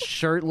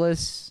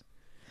 shirtless,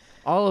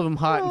 all of them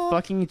hot and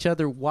fucking each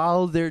other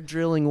while they're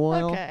drilling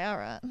oil. Okay, all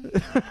right.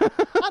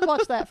 I'd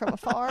watch that from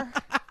afar.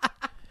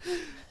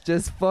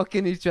 Just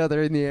fucking each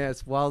other in the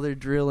ass while they're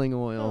drilling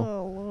oil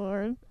Oh,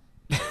 Lord.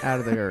 out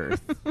of the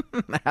earth.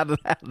 out of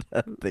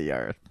the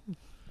earth.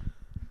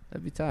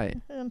 That'd be tight.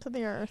 Into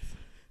the earth.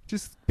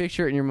 Just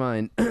picture it in your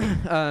mind.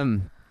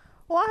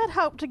 Well, I had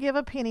hoped to give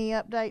a penny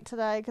update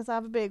today because I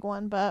have a big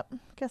one, but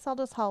guess I'll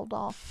just hold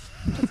off.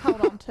 Just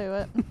hold on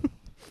to it.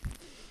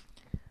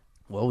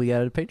 Well, we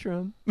got a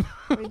Patreon.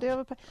 We do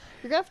have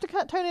you're going to have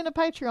to tune into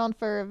Patreon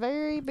for a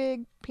very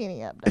big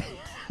penny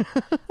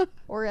update.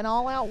 We're in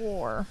all-out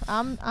war.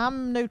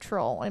 I'm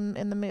neutral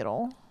in the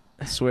middle.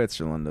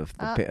 Switzerland of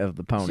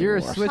the pony So you're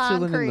war. a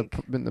Switzerland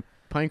Pine in the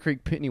Pine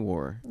Creek Pitney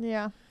War.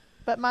 Yeah.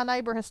 But my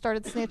neighbor has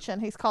started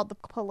snitching. He's called the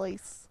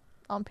police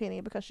on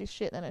Penny because she's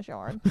shitting in his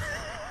yard.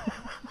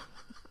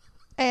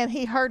 And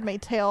he heard me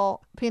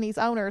tell Penny's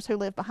owners who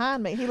live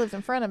behind me, he lives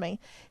in front of me,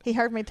 he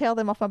heard me tell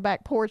them off my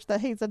back porch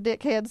that he's a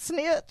dickhead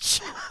snitch.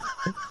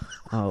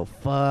 Oh,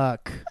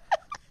 fuck.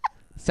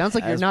 Sounds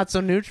like you're not so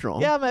neutral.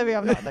 Yeah, maybe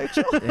I'm not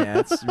neutral. Yeah,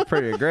 it's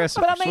pretty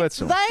aggressive But I for mean,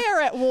 Switzerland. they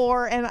are at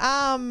war, and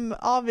I'm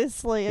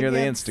obviously You're the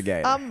against,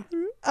 instigator.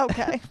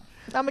 Okay.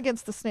 I'm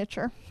against the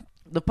snitcher.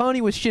 The pony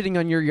was shitting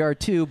on your yard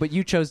too, but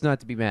you chose not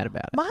to be mad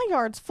about it. My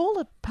yard's full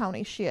of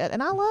pony shit,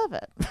 and I love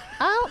it.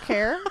 I don't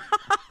care.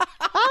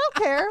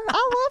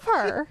 I love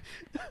her.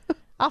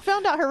 I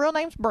found out her real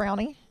name's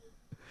Brownie.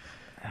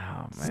 Oh,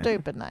 man.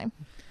 Stupid name.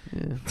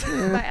 Yeah.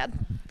 Bad.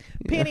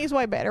 Penny's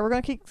way better. We're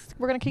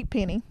gonna keep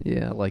Penny.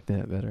 Yeah, I like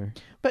that better.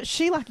 But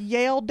she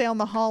yelled down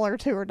the holler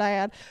to her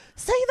dad.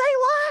 See,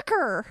 they like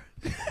her.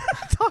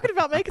 Talking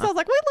about me because I was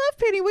like, we love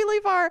Penny. We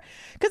leave our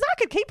because I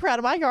could keep her out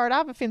of my yard. I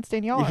have a fenced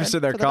in yard. You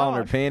sit there for the calling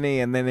her dog. Penny,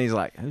 and then he's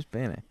like, "Who's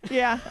Penny?"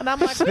 Yeah, and I'm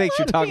like, we Thinks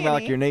you're love talking about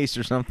like Penny. your niece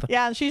or something.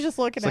 Yeah, and she's just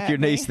looking It's at like your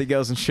me. niece that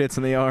goes and shits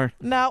in the yard.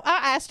 No,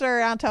 I asked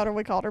her. I told her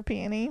we called her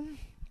Penny.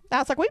 I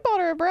was like, we bought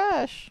her a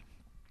brush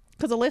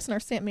because a listener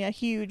sent me a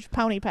huge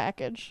pony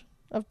package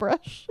of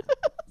brush.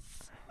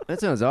 That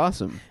sounds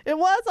awesome. It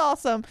was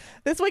awesome.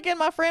 This weekend,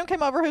 my friend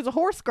came over who's a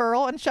horse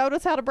girl and showed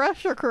us how to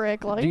brush her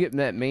correctly. Did you get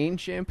that Maine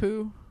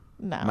shampoo?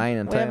 No, Mane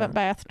and we tail. haven't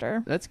bathed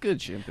her. That's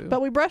good shampoo.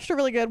 But we brushed her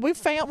really good. We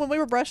found when we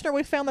were brushing her,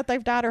 we found that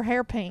they've dyed her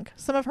hair pink.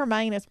 Some of her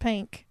mane is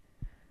pink.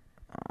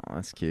 Oh,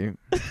 that's cute.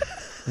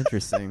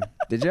 Interesting.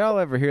 Did y'all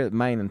ever hear that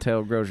mane and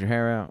tail grows your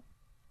hair out?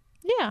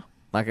 Yeah,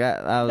 Like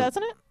I was,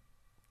 doesn't it?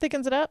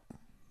 Thickens it up.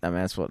 I mean,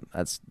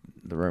 that's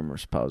the rumor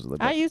supposedly.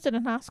 But I used it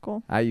in high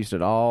school. I used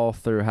it all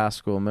through high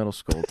school, and middle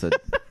school to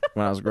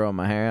when I was growing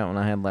my hair out when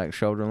I had like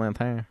shoulder length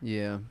hair.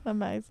 Yeah.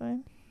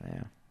 Amazing.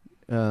 Yeah,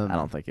 I I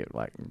don't think it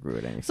like grew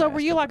it any. So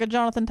were you faster. like a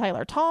Jonathan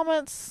Taylor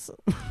Thomas,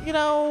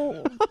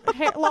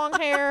 long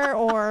hair,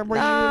 or were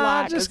you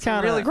Nah, like just It's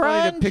kinda really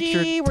funny to picture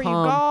grungy? Were you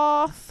Tom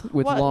goth?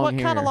 with what long what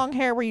kind hair. of long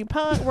hair were you?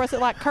 Punk? Was it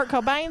like Kurt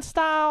Cobain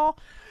style?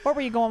 What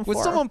were you going Would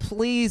for? someone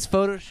please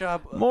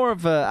Photoshop more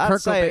of a?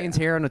 Kurt Cobain's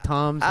hair on a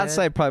Tom's I'd head?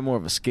 say probably more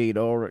of a Skeet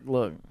Ulrich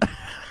look.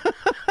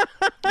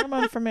 I'm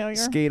unfamiliar.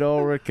 Skeet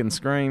Ulrich and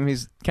Scream.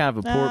 He's kind of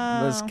a poor.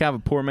 Oh. That's kind of a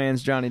poor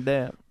man's Johnny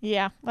Depp.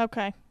 Yeah.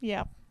 Okay.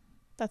 Yeah.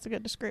 That's a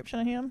good description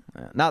of him.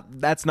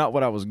 That's not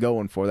what I was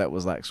going for. That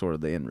was like sort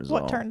of the end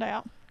result. What turned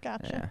out?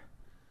 Gotcha.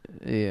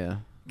 Yeah, Yeah.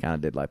 kind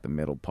of did like the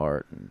middle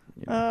part. And,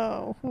 you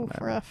know, Oh, oof,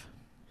 whatever. rough.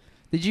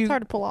 Did you? It's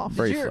hard to pull off.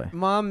 Did your Briefly.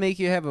 mom make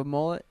you have a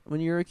mullet when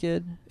you were a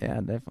kid? Yeah, I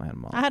definitely had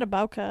them all. I had a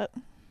bow cut.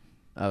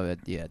 Oh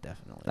yeah,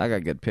 definitely. I got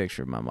a good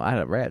picture of my mom. I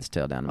had a rat's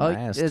tail down in my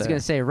ass. I was too.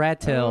 gonna say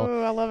rat tail.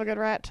 Oh, I love a good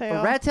rat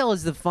tail. A rat tail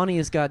is the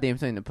funniest goddamn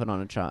thing to put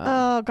on a child.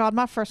 Oh God,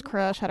 my first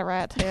crush had a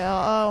rat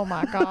tail. Oh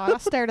my God, I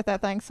stared at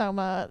that thing so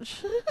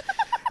much.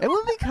 It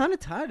would be kind of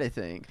tight, I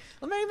think.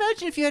 I mean,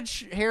 imagine if you had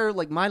hair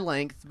like my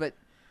length, but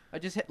I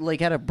just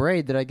had a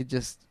braid that I could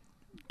just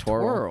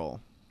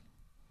twirl.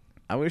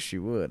 I wish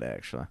you would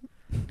actually.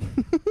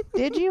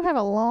 Did you have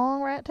a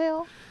long rat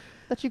tail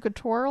that you could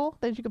twirl,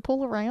 that you could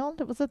pull around?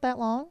 Was it that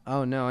long?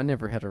 Oh no, I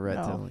never had a rat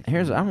No. tail. Like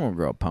Here's that. I'm gonna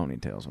grow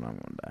ponytails when I'm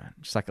gonna die.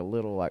 Just like a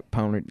little like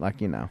pony,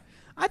 like you know.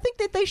 I think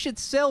that they should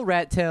sell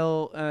rat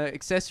tail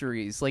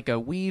accessories, like a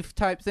weave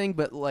type thing,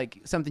 but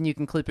like something you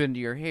can clip into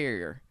your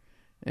hair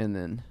and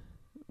then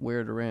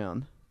wear it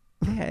around.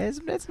 Yeah,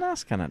 it's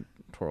nice kind of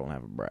twirl and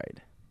have a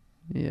braid.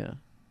 Yeah.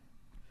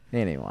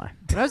 Anyway,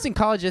 When I was in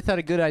college, I thought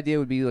a good idea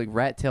would be like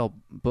rat tail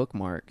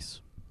bookmarks.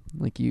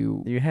 Like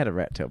you had a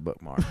rat tail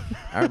bookmark.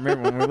 I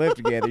remember when we lived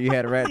together, you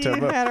had a rat tail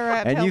You book, had a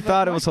rat and tail you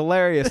thought it bookmark. was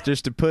hilarious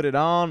just to put it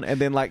on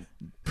and then like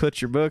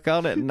put your book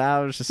on it, and I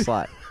was just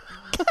like,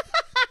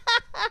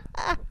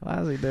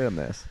 why is he doing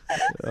this?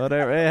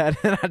 Whatever. Yeah,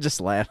 and I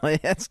just laughed.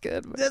 Like, that's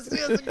good. Man. This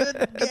is a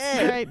good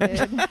Great,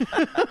 dude.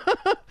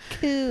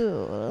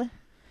 Cool.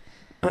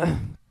 All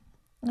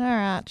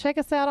right, check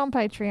us out on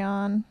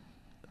Patreon.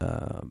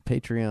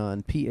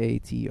 Patreon,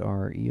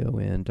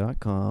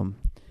 patreon.com.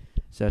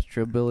 That's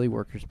Trillbilly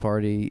Workers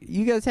Party.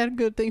 You guys had a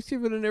good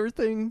Thanksgiving and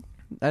everything?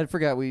 I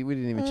forgot we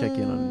didn't even check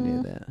in on any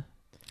of that.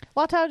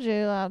 Well, I told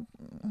you I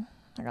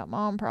got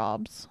mom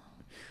probs.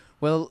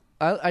 Well,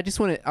 I just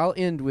want to. I'll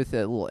end with a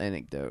little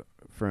anecdote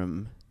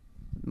from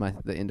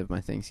the end of my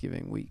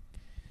Thanksgiving week.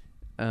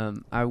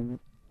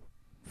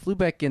 Flew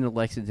back into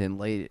Lexington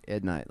late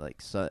at night,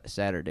 like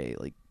Saturday,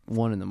 like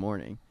 1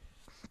 a.m.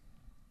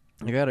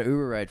 I got an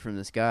Uber ride from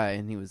this guy,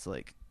 and he was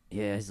like,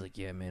 "Yeah,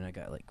 man, I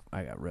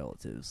got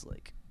relatives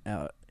like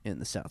out in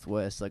the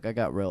Southwest. Like, I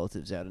got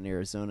relatives out in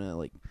Arizona.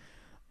 Like,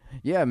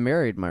 yeah, I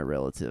married my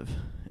relative,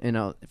 and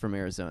from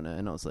Arizona."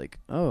 And I was like,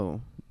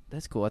 "Oh,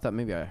 that's cool. I thought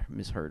maybe I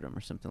misheard him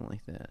or something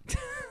like that."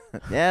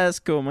 Yeah, that's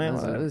cool, I man.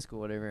 was like, "That's cool,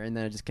 whatever." And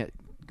then I just kept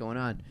going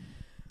on.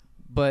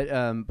 But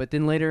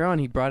then later on,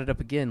 he brought it up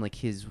again. Like,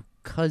 his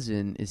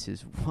cousin is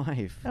his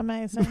wife.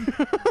 Amazing.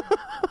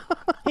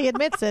 He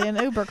admits it in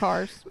Uber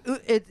cars.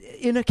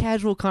 In a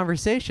casual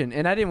conversation,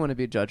 and I didn't want to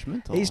be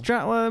judgmental. He's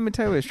trying. Well, let me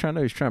tell you what he's trying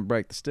to do. He's trying to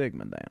break the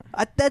stigma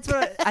down. That's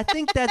what I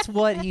think. That's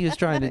what he was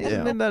trying to do.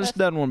 And then just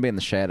doesn't want to be in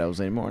the shadows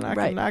anymore. And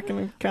Right. I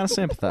can kind of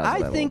sympathize. I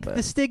with that think a the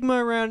little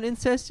stigma around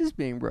incest is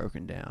being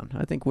broken down.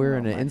 I think we're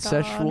in an my God,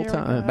 incestual here we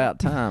time. go. bit. About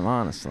time,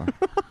 honestly.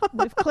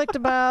 We've clicked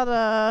about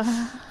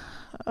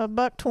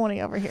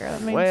 $1.20 over here.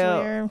 That means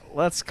Well, we're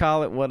let's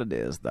call it what it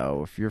is,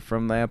 though. If you're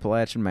from the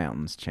Appalachian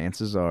Mountains,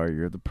 chances are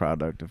you're the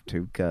product of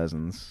two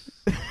cousins.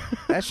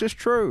 That's just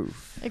true.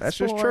 That's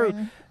just true.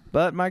 exploring.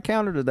 But my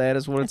counter to that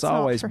is what it's It's not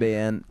always true.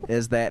 been: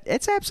 is that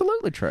it's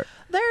absolutely true.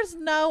 There's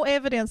no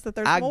evidence that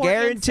there's I more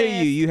guarantee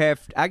incest. you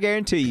have. I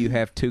guarantee you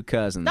have two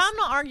cousins. No, I'm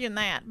not arguing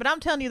that, but I'm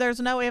telling you there's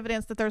no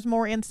evidence that there's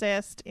more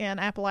incest in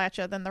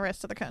Appalachia than the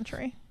rest of the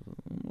country.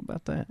 What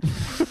about that?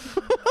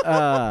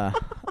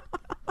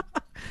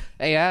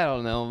 Hey, I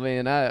don't know,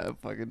 man. I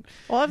fucking.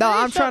 Well, No,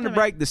 I'm trying to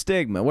break the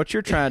stigma. What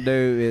you're trying to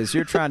do is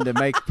you're trying to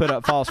put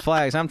up false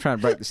flags. I'm trying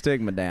to break the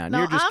stigma down. No,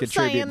 You're just I'm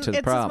contributing saying to the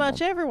it's problem. as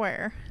much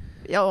everywhere.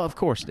 Yeah, well, of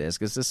course it is,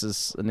 because this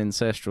is an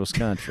incestuous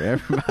country.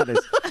 Everybody's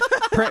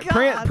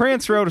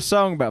Prince wrote a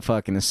song about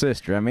fucking his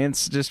sister. I mean,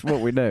 it's just what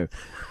we do.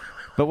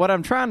 But what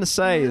I'm trying to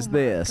say is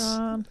this: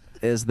 God.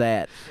 is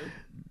that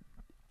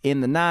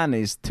in the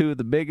 90s, two of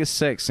the biggest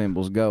sex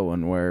symbols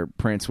going were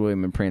Prince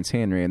William and Prince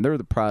Henry, and they're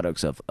the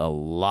products of a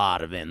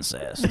lot of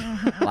incest,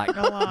 like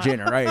lot.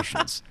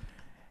 generations.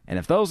 And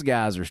if those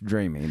guys are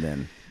dreaming,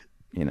 then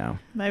you know,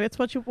 Maybe it's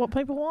what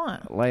people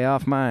want. lay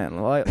off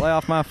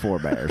my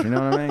forebears. You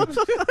know what I mean?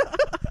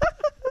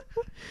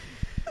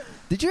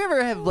 Did you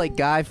ever have like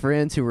guy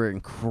friends who were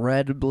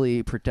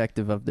incredibly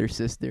protective of their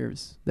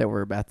sisters that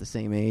were about the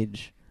same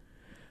age?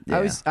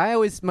 Yeah. I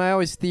always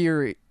theorized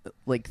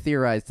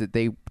that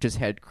they just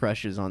had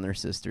crushes on their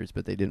sisters,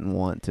 but they didn't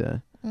want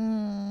to.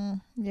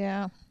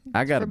 Yeah.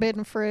 I got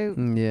Forbidden fruit.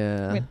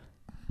 Yeah.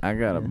 I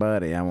got a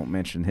buddy. I won't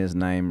mention his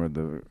name or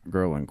the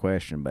girl in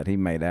question, but he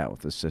made out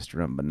with his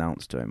sister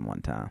unbeknownst to him one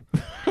time.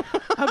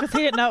 Oh, because he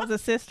didn't know it was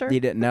his sister? He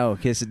didn't know.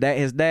 His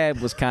dad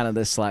was kind of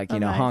this, like,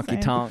 Amazing.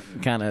 honky tonk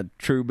kind of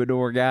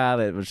troubadour guy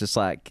that was just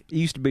like, he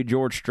used to be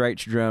George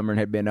Strait's drummer and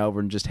had been over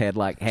and just had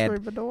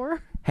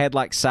Troubadour.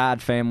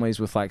 side families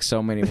with like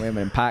so many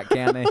women in Pike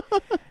County.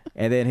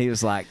 And then he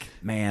was like,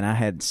 man, I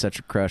had such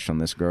a crush on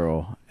this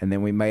girl. And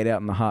then we made out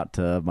in the hot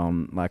tub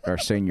on like our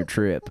senior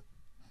trip.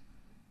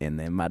 And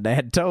then my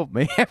dad told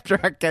me after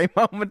I came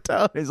home and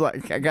told him, he's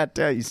like, I got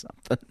to tell you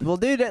something. Well,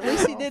 dude, at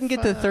least he didn't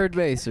get to third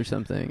base or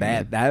something.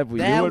 That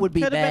would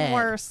be Could have bad. been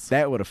worse.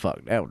 That would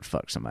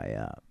fuck somebody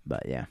up.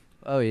 But yeah.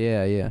 Oh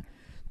yeah, yeah.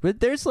 But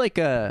there's like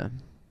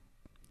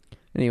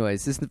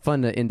Anyways, it's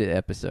fun to end the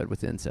episode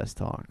with incest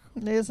talk.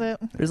 Is it?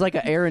 There's like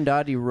a Erin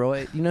Dottie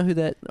Roy. You know who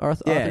that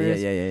author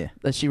is? Yeah.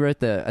 That she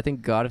wrote I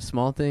think God of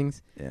Small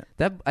Things.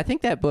 Yeah. I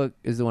think that book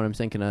is the one I'm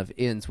thinking of.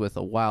 Ends with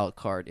a wild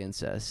card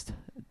incest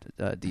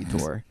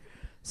detour.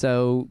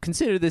 So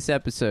consider this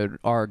episode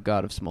our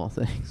God of Small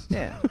Things.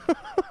 Yeah.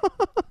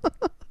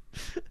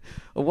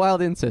 A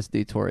wild incest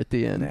detour at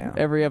the end. Now.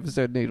 Every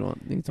episode needs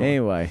one.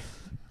 Anyway,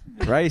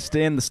 race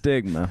to end the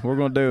stigma. We're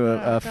going to do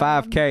a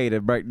 5K to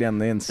break down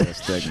the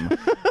incest stigma.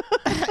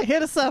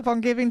 Hit us up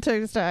on Giving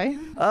Tuesday.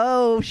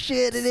 Oh,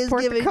 shit. It is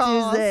Support the Giving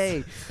cause.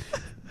 Tuesday.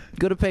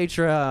 Go to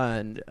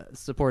Patreon.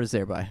 Support us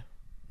there. Bye.